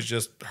 So it was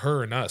just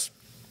her and us.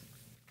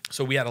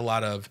 So we had a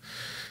lot of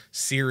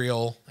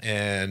cereal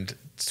and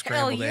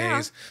scrambled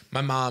eggs.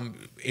 My mom,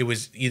 it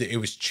was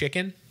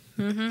chicken.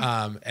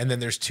 And then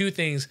there's 2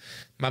 things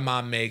my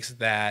mom makes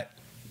that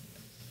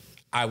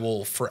I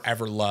will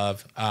forever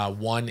love.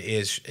 One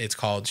is, it's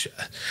called,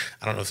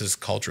 I don't know if this is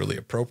culturally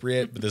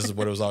appropriate, but this is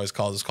what it was always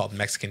called. It's called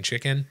Mexican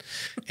chicken.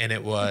 And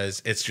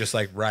it's just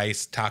like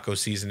rice, taco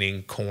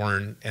seasoning,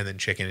 corn, and then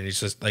chicken. And it's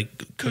just like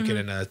cook it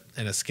in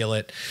a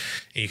skillet.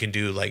 And you can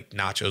do like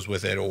nachos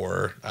with it,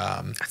 or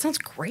that sounds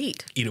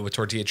great. Eat it with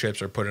tortilla chips,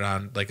 or put it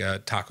on like a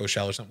taco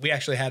shell or something. We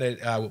actually had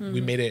it,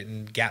 we made it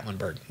in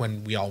Gatlinburg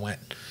when we all went.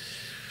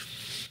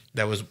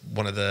 That was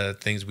one of the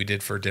things we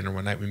did for dinner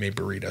one night. We made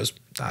burritos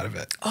out of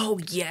it. Oh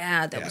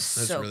yeah, that was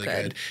so really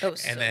good. That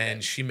was and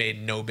then she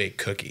made no-bake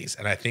cookies,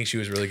 and I think she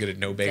was really good at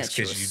no-bakes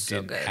because you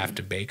didn't have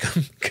to bake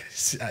them.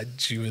 Because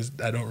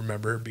I don't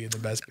remember her being the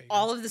best baker.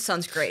 All of this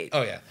sounds great.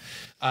 Oh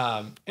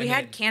yeah. We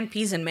had canned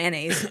peas and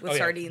mayonnaise with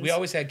sardines. We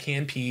always had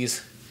canned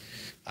peas.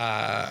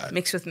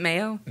 Mixed with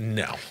mayo?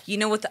 No. You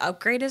know what the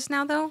upgrade is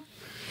now, though?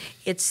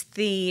 It's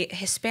the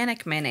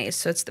Hispanic mayonnaise.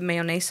 So it's the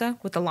mayonesa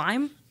with the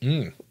lime.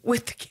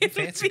 With the canned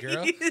fancy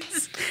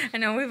peas. Girl. I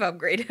know, we've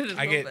upgraded it a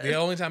little bit. The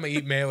only time I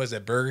eat mayo is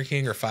at Burger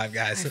King or Five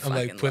Guys. I'm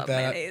like, put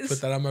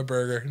that on my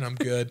burger, and I'm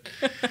good.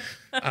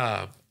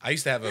 I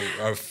used to have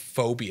a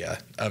phobia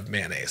of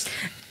mayonnaise.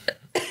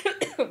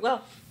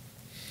 Well,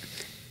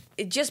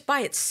 it just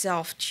by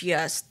itself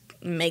just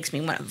makes me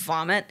want to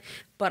vomit.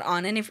 But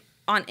on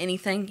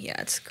anything,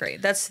 yeah, it's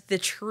great. That's the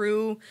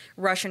true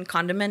Russian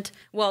condiment.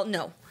 Well,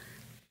 no.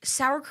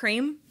 Sour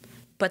cream,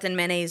 but then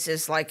mayonnaise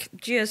is like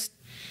just.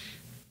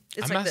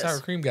 I'm not a sour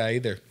cream guy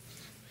either.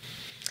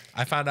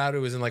 I found out it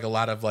was in like a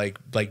lot of like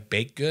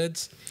baked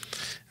goods,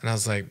 and I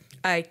was like,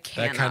 I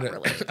cannot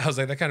relate. I was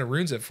like, that kind of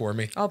ruins it for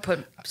me. I'll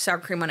put sour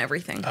cream on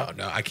everything. Oh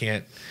no, I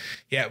can't.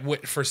 Yeah,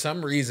 for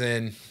some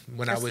reason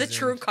That's the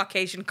true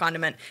Caucasian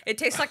condiment. It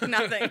tastes like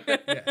nothing.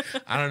 Yeah,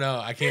 I don't know.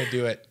 I can't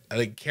do it. I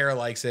think Kara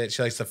likes it.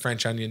 She likes the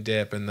French onion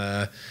dip and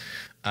the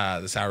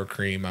sour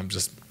cream.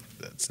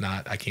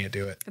 I can't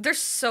do it. There's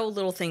so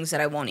little things that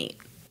I won't eat.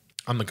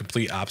 I'm the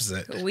complete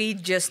opposite.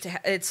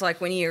 It's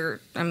like when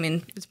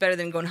it's better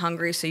than going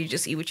hungry, so you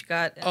just eat what you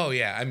got. Oh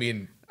yeah, I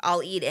mean,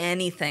 I'll eat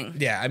anything.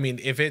 Yeah, I mean,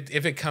 if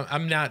it comes,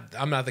 I'm not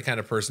the kind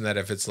of person that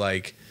if it's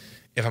like,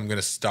 if I'm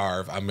gonna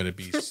starve, I'm gonna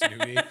be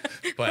snooty.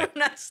 But I'm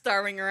not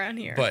starving around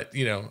here. But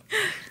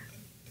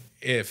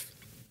if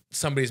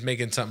somebody's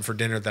making something for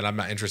dinner that I'm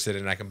not interested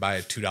in, I can buy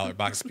a $2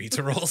 box of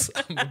pizza rolls.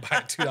 I'm gonna buy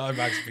a $2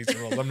 box of pizza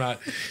rolls. I'm not,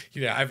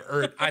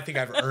 I think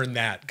I've earned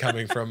that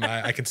coming from,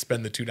 I can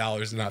spend the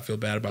 $2 and not feel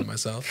bad about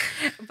myself.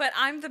 But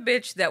I'm the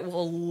bitch that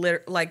will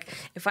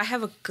if I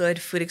have a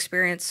good food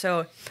experience.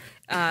 So,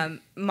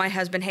 my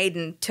husband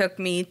Hayden took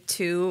me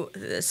to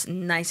this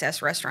nice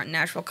ass restaurant in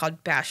Nashville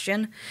called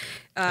Bastion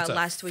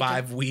last week.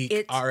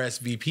 5-week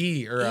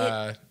RSVP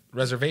or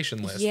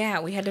reservation list.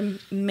 Yeah, we had to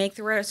make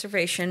the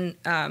reservation.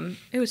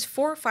 It was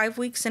 4 or 5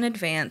 weeks in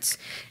advance,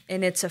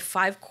 and it's a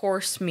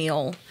 5-course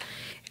meal.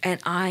 And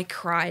I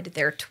cried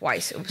there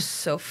twice. It was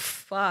so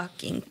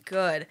fucking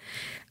good.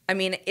 I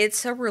mean,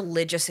 it's a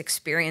religious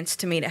experience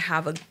to me to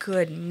have a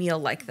good meal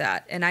like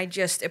that. And I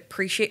just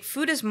appreciate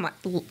food is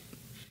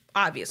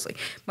obviously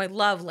my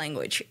love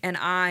language. And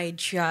I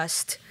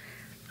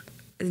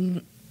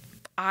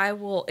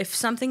will, if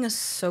something is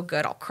so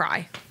good, I'll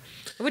cry.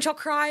 Which I'll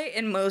cry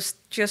in most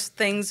just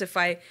things if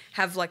I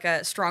have like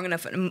a strong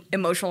enough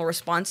emotional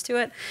response to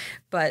it.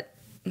 But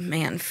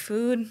man,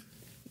 food,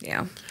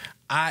 yeah.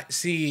 I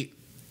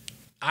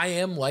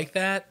am like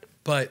that,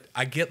 but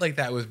I get like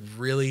that with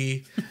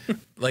really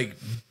like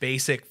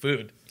basic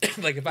food.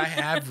 Like if I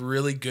have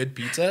really good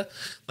pizza,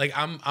 like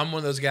I'm one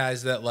of those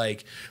guys that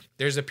like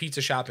there's a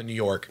pizza shop in New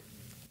York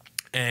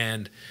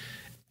and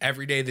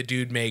every day the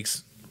dude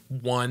makes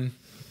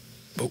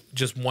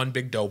just one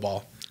big dough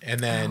ball. And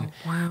then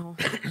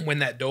when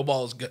that dough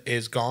ball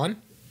is gone,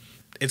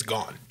 it's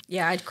gone.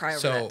 Yeah, I'd cry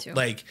over that too. So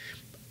like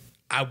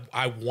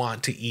I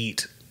want to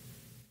eat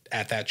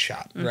at that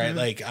shop, right?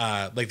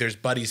 Like there's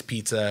Buddy's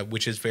Pizza,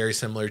 which is very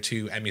similar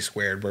to Emmy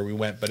Squared where we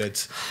went, but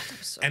it's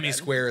Emmy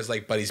Square is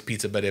like Buddy's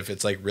Pizza, but if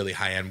it's like really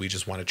high end, we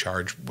just want to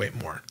charge way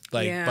more.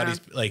 Like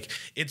Buddy's, like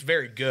it's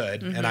very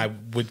good, and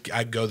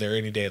I'd go there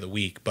any day of the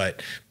week.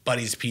 But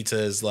Buddy's Pizza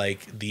is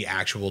like the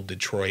actual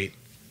Detroit.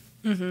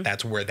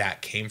 That's where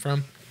that came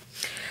from.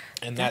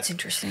 And that's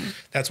interesting.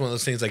 That's one of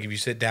those things. Like if you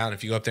sit down,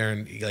 if you go up there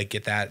and you like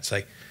get that, it's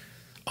like,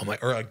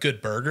 or a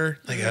good burger.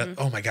 Like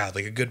oh my god,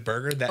 like a good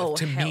burger. That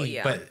to me,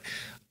 yeah. But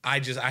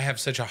I have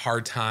such a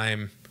hard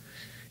time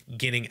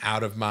getting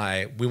out of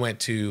my. We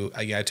went to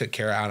I took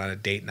Kara out on a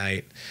date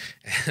night,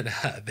 and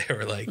they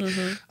were like,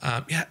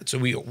 yeah. So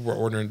we were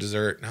ordering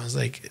dessert, and I was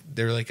like,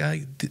 they were like,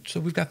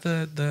 so we've got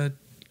the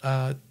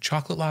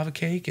chocolate lava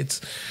cake. It's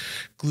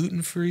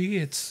gluten-free.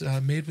 It's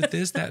made with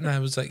this, that. And I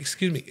was like,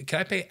 excuse me, can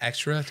I pay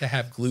extra to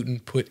have gluten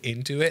put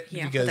into it?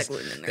 Yeah, because put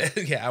that gluten in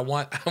there. yeah, I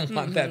want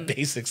that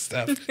basic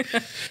stuff.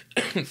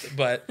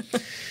 But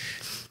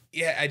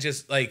yeah, I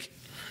just like,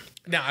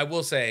 now I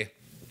will say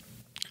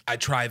I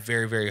try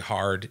very, very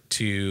hard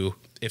to,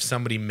 if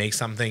somebody makes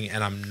something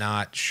and I'm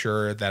not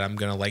sure that I'm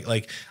going to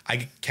like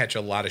I catch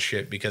a lot of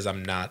shit because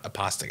I'm not a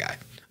pasta guy.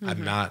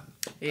 I'm not,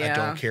 I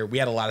don't care. We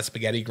had a lot of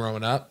spaghetti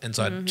growing up. And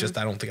so I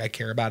don't think I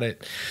care about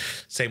it.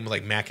 Same with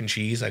like mac and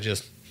cheese. I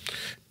just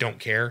don't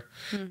care.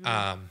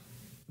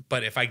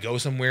 But if I go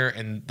somewhere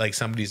and like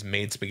somebody's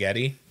made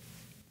spaghetti,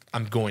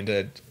 I'm going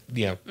to,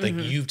 like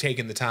you've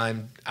taken the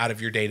time out of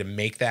your day to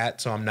make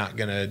that. So I'm not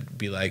going to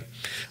be like,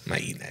 I'm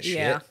not eating that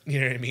shit. You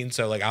know what I mean?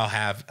 So like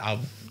I'll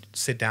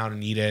sit down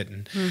and eat it.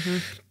 And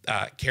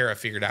Kara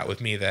figured out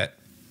with me that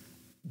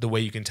the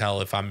way you can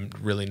tell if I'm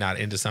really not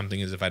into something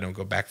is if I don't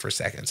go back for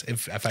seconds.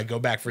 If I go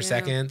back for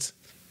seconds,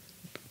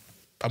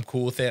 I'm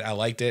cool with it. I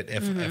liked it.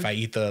 If I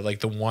eat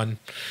the one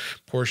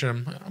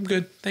portion, I'm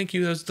good. Thank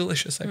you. That was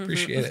delicious. I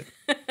appreciate it.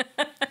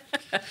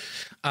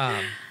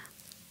 But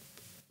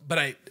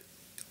I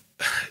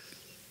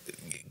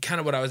kind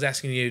of what I was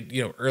asking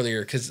you,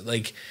 earlier, because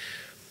like,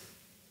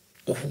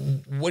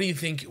 what do you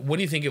think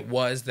it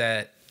was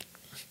that?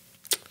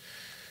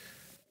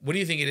 What do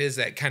you think it is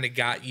that kind of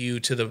got you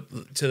to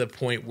the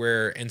point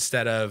where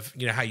instead of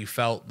how you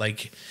felt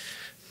like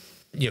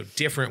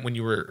different when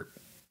you were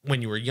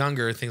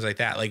younger, things like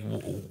that, like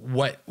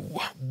what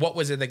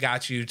was it that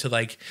got you to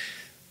like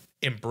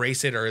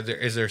embrace it, or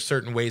is there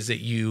certain ways that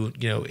you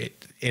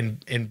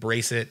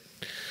embrace it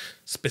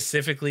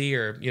specifically,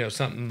 or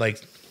something like?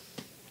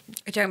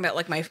 You're talking about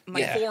like my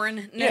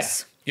foreignness? Yeah,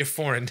 your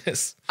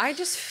foreignness. I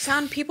just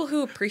found people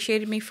who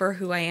appreciated me for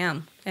who I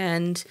am,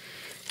 and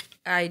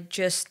I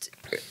just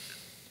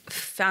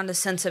found a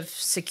sense of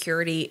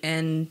security,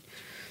 and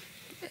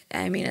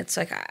I mean, it's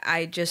like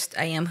I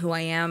am who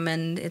I am,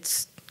 and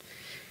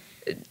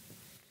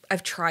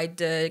I've tried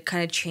to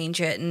kind of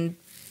change it and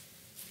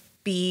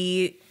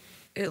be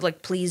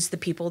like please the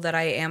people that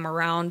I am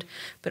around,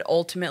 but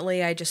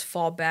ultimately I just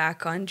fall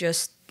back on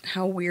just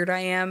how weird I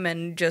am,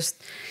 and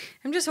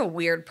I'm just a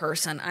weird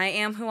person. I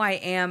am who I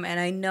am, and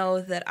I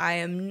know that I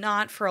am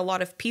not for a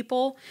lot of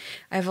people.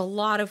 I have a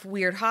lot of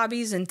weird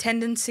hobbies and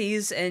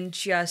tendencies, and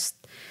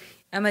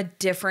I'm a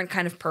different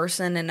kind of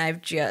person, and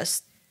I've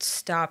just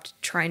stopped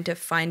trying to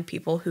find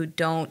people who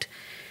don't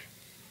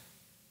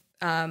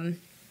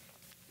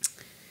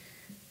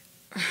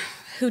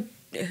who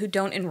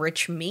don't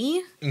enrich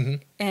me.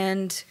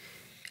 And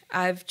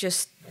I've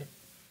just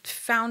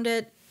found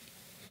it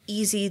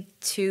easy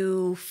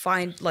to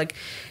find, like,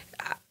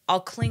 I'll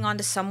cling on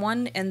to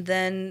someone, and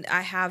then I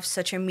have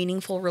such a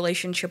meaningful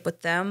relationship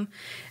with them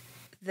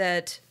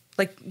that,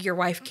 like your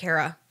wife,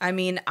 Kara. I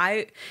mean,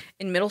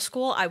 in middle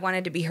school, I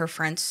wanted to be her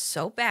friend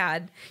so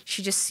bad.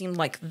 She just seemed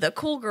like the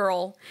cool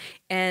girl.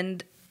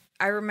 And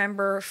I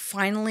remember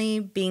finally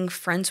being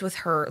friends with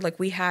her. Like,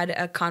 we had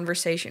a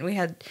conversation.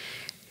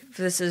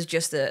 This is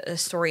just a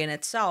story in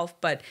itself,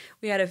 but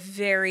we had a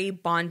very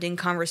bonding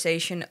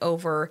conversation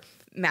over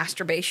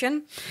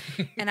masturbation.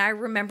 And I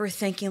remember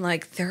thinking,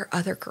 like, there are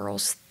other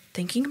girls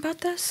thinking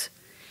about this.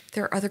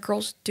 There are other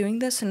girls doing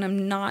this, and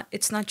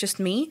it's not just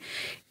me.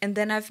 And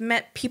then I've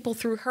met people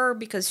through her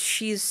because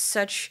she's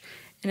such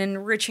an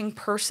enriching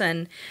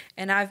person,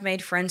 and I've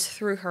made friends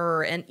through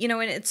her. And,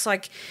 and it's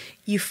like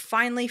you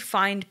finally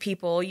find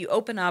people, you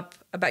open up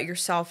about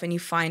yourself, and you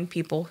find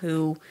people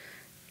who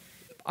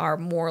are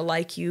more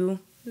like you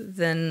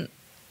than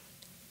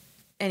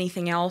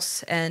anything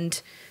else.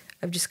 And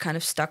I've just kind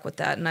of stuck with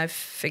that, and I've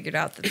figured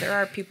out that there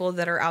are people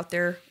that are out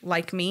there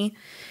like me.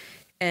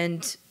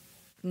 And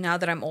now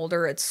that I'm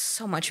older, it's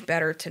so much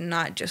better to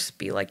not just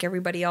be like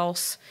everybody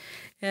else.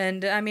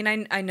 And I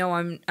mean, I know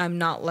I'm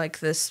not like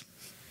this.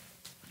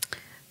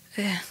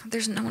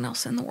 There's no one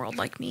else in the world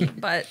like me,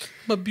 but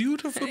a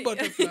beautiful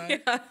butterfly.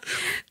 Yeah.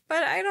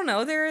 But I don't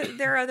know.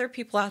 There are other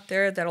people out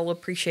there that'll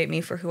appreciate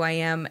me for who I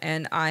am,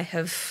 and I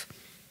have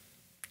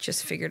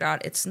just figured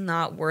out it's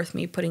not worth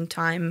me putting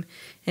time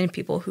in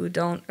people who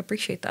don't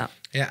appreciate that.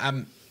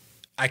 Yeah,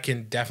 I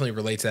can definitely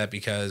relate to that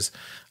because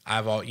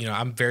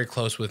I'm very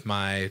close with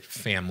my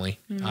family.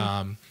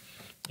 Mm-hmm.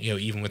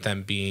 Even with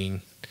them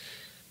being,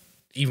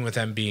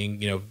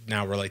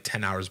 now we're like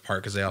 10 hours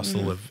apart because they also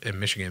mm-hmm. live in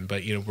Michigan,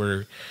 but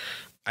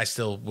I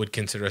still would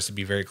consider us to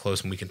be very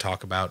close and we can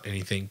talk about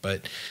anything.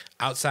 But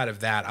outside of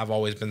that, I've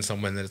always been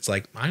someone that it's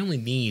like, I only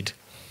need,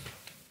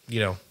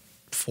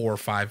 4 or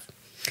 5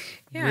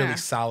 really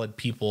solid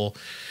people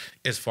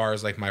as far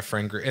as like my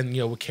friend group. And,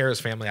 with Kara's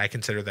family, I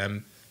consider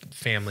them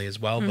family as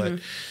well. Mm-hmm.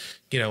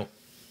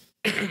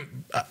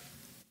 But,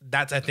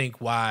 that's, I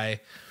think, why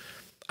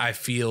I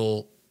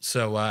feel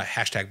so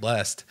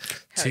 #blessed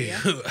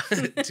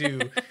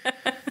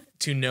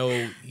to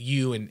know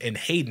you and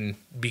Hayden,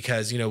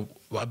 because,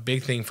 a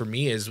big thing for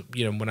me is,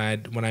 when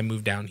I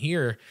moved down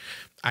here,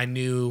 I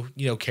knew,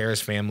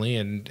 Kara's family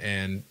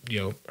and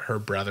her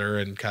brother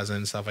and cousin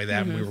and stuff like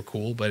that. Mm-hmm. And we were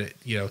cool, but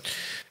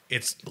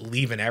it's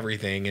leaving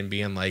everything and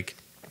being like,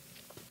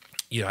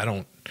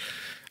 I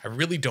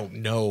really don't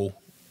know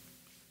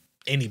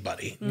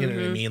anybody, you know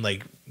what I mean?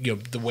 Like,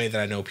 the way that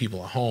I know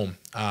people at home.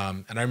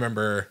 And I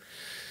remember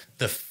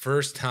the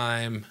first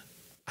time,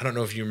 I don't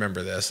know if you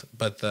remember this,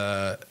 but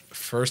the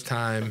first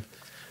time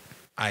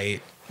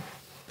I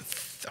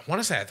want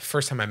to say the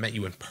first time I met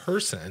you in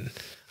person,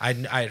 I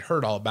had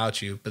heard all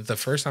about you, but the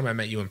first time I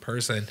met you in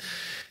person,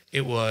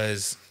 it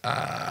was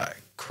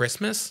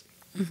Christmas,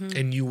 mm-hmm.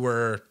 and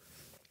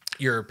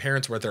your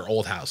parents were at their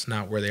old house,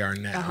 not where they are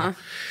now. Uh-huh.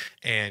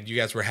 And you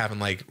guys were having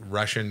like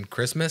Russian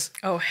Christmas.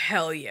 Oh,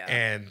 hell yeah.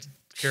 And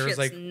Kara was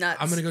like, nuts.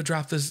 I'm going to go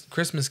drop this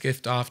Christmas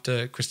gift off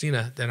to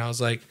Kristina. And I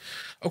was like,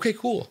 okay,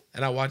 cool.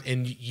 And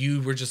and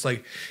you were just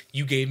like,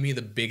 you gave me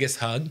the biggest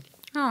hug.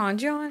 Oh,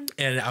 John.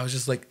 And I was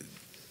just like,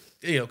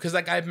 because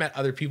like I've met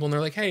other people and they're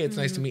like, hey, it's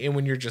mm-hmm. nice to meet. And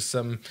when you're just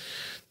some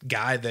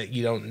guy that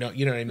you don't know,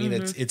 you know what I mean?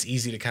 Mm-hmm. It's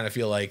easy to kind of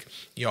feel like,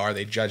 are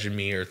they judging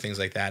me or things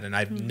like that? And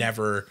I've mm-hmm.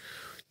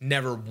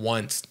 never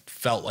once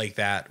felt like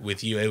that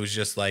with you. It was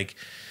just like,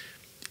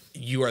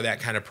 you are that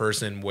kind of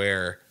person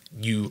where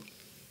you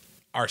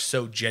are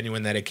so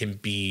genuine that it can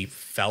be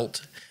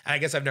felt. And I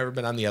guess I've never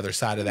been on the other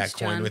side of that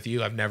coin with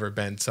you. I've never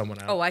been someone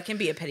else. Oh, I can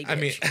be a petty bitch. I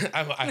mean,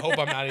 I hope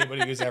I'm not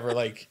anybody who's ever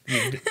like,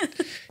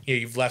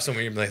 you've left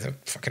somewhere you're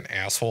like, fucking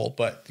asshole.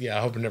 But yeah,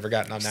 I hope I've never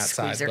gotten on that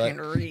side. But,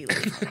 really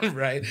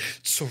right.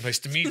 It's so nice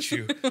to meet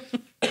you.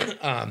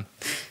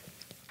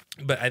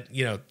 But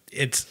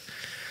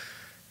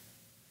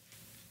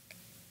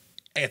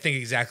I think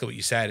exactly what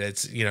you said.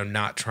 It's,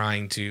 not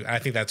trying to, I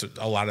think that's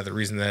a lot of the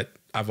reason that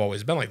I've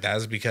always been like that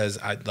is because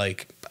I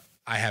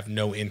have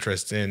no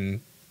interest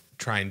in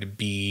trying to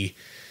be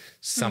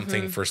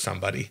something mm-hmm. for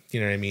somebody. You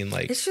know what I mean?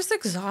 Like, it's just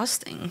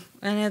exhausting,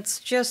 and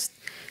it's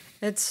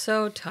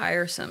so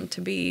tiresome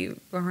to be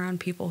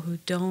around people who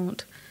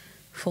don't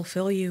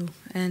fulfill you.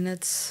 And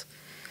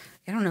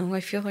I don't know,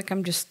 I feel like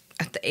I'm just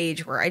at the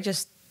age where I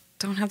just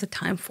don't have the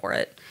time for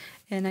it.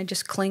 And I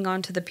just cling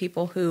on to the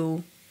people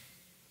who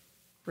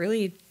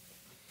really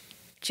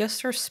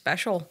just are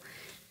special.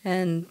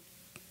 And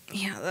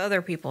the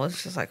other people,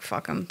 it's just like,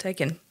 fuck them. They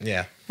can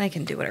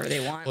do whatever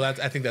they want. Well,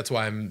 I think that's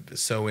why I'm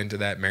so into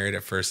that Married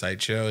at First Sight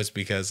show, is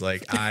because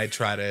like I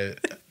try to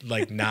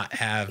like not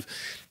have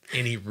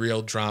any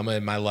real drama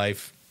in my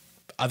life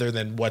other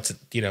than what's,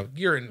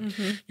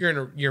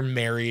 you're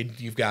married,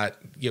 you've got,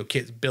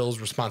 kids, bills,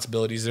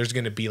 responsibilities. There's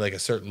going to be like a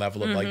certain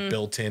level of mm-hmm. like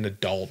built-in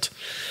adult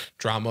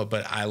drama,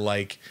 but I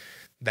like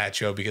that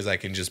show because I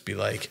can just be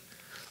like,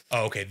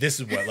 oh, okay, this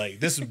is what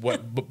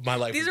my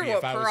life would be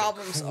if I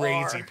was a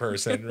crazy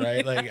person,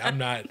 right? Like, I'm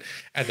not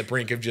at the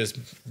brink of just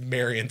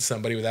marrying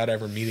somebody without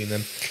ever meeting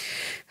them.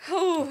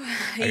 Oh,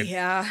 Ooh,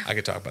 yeah. I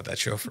could talk about that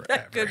show forever.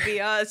 That could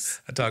be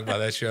us. I talk about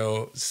that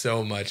show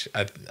so much.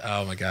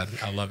 Oh my God,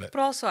 I love it.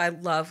 But also, I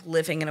love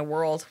living in a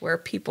world where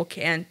people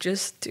can't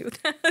just do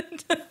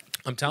that.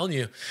 I'm telling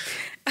you.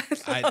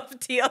 I love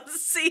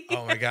TLC.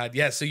 Oh my God.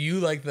 Yeah. So you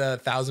like the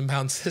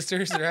 1,000-Pound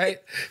Sisters, right?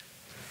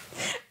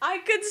 I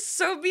could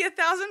so be a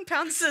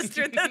 1,000-pound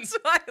sister. That's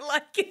why I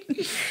like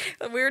it.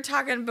 We were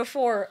talking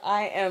before.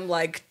 I am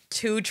like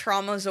 2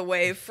 traumas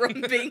away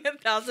from being a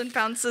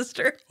 1,000-pound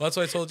sister. Well, that's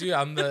what I told you.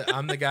 I'm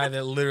the guy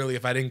that literally,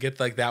 if I didn't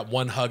get like that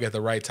one hug at the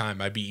right time,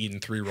 I'd be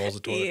eating 3 rolls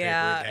of toilet paper a day.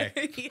 Yeah.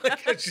 Like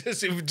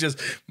it would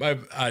just my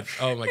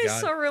oh my I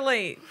God. so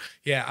relate.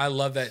 Yeah, I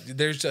love that.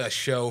 There's a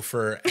show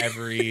for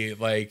every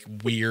like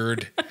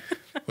weird.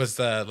 Was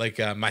the like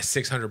my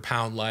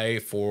 600-pound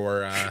life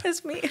or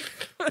It's me.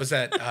 was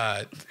that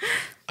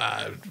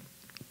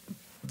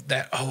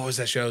what was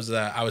that show? It was,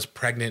 I was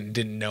pregnant and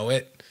didn't know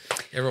it.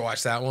 You ever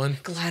watch that one?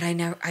 Glad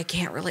I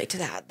can't relate to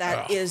that.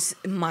 That is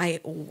my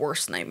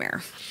worst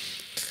nightmare.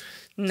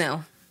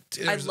 No.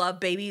 I love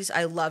babies.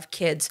 I love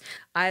kids.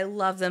 I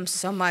love them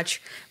so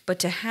much. But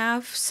to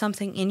have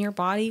something in your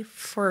body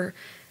for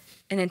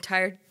an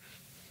entire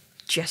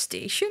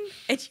gestation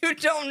and you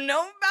don't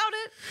know about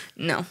it?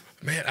 No.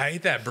 Man, I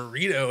ate that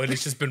burrito and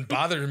it's just been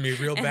bothering me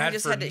real bad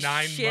for 9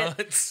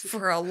 months.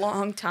 For a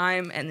long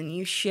time, and then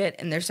you shit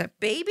and there's a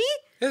baby?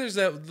 Yeah,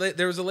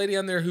 there was a lady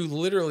on there who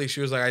literally,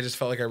 she was like, I just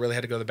felt like I really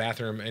had to go to the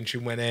bathroom, and she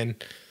went in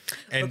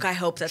and Look, I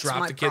hope that's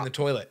dropped the kid in the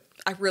toilet.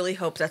 I really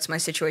hope that's my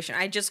situation.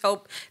 I just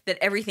hope that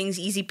everything's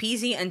easy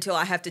peasy until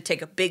I have to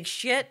take a big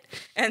shit,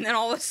 and then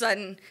all of a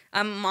sudden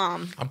I'm a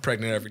mom. I'm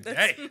pregnant every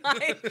day.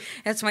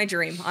 That's my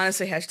dream,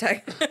 honestly.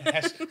 Hashtag.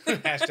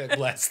 Hashtag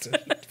blessed.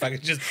 If I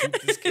could just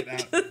poop this kid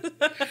out.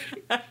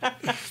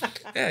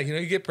 Yeah,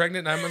 you get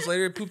pregnant 9 months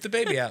later, you poop the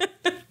baby out.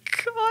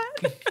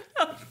 God.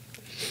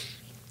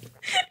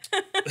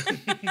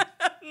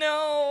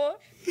 No.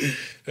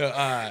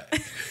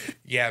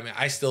 Yeah, I mean,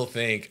 I still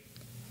think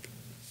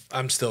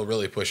I'm still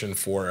really pushing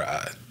for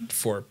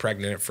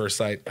pregnant at first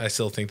sight. I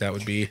still think that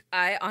would be.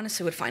 I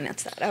honestly would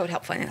finance that. I would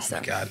help finance that.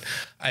 Oh my God,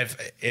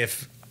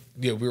 if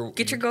we were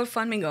get your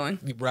GoFundMe going.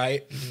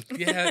 Right?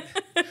 Yeah.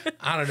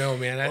 I don't know,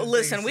 man. Well,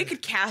 listen, we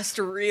could cast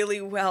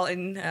really well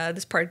in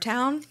this part of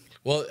town.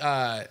 Well,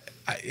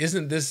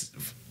 isn't this?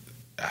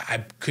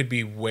 I could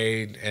be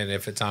way, and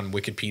if it's on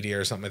Wikipedia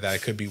or something like that, I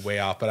could be way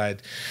off. But I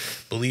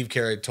believe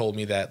Carrie told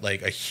me that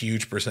like a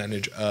huge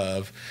percentage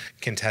of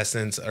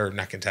contestants, or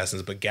not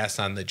contestants, but guests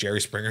on the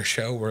Jerry Springer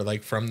show were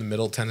like from the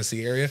Middle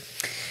Tennessee area.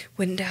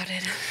 Wouldn't doubt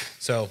it.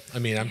 So, I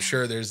mean, I'm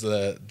sure there's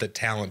the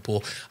talent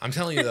pool. I'm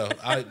telling you though,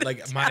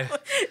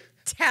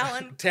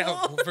 Talent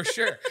pool for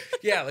sure.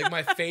 Yeah, like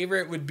my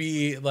favorite would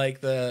be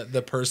like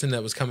the person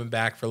that was coming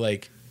back for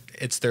like.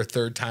 It's their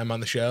 3rd time on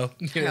the show.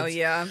 Hell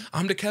yeah.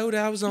 I'm Dakota.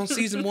 I was on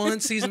season 1,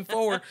 season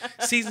 4.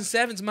 Season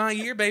 7's my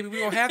year, baby. We're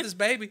going to have this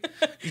baby.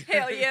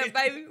 Hell yeah,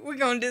 baby. We're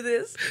going to do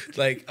this.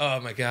 Like, oh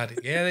my God.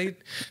 Yeah, they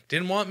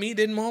didn't want me,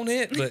 didn't want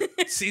it,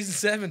 but season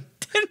 7.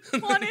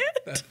 Didn't want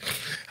it?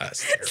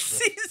 That's terrible.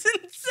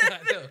 Season 7.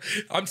 I know.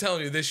 I'm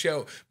telling you, this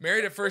show,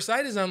 Married at First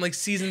Sight, is on like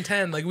season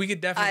 10. Like, we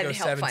could definitely go 7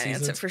 seasons. I'd help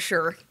finance it for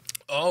sure.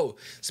 Oh,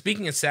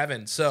 speaking of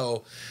 7,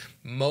 so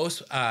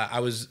most,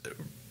 I was...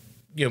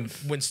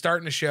 when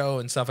starting a show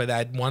and stuff like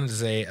that, I wanted to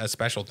say a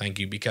special thank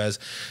you because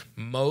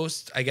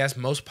most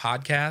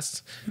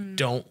podcasts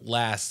don't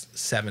last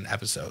 7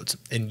 episodes,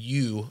 and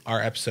you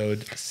are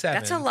episode 7.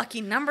 That's a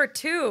lucky number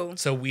too.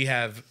 So we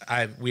have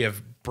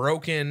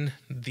broken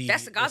the.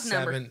 That's the God's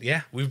number.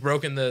 Yeah, we've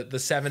broken the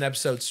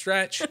 7-episode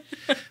stretch,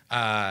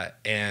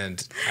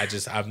 and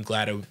I'm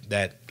glad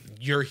that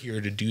you're here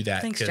to do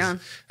that. Thanks,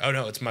 John. Oh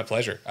no, it's my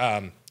pleasure.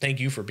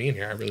 Thank you for being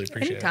here. I really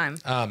appreciate Anytime.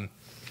 it.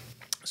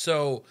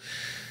 So.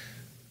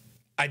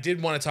 I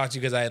did want to talk to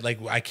you because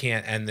I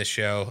can't end the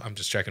show. I'm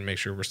just checking to make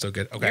sure we're still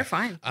good. Okay. You're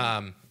fine.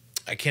 I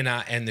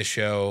cannot end the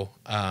show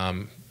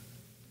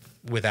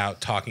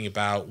without talking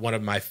about one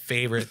of my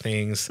favorite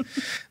things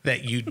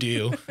that you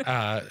do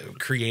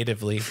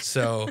creatively.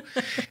 So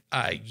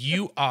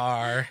you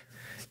are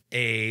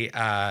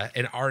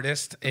an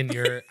artist, and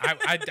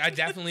I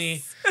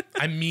definitely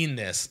I mean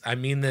this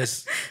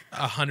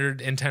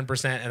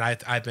 110%, and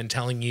I've been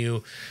telling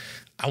you,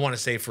 I want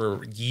to say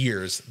for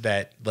years,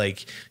 that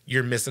like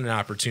you're missing an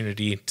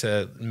opportunity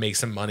to make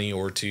some money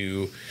or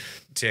to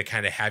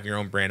kind of have your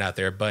own brand out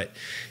there. But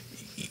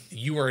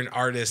you are an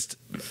artist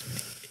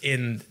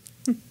in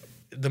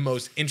the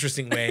most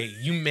interesting way.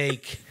 You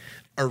make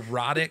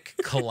erotic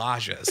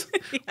collages,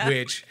 yeah.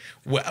 Which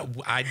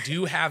I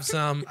do have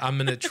some. I'm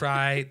going to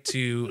try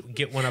to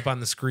get one up on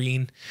the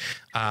screen.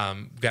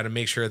 Got to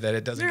make sure that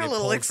it doesn't get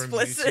pulled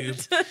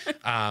explicit from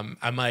YouTube.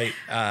 I might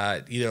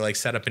either like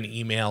set up an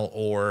email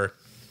or...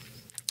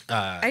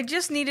 I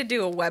just need to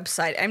do a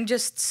website. I'm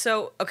just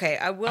so... Okay,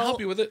 I will... I'll help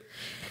you with it.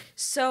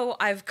 So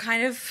I've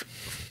kind of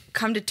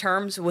come to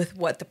terms with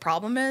what the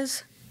problem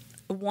is.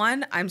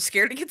 1, I'm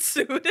scared to get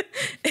sued.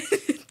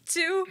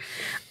 2,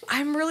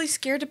 I'm really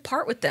scared to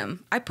part with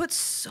them. I put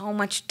so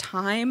much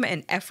time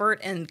and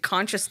effort and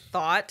conscious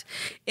thought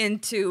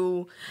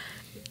into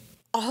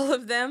all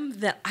of them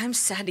that I'm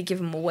sad to give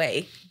them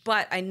away.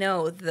 But I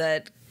know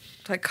that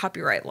like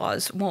copyright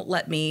laws won't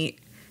let me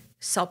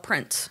sell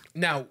prints.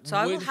 Now, so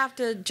I will have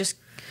to just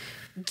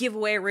give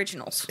away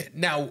originals.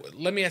 Now,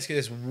 let me ask you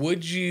this: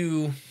 Would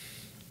you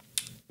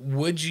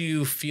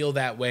feel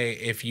that way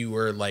if you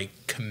were like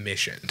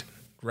commissioned?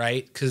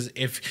 Right? Because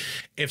if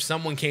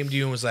someone came to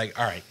you and was like,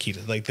 "All right,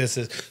 Keita, like this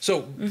is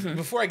so."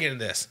 Before I get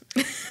into this,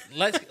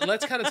 let's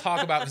kind of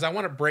talk about, because I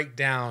want to break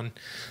down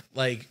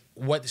like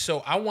what. So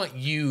I want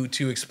you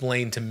to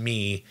explain to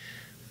me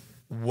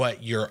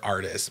what your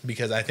art is,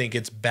 because I think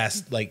it's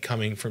best like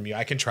coming from you.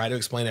 I can try to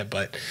explain it,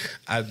 but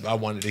I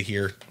wanted to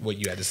hear what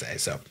you had to say.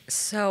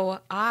 So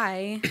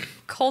I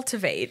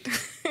cultivate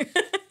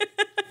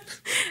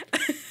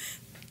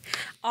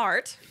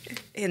art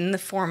in the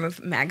form of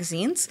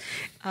magazines,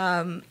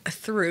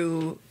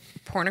 through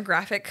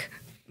pornographic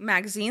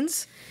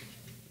magazines,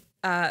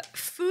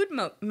 food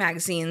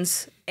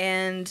magazines,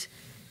 and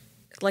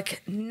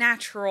like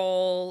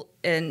natural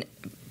and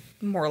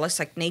more or less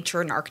like nature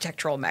and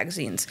architectural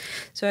magazines.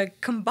 So I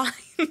combine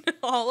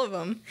all of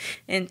them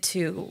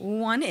into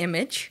one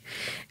image,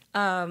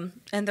 and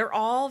they're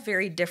all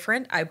very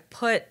different. I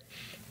put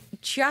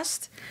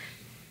just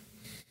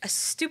a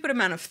stupid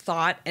amount of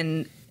thought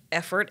and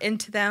effort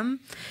into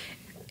them.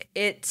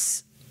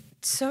 It's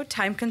so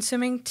time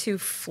consuming to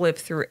flip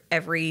through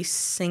every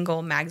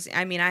single magazine.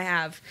 I mean,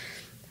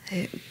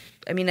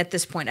 at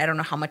this point, I don't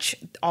know how much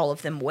all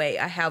of them weigh.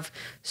 I have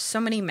so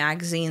many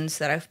magazines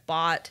that I've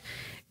bought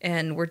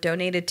and were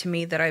donated to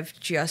me that I've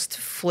just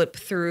flipped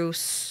through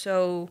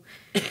so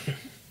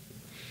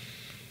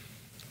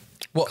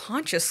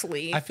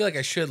consciously. I feel like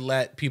I should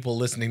let people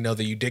listening know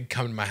that you did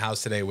come to my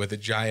house today with a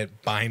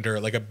giant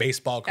binder, like a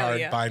baseball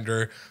card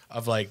binder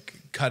of like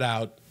cut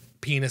out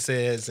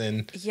penises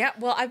and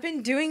well, I've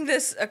been doing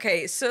this.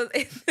 Okay, so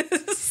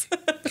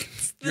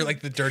you're like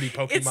the dirty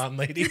Pokemon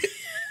lady.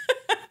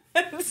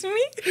 That's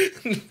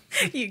me.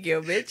 You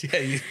go, bitch.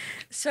 Yeah.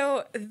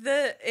 So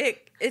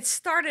it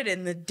started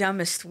in the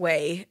dumbest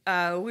way.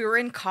 We were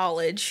in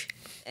college,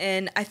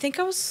 and I think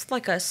I was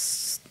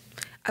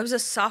a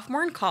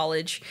sophomore in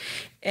college,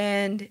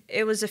 and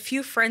it was a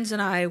few friends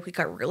and we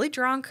got really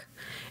drunk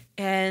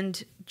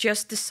and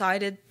just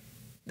decided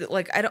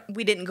that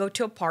we didn't go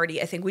to a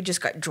party. I think we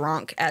just got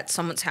drunk at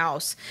someone's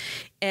house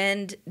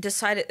and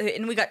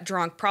we got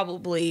drunk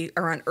probably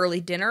around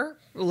early dinner,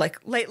 like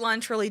late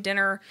lunch, early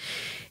dinner.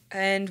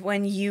 And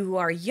when you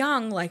are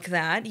young like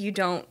that, you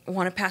don't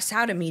want to pass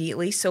out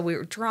immediately. So we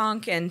were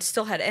drunk and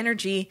still had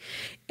energy.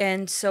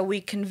 And so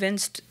we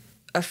convinced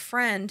a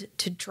friend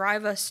to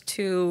drive us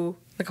to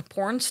like a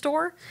porn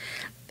store.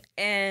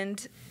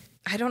 And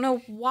I don't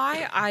know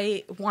why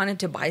I wanted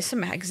to buy some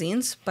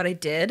magazines, but I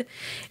did.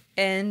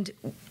 And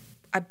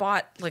I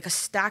bought like a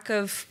stack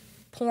of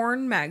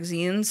porn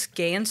magazines,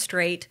 gay and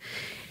straight.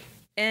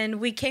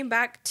 And we came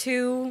back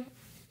to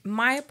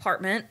my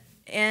apartment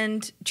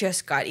and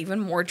just got even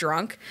more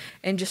drunk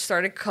and just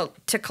started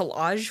to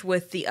collage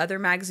with the other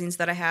magazines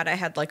that I had. I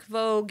had like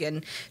Vogue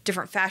and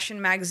different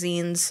fashion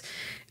magazines,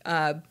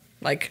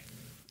 like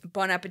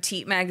Bon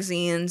Appetit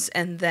magazines,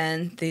 and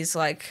then these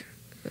like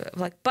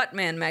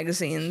Buttman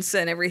magazines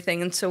and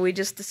everything. And so we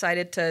just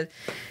decided to,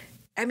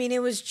 it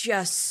was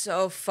just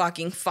so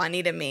fucking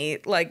funny to me.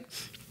 Like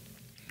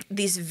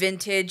these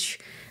vintage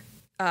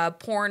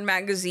porn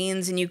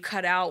magazines, and you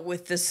cut out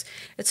with this,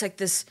 it's like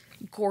this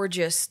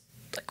gorgeous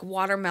like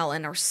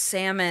watermelon or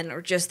salmon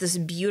or just this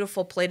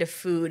beautiful plate of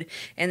food,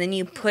 and then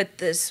you put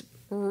this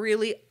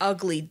really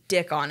ugly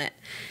dick on it.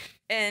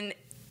 And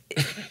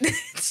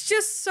it's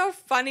just so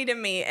funny to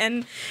me.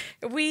 And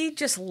we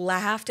just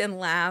laughed and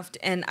laughed.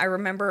 And I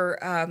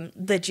remember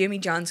the Jimmy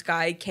John's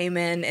guy came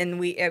in, and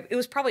we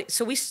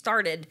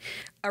started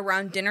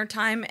around dinner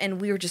time, and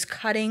we were just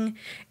cutting,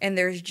 and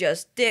there's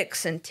just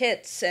dicks and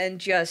tits and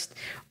just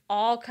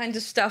all kinds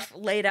of stuff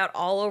laid out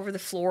all over the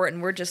floor, and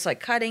we're just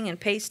like cutting and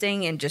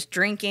pasting and just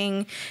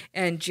drinking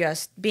and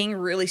just being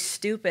really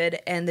stupid.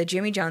 And the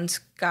Jimmy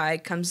John's guy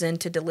comes in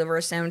to deliver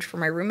a sandwich for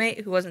my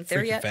roommate who wasn't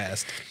there yet.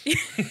 Fast.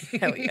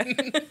 Hell yeah.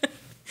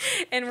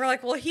 And we're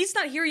like, well, he's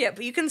not here yet,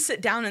 but you can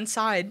sit down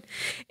inside.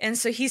 And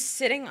so he's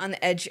sitting on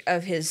the edge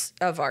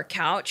of our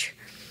couch,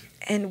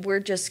 and we're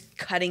just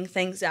cutting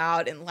things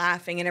out and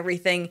laughing and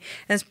everything. And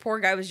this poor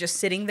guy was just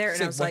sitting there,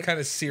 and I was like, what kind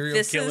of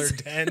serial killer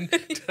den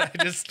did I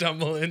just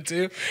stumble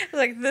into?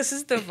 Like, this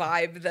is the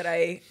vibe that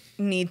I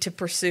need to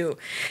pursue.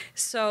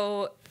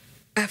 So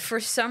for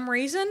some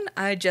reason,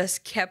 I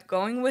just kept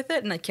going with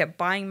it, and I kept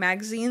buying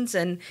magazines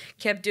and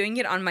kept doing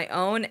it on my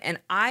own. And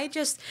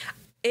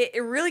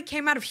it really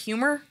came out of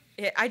humor.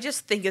 I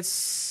just think it's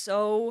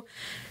so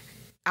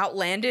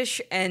outlandish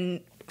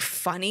and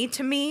funny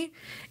to me.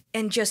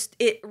 And just,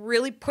 it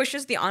really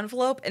pushes the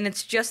envelope, and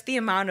it's just the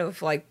amount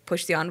of like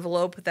push the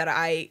envelope that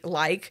I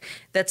like.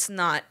 That's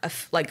not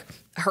like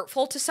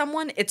hurtful to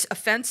someone. It's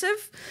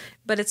offensive,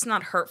 but it's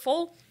not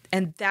hurtful.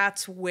 And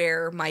that's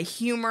where my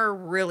humor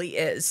really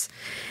is.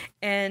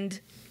 And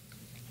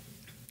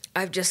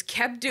I've just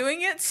kept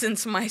doing it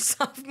since my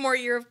sophomore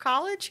year of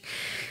college.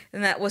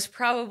 And that was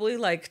probably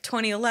like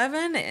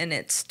 2011, and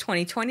it's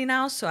 2020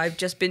 now. So I've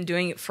just been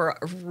doing it for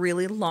a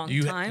really long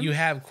time. You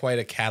have quite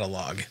a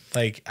catalog.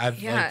 Like I've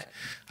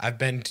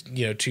been,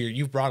 to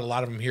you've brought a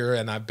lot of them here,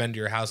 and I've been to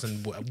your house,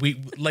 and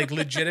we like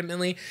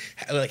legitimately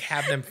like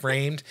have them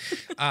framed.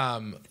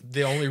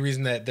 The only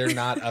reason that they're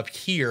not up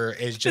here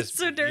is just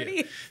so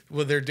dirty.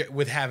 Well, they're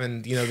with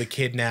having, the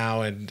kid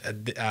now and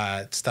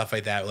stuff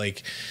like that.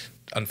 Like,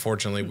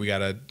 unfortunately, we got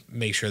to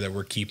make sure that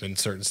we're keeping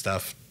certain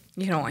stuff.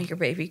 You don't want your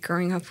baby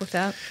growing up with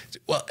that?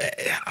 Well,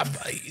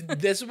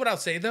 this is what I'll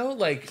say, though.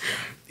 Like,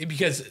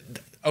 because,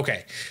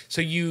 okay,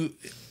 so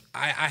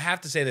I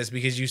have to say this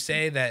because you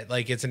say that,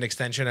 like, it's an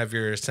extension of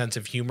your sense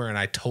of humor, and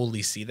I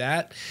totally see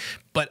that.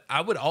 But I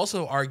would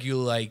also argue,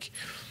 like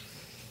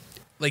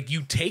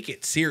you take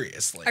it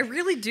seriously. I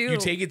really do. You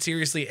take it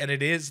seriously, and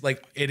it is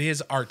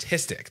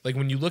artistic. Like,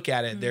 when you look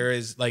at it, there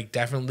is like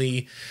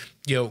definitely,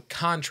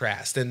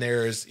 contrast, and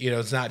there's,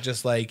 it's not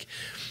just like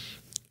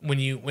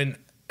when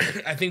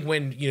I think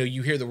when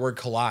you hear the word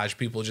collage,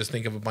 people just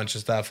think of a bunch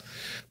of stuff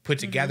put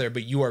together,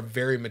 but you are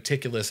very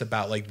meticulous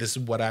about, like, this is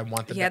what I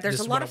want. There's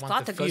a lot of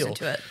thought that goes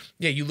into it.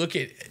 Yeah, you look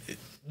at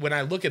when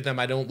I look at them,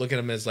 I don't look at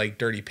them as like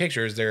dirty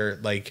pictures. They're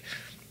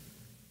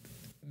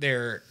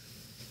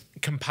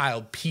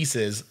compiled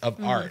pieces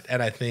of art,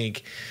 and I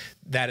think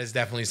that is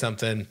definitely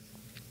something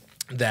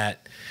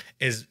that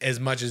is, as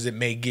much as it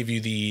may give you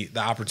the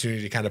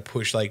opportunity to kind of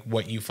push like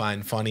what you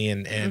find funny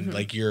and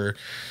like your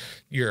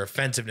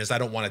offensiveness, I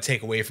don't want to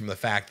take away from the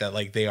fact that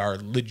like they are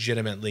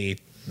legitimately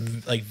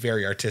like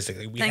very artistic.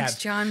 Like, Thanks,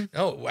 John.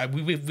 Oh,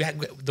 we had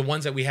the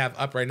ones that we have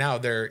up right now.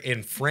 They're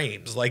in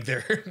frames, like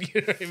they're,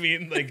 you know what I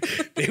mean? Like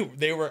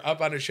they were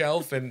up on a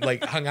shelf and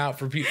like hung out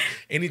for people.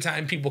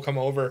 Anytime people come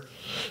over,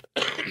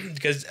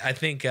 because I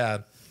think,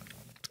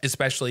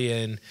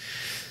 especially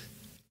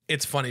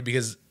it's funny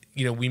because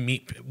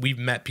we've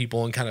met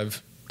people and kind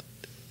of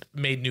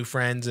made new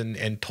friends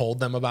and told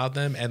them about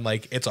them, and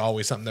like it's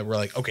always something that we're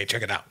like, okay,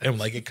 check it out, and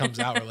like it comes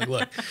out, we're like,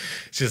 look,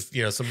 it's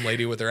just some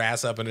lady with her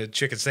ass up and a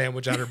chicken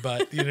sandwich on her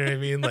butt, you know what I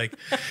mean? Like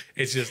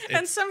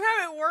and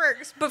somehow it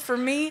works, but for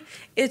me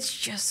it's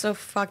just so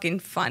fucking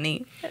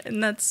funny,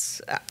 and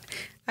that's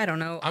I don't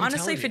know,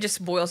 honestly, if it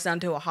just boils down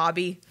to a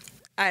hobby,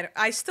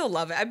 I still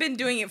love it. I've been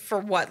doing it for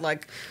what,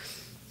 like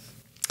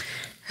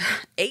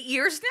 8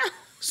 years now.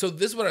 So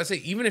this is what I say,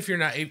 even if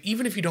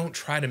you don't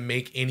try to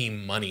make any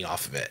money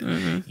off of it,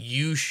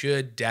 you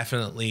should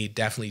definitely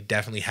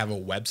have a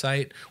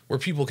website where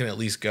people can at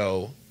least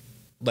go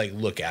like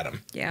look at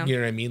them. Yeah. You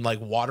know what I mean? Like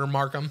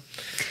watermark them.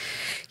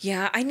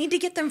 Yeah, I need to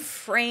get them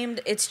framed.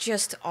 It's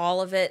just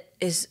all of it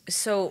is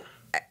so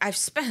I've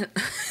spent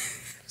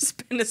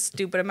a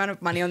stupid amount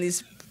of money on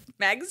these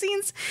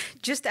magazines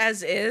just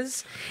as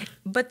is,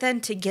 but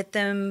then to get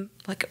them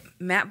like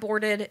matte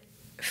boarded,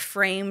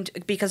 framed,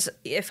 because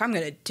if I'm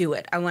gonna do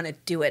it, I want to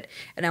do it,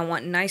 and I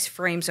want nice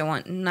frames, I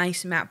want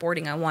nice matte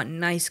boarding, I want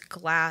nice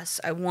glass,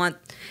 I want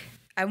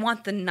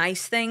the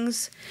nice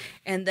things,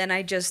 and then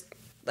I just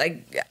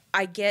like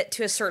I get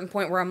to a certain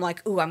point where I'm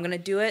like, ooh, I'm gonna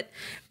do it,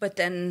 but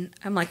then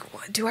I'm like,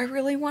 do I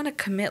really want to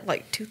commit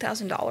like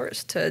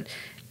 $2,000 to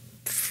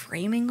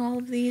framing all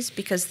of these,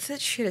 because this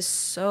shit is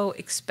so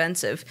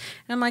expensive?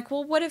 And I'm like,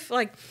 well, what if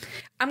like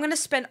I'm gonna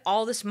spend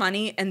all this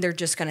money and they're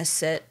just gonna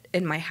sit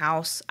in my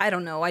house? I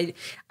don't know. I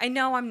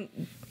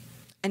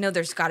know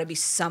there's got to be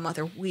some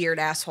other weird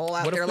asshole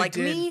out there like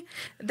me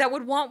that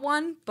would want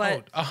one,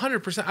 but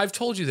 100%. I've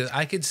told you that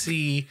I could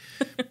see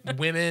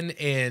women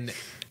in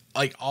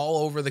like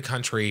all over the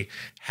country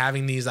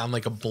having these on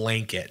like a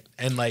blanket,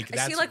 and like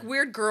I see like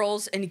weird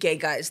girls and gay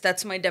guys.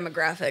 That's my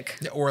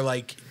demographic. Or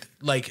like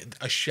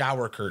a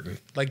shower curtain,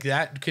 like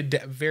that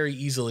could very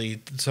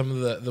easily, some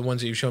of the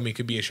ones that you show me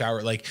could be a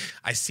shower. Like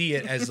I see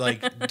it as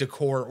like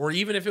decor, or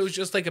even if it was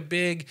just like a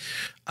big,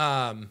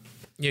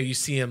 you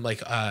see them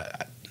like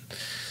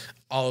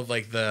all of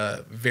like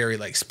the very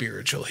like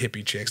spiritual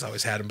hippie chicks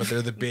always had them, but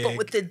they're the big but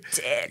with the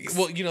dicks.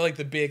 Well, like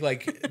the big,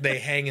 like they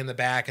hang in the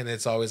back and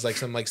it's always like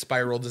some like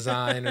spiral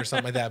design or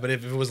something like that. But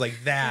if it was like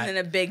that, and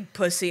then a big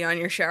pussy on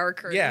your shower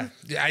curtain.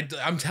 Yeah,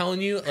 I'm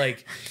telling you,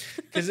 like,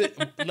 because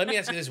let me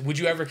ask you this: would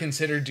you ever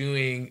consider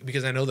doing?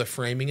 Because I know the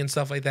framing and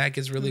stuff like that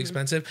gets really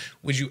expensive.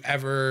 Would you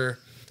ever?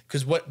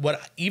 Because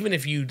what even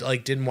if you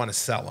like didn't want to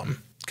sell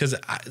them? Because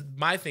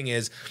my thing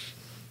is,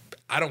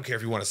 I don't care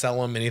if you want to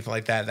sell them, anything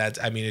like that.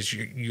 It's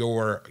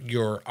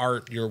your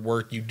art, your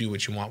work. You do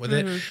what you want with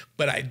it.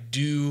 But I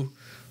do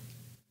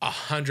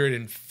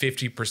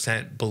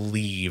 150%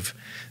 believe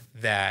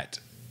that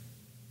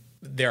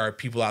there are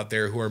people out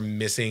there who are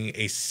missing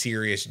a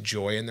serious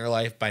joy in their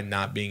life by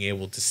not being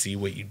able to see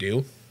what you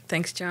do.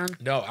 Thanks, John.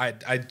 No,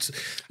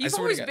 You've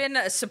always been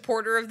a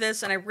supporter of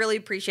this, and I really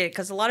appreciate it,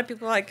 because a lot of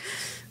people are like,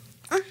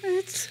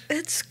 it's.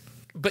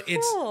 But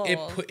cool.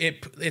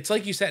 it's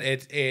like you said,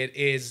 it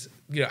is,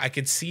 I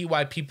could see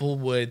why people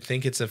would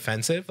think it's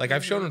offensive. Like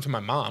I've shown them to my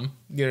mom,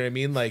 you know what I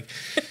mean? Like,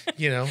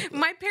 you know.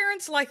 My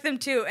parents like them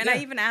too. And I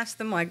even asked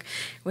them, like,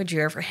 would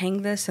you ever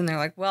hang this? And they're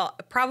like, well,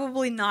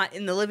 probably not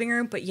in the living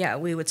room, but yeah,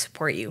 we would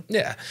support you.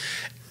 Yeah.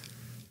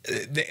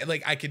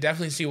 Like, I could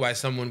definitely see why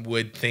someone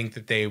would think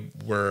that they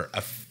were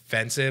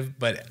offensive,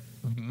 but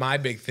my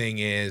big thing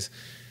is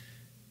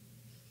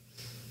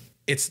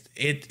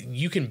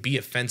you can be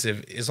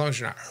offensive as long as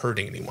you're not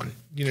hurting anyone.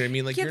 You know what I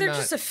mean? Like, yeah, you're they're not,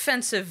 just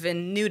offensive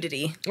in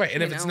nudity. right.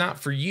 And if it's not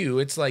for you,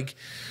 it's like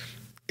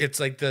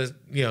the,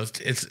 you know,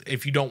 it's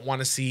if you don't want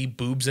to see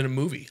boobs in a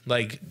movie,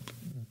 like,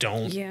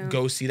 don't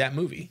go see that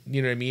movie.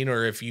 You know what I mean?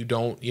 Or if you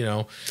don't, you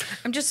know.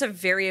 I'm just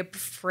very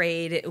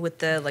afraid with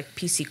the, like,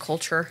 PC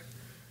culture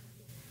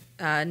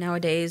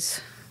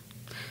nowadays.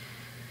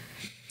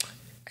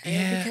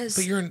 Yeah,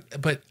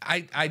 but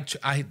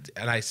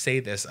I say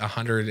this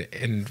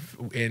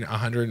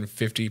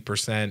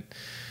 150%,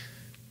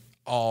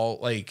 all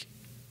like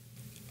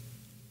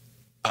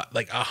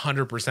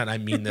 100%. I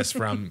mean this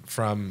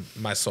from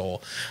my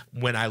soul.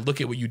 When I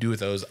look at what you do with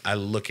those, I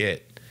look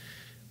at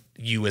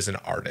you as an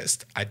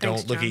artist. I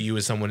don't look at you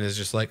as someone who's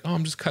just like, oh,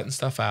 I'm just cutting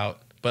stuff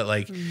out. But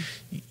like,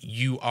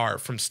 you are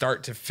from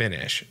start to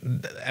finish.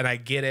 And I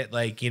get it,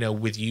 like, you know,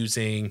 with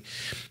using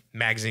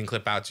magazine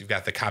clip outs, you've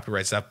got the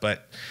copyright stuff.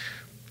 But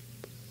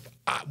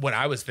what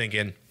I was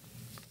thinking,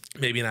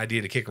 maybe an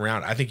idea to kick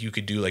around, I think you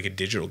could do like a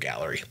digital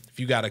gallery. If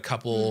you got a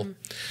couple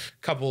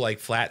like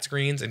flat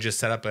screens and just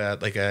set up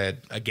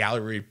a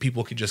gallery,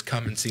 people could just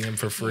come and see them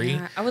for free.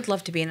 Yeah, I would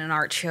love to be in an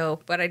art show,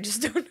 but I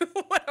just don't know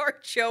what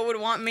art show would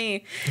want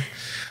me.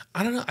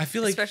 I don't know. I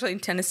feel like, especially in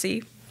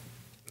Tennessee,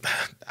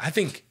 I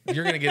think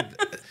you're going to get,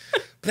 but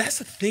that's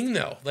the thing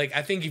though. Like,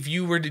 I think if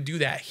you were to do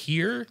that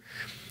here,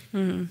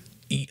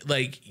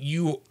 like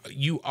you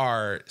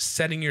are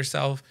setting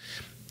yourself,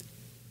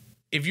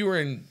 if you were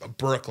in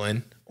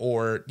Brooklyn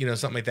or, you know,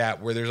 something like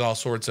that, where there's all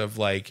sorts of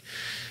like,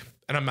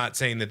 and I'm not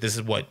saying that this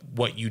is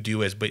what you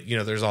do is, but you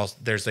know, there's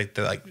like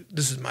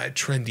this is my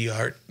trendy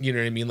art. You know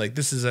what I mean? Like,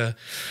 this is a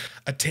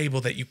table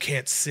that you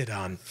can't sit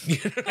on. You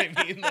know what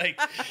I mean? Like,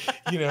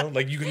 you know,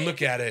 like you can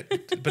look at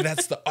it, but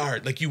that's the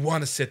art. Like, you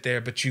want to sit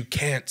there, but you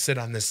can't sit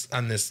on this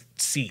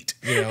seat,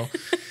 you know?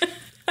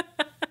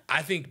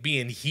 I think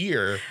being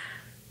here,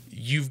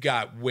 you've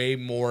got way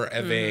more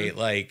of a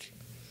like,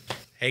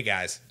 hey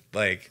guys,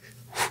 like,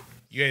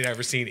 you ain't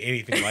ever seen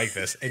anything like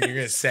this, and you're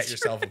going to set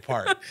yourself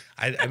apart.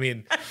 I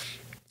mean,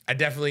 I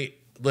definitely,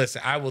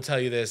 listen, I will tell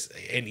you this,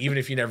 and even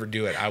if you never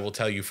do it, I will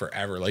tell you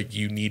forever, like,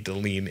 you need to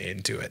lean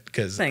into it.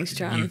 Because thanks,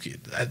 John.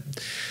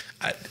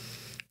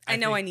 I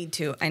know I need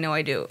to. I know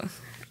I do.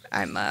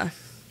 I'm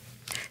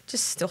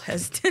just still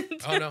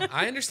hesitant. Oh, no,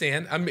 I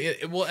understand. I mean,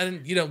 well,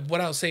 and, you know, what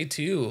I'll say,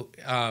 too,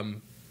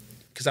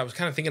 because I was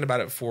kind of thinking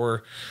about it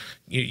before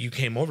you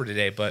came over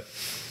today, but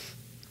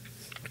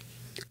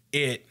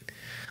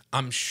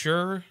I'm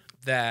sure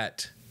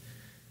that,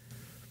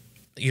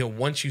 you know,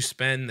 once you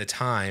spend the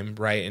time,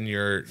 right, and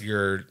you're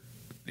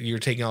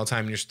taking all the time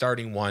and you're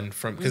starting one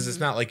from, because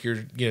it's not like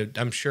you're, you know,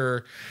 I'm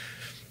sure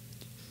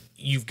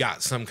you've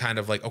got some kind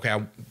of like,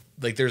 okay,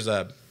 like there's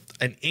an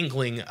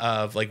inkling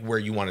of like where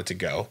you want it to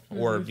go,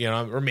 or, you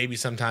know, or maybe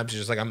sometimes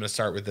you're just like, I'm going to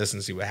start with this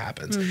and see what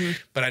happens.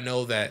 But I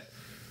know that,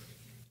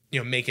 you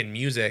know, making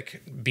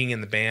music, being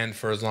in the band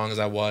for as long as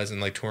I was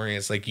and like touring,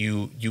 it's like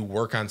you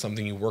work on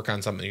something,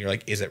 you're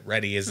like, is it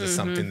ready? Is this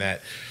something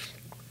that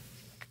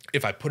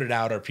if I put it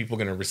out, are people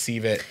going to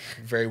receive it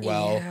very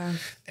well? Yeah.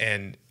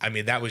 And I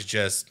mean, that was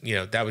just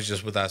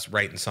with us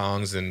writing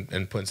songs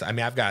and putting, I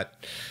mean, I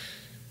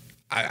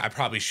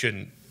probably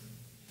shouldn't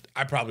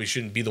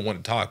be the one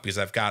to talk, because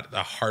I've got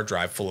a hard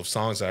drive full of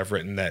songs that I've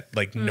written that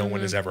like no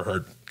one has ever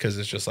heard, because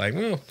it's just like,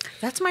 oh.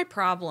 That's my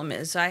problem,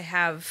 is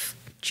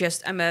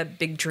I'm a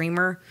big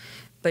dreamer,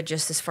 but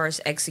just as far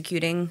as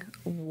executing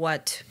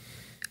what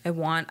I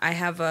want, I'll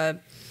have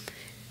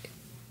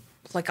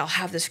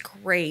this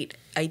great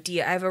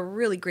idea. I have a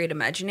really great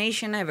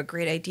imagination. I have a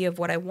great idea of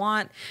what I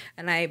want,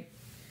 and I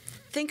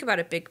think about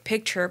a big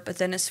picture, but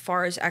then as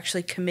far as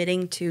actually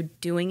committing to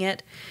doing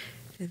it,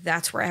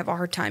 that's where I have a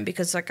hard time,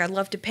 because like I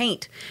love to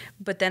paint,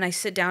 but then I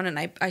sit down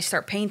and I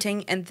start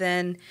painting, and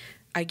then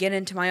I get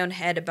into my own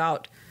head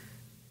about,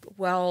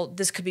 well,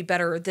 this could be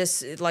better,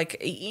 this,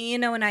 like, you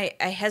know, and I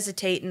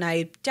hesitate and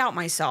I doubt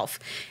myself.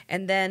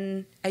 And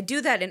then I do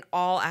that in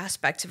all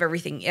aspects of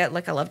everything. Yeah,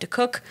 like I love to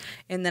cook,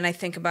 and then I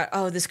think about,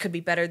 oh, this could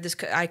be better,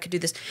 I could do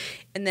this.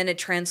 And then it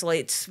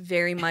translates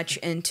very much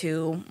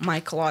into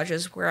my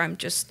collages, where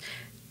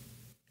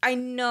I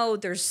know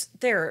there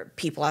are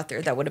people out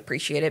there that would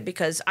appreciate it,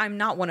 because I'm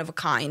not one of a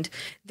kind.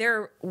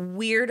 They're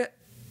weird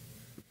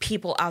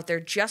people out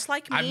there just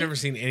like me. I've never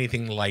seen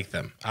anything like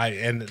them.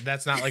 And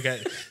that's not like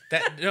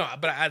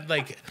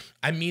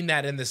I mean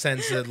that in the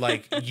sense that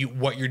like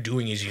what you're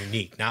doing is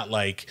unique, not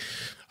like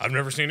I've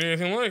never seen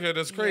anything like it,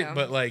 that's great. Yeah.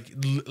 But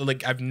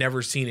like I've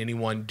never seen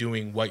anyone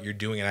doing what you're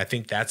doing. And I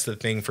think that's the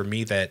thing for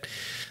me that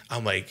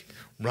I'm like,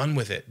 run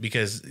with it,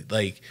 because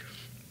like,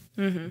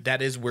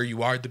 that is where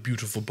you are the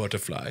beautiful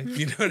butterfly.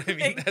 You know what I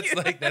mean? That's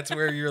like, that's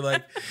where you're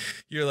like,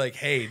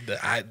 hey,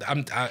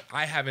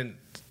 I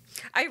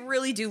I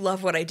really do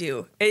love what I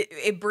do.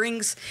 It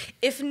brings,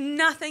 if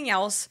nothing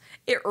else,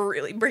 it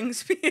really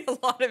brings me a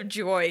lot of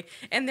joy.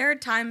 And there are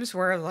times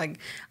where like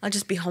I'll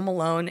just be home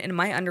alone in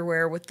my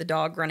underwear with the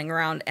dog running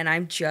around, and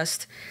I'm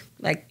just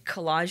like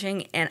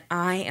collaging, and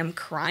I am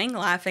crying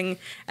laughing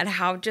at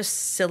how just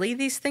silly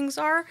these things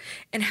are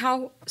and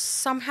how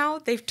somehow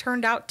they've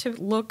turned out to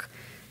look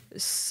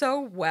so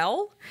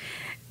well.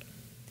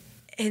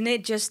 And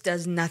it just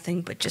does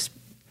nothing but just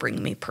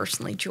bring me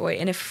personally joy.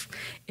 And if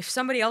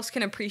somebody else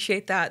can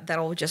appreciate that,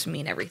 that'll just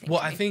mean everything. Well,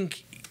 to me. I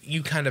think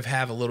you kind of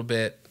have a little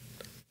bit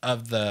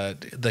of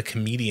the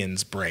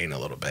comedian's brain a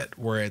little bit,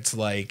 where it's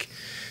like,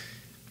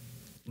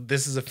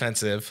 this is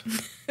offensive.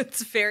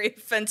 It's very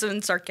offensive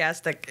and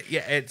sarcastic.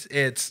 Yeah,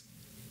 it's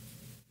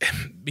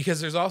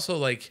because there's also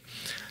like,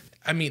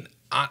 I mean,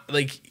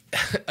 like,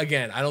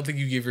 again, I don't think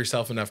you give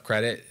yourself enough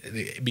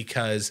credit,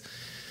 because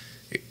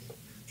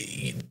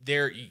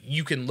there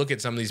you can look at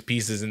some of these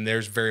pieces and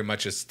there's very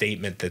much a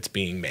statement that's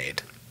being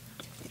made.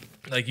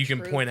 Like you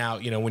can point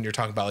out, you know, when you're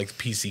talking about like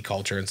PC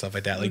culture and stuff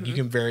like that, like you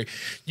can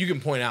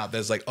point out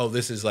that's like, oh,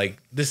 this is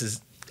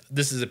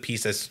a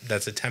piece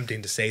that's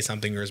attempting to say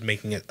something or is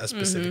making a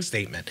specific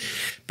statement.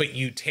 But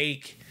you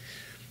take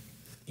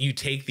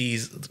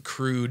these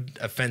crude,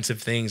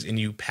 offensive things and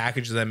you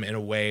package them in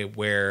a way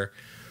where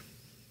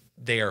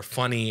they are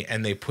funny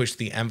and they push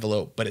the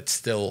envelope, but it's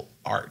still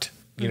art.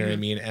 You know what I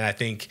mean? And I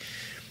think,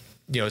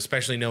 you know,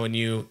 especially knowing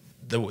you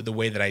the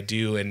way that I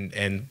do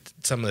and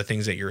some of the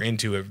things that you're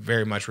into, it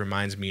very much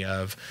reminds me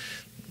of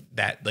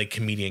that like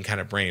comedian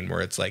kind of brain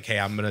where it's like, hey,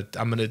 I'm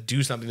gonna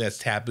do something that's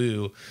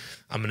taboo.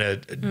 I'm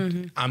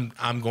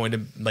going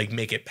to like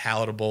make it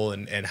palatable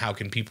and how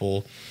can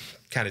people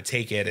kind of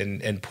take it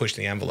and push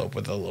the envelope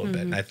with it a little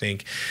bit. And I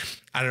think,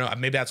 I don't know,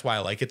 maybe that's why I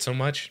like it so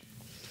much.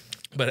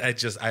 But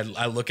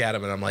I look at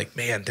them and I'm like,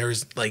 man,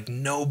 there's like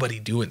nobody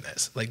doing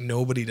this. Like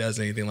nobody does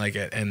anything like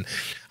it. And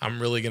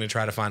I'm really going to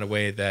try to find a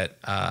way that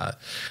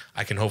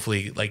I can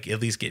hopefully like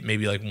at least get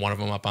maybe like one of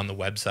them up on the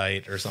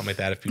website or something like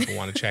that if people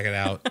want to check it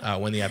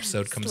out when the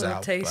episode comes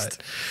out.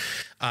 Taste.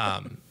 But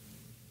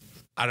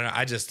I don't know.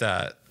 I just,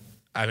 I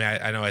mean,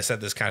 I know I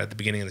said this kind of at the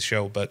beginning of the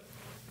show, but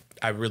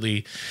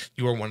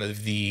you are one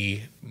of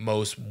the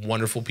most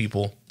wonderful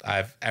people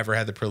I've ever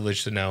had the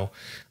privilege to know.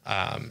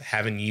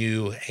 Having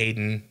you,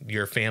 Hayden,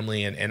 your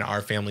family, and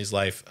our family's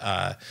life.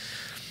 Like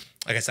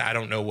I said, I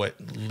don't know what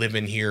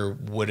living here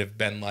would have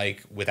been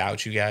like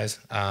without you guys.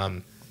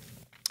 And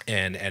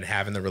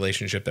having the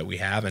relationship that we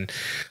have. And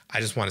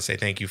I just want to say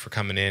thank you for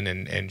coming in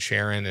and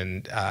sharing.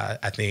 And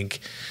I think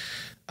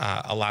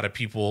a lot of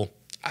people,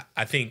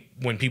 I think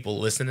when people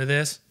listen to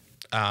this,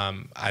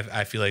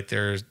 I feel like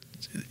there's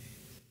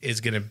is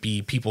going to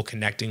be people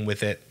connecting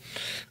with it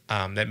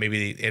that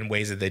maybe in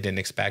ways that they didn't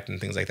expect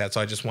and things like that.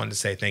 So I just wanted to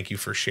say thank you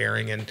for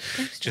sharing and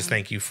just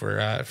thank you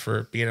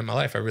for being in my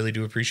life. I really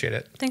do appreciate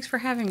it. Thanks for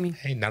having me.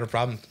 Hey, not a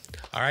problem.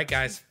 All right,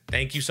 guys.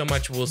 Thank you so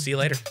much. We'll see you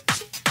later.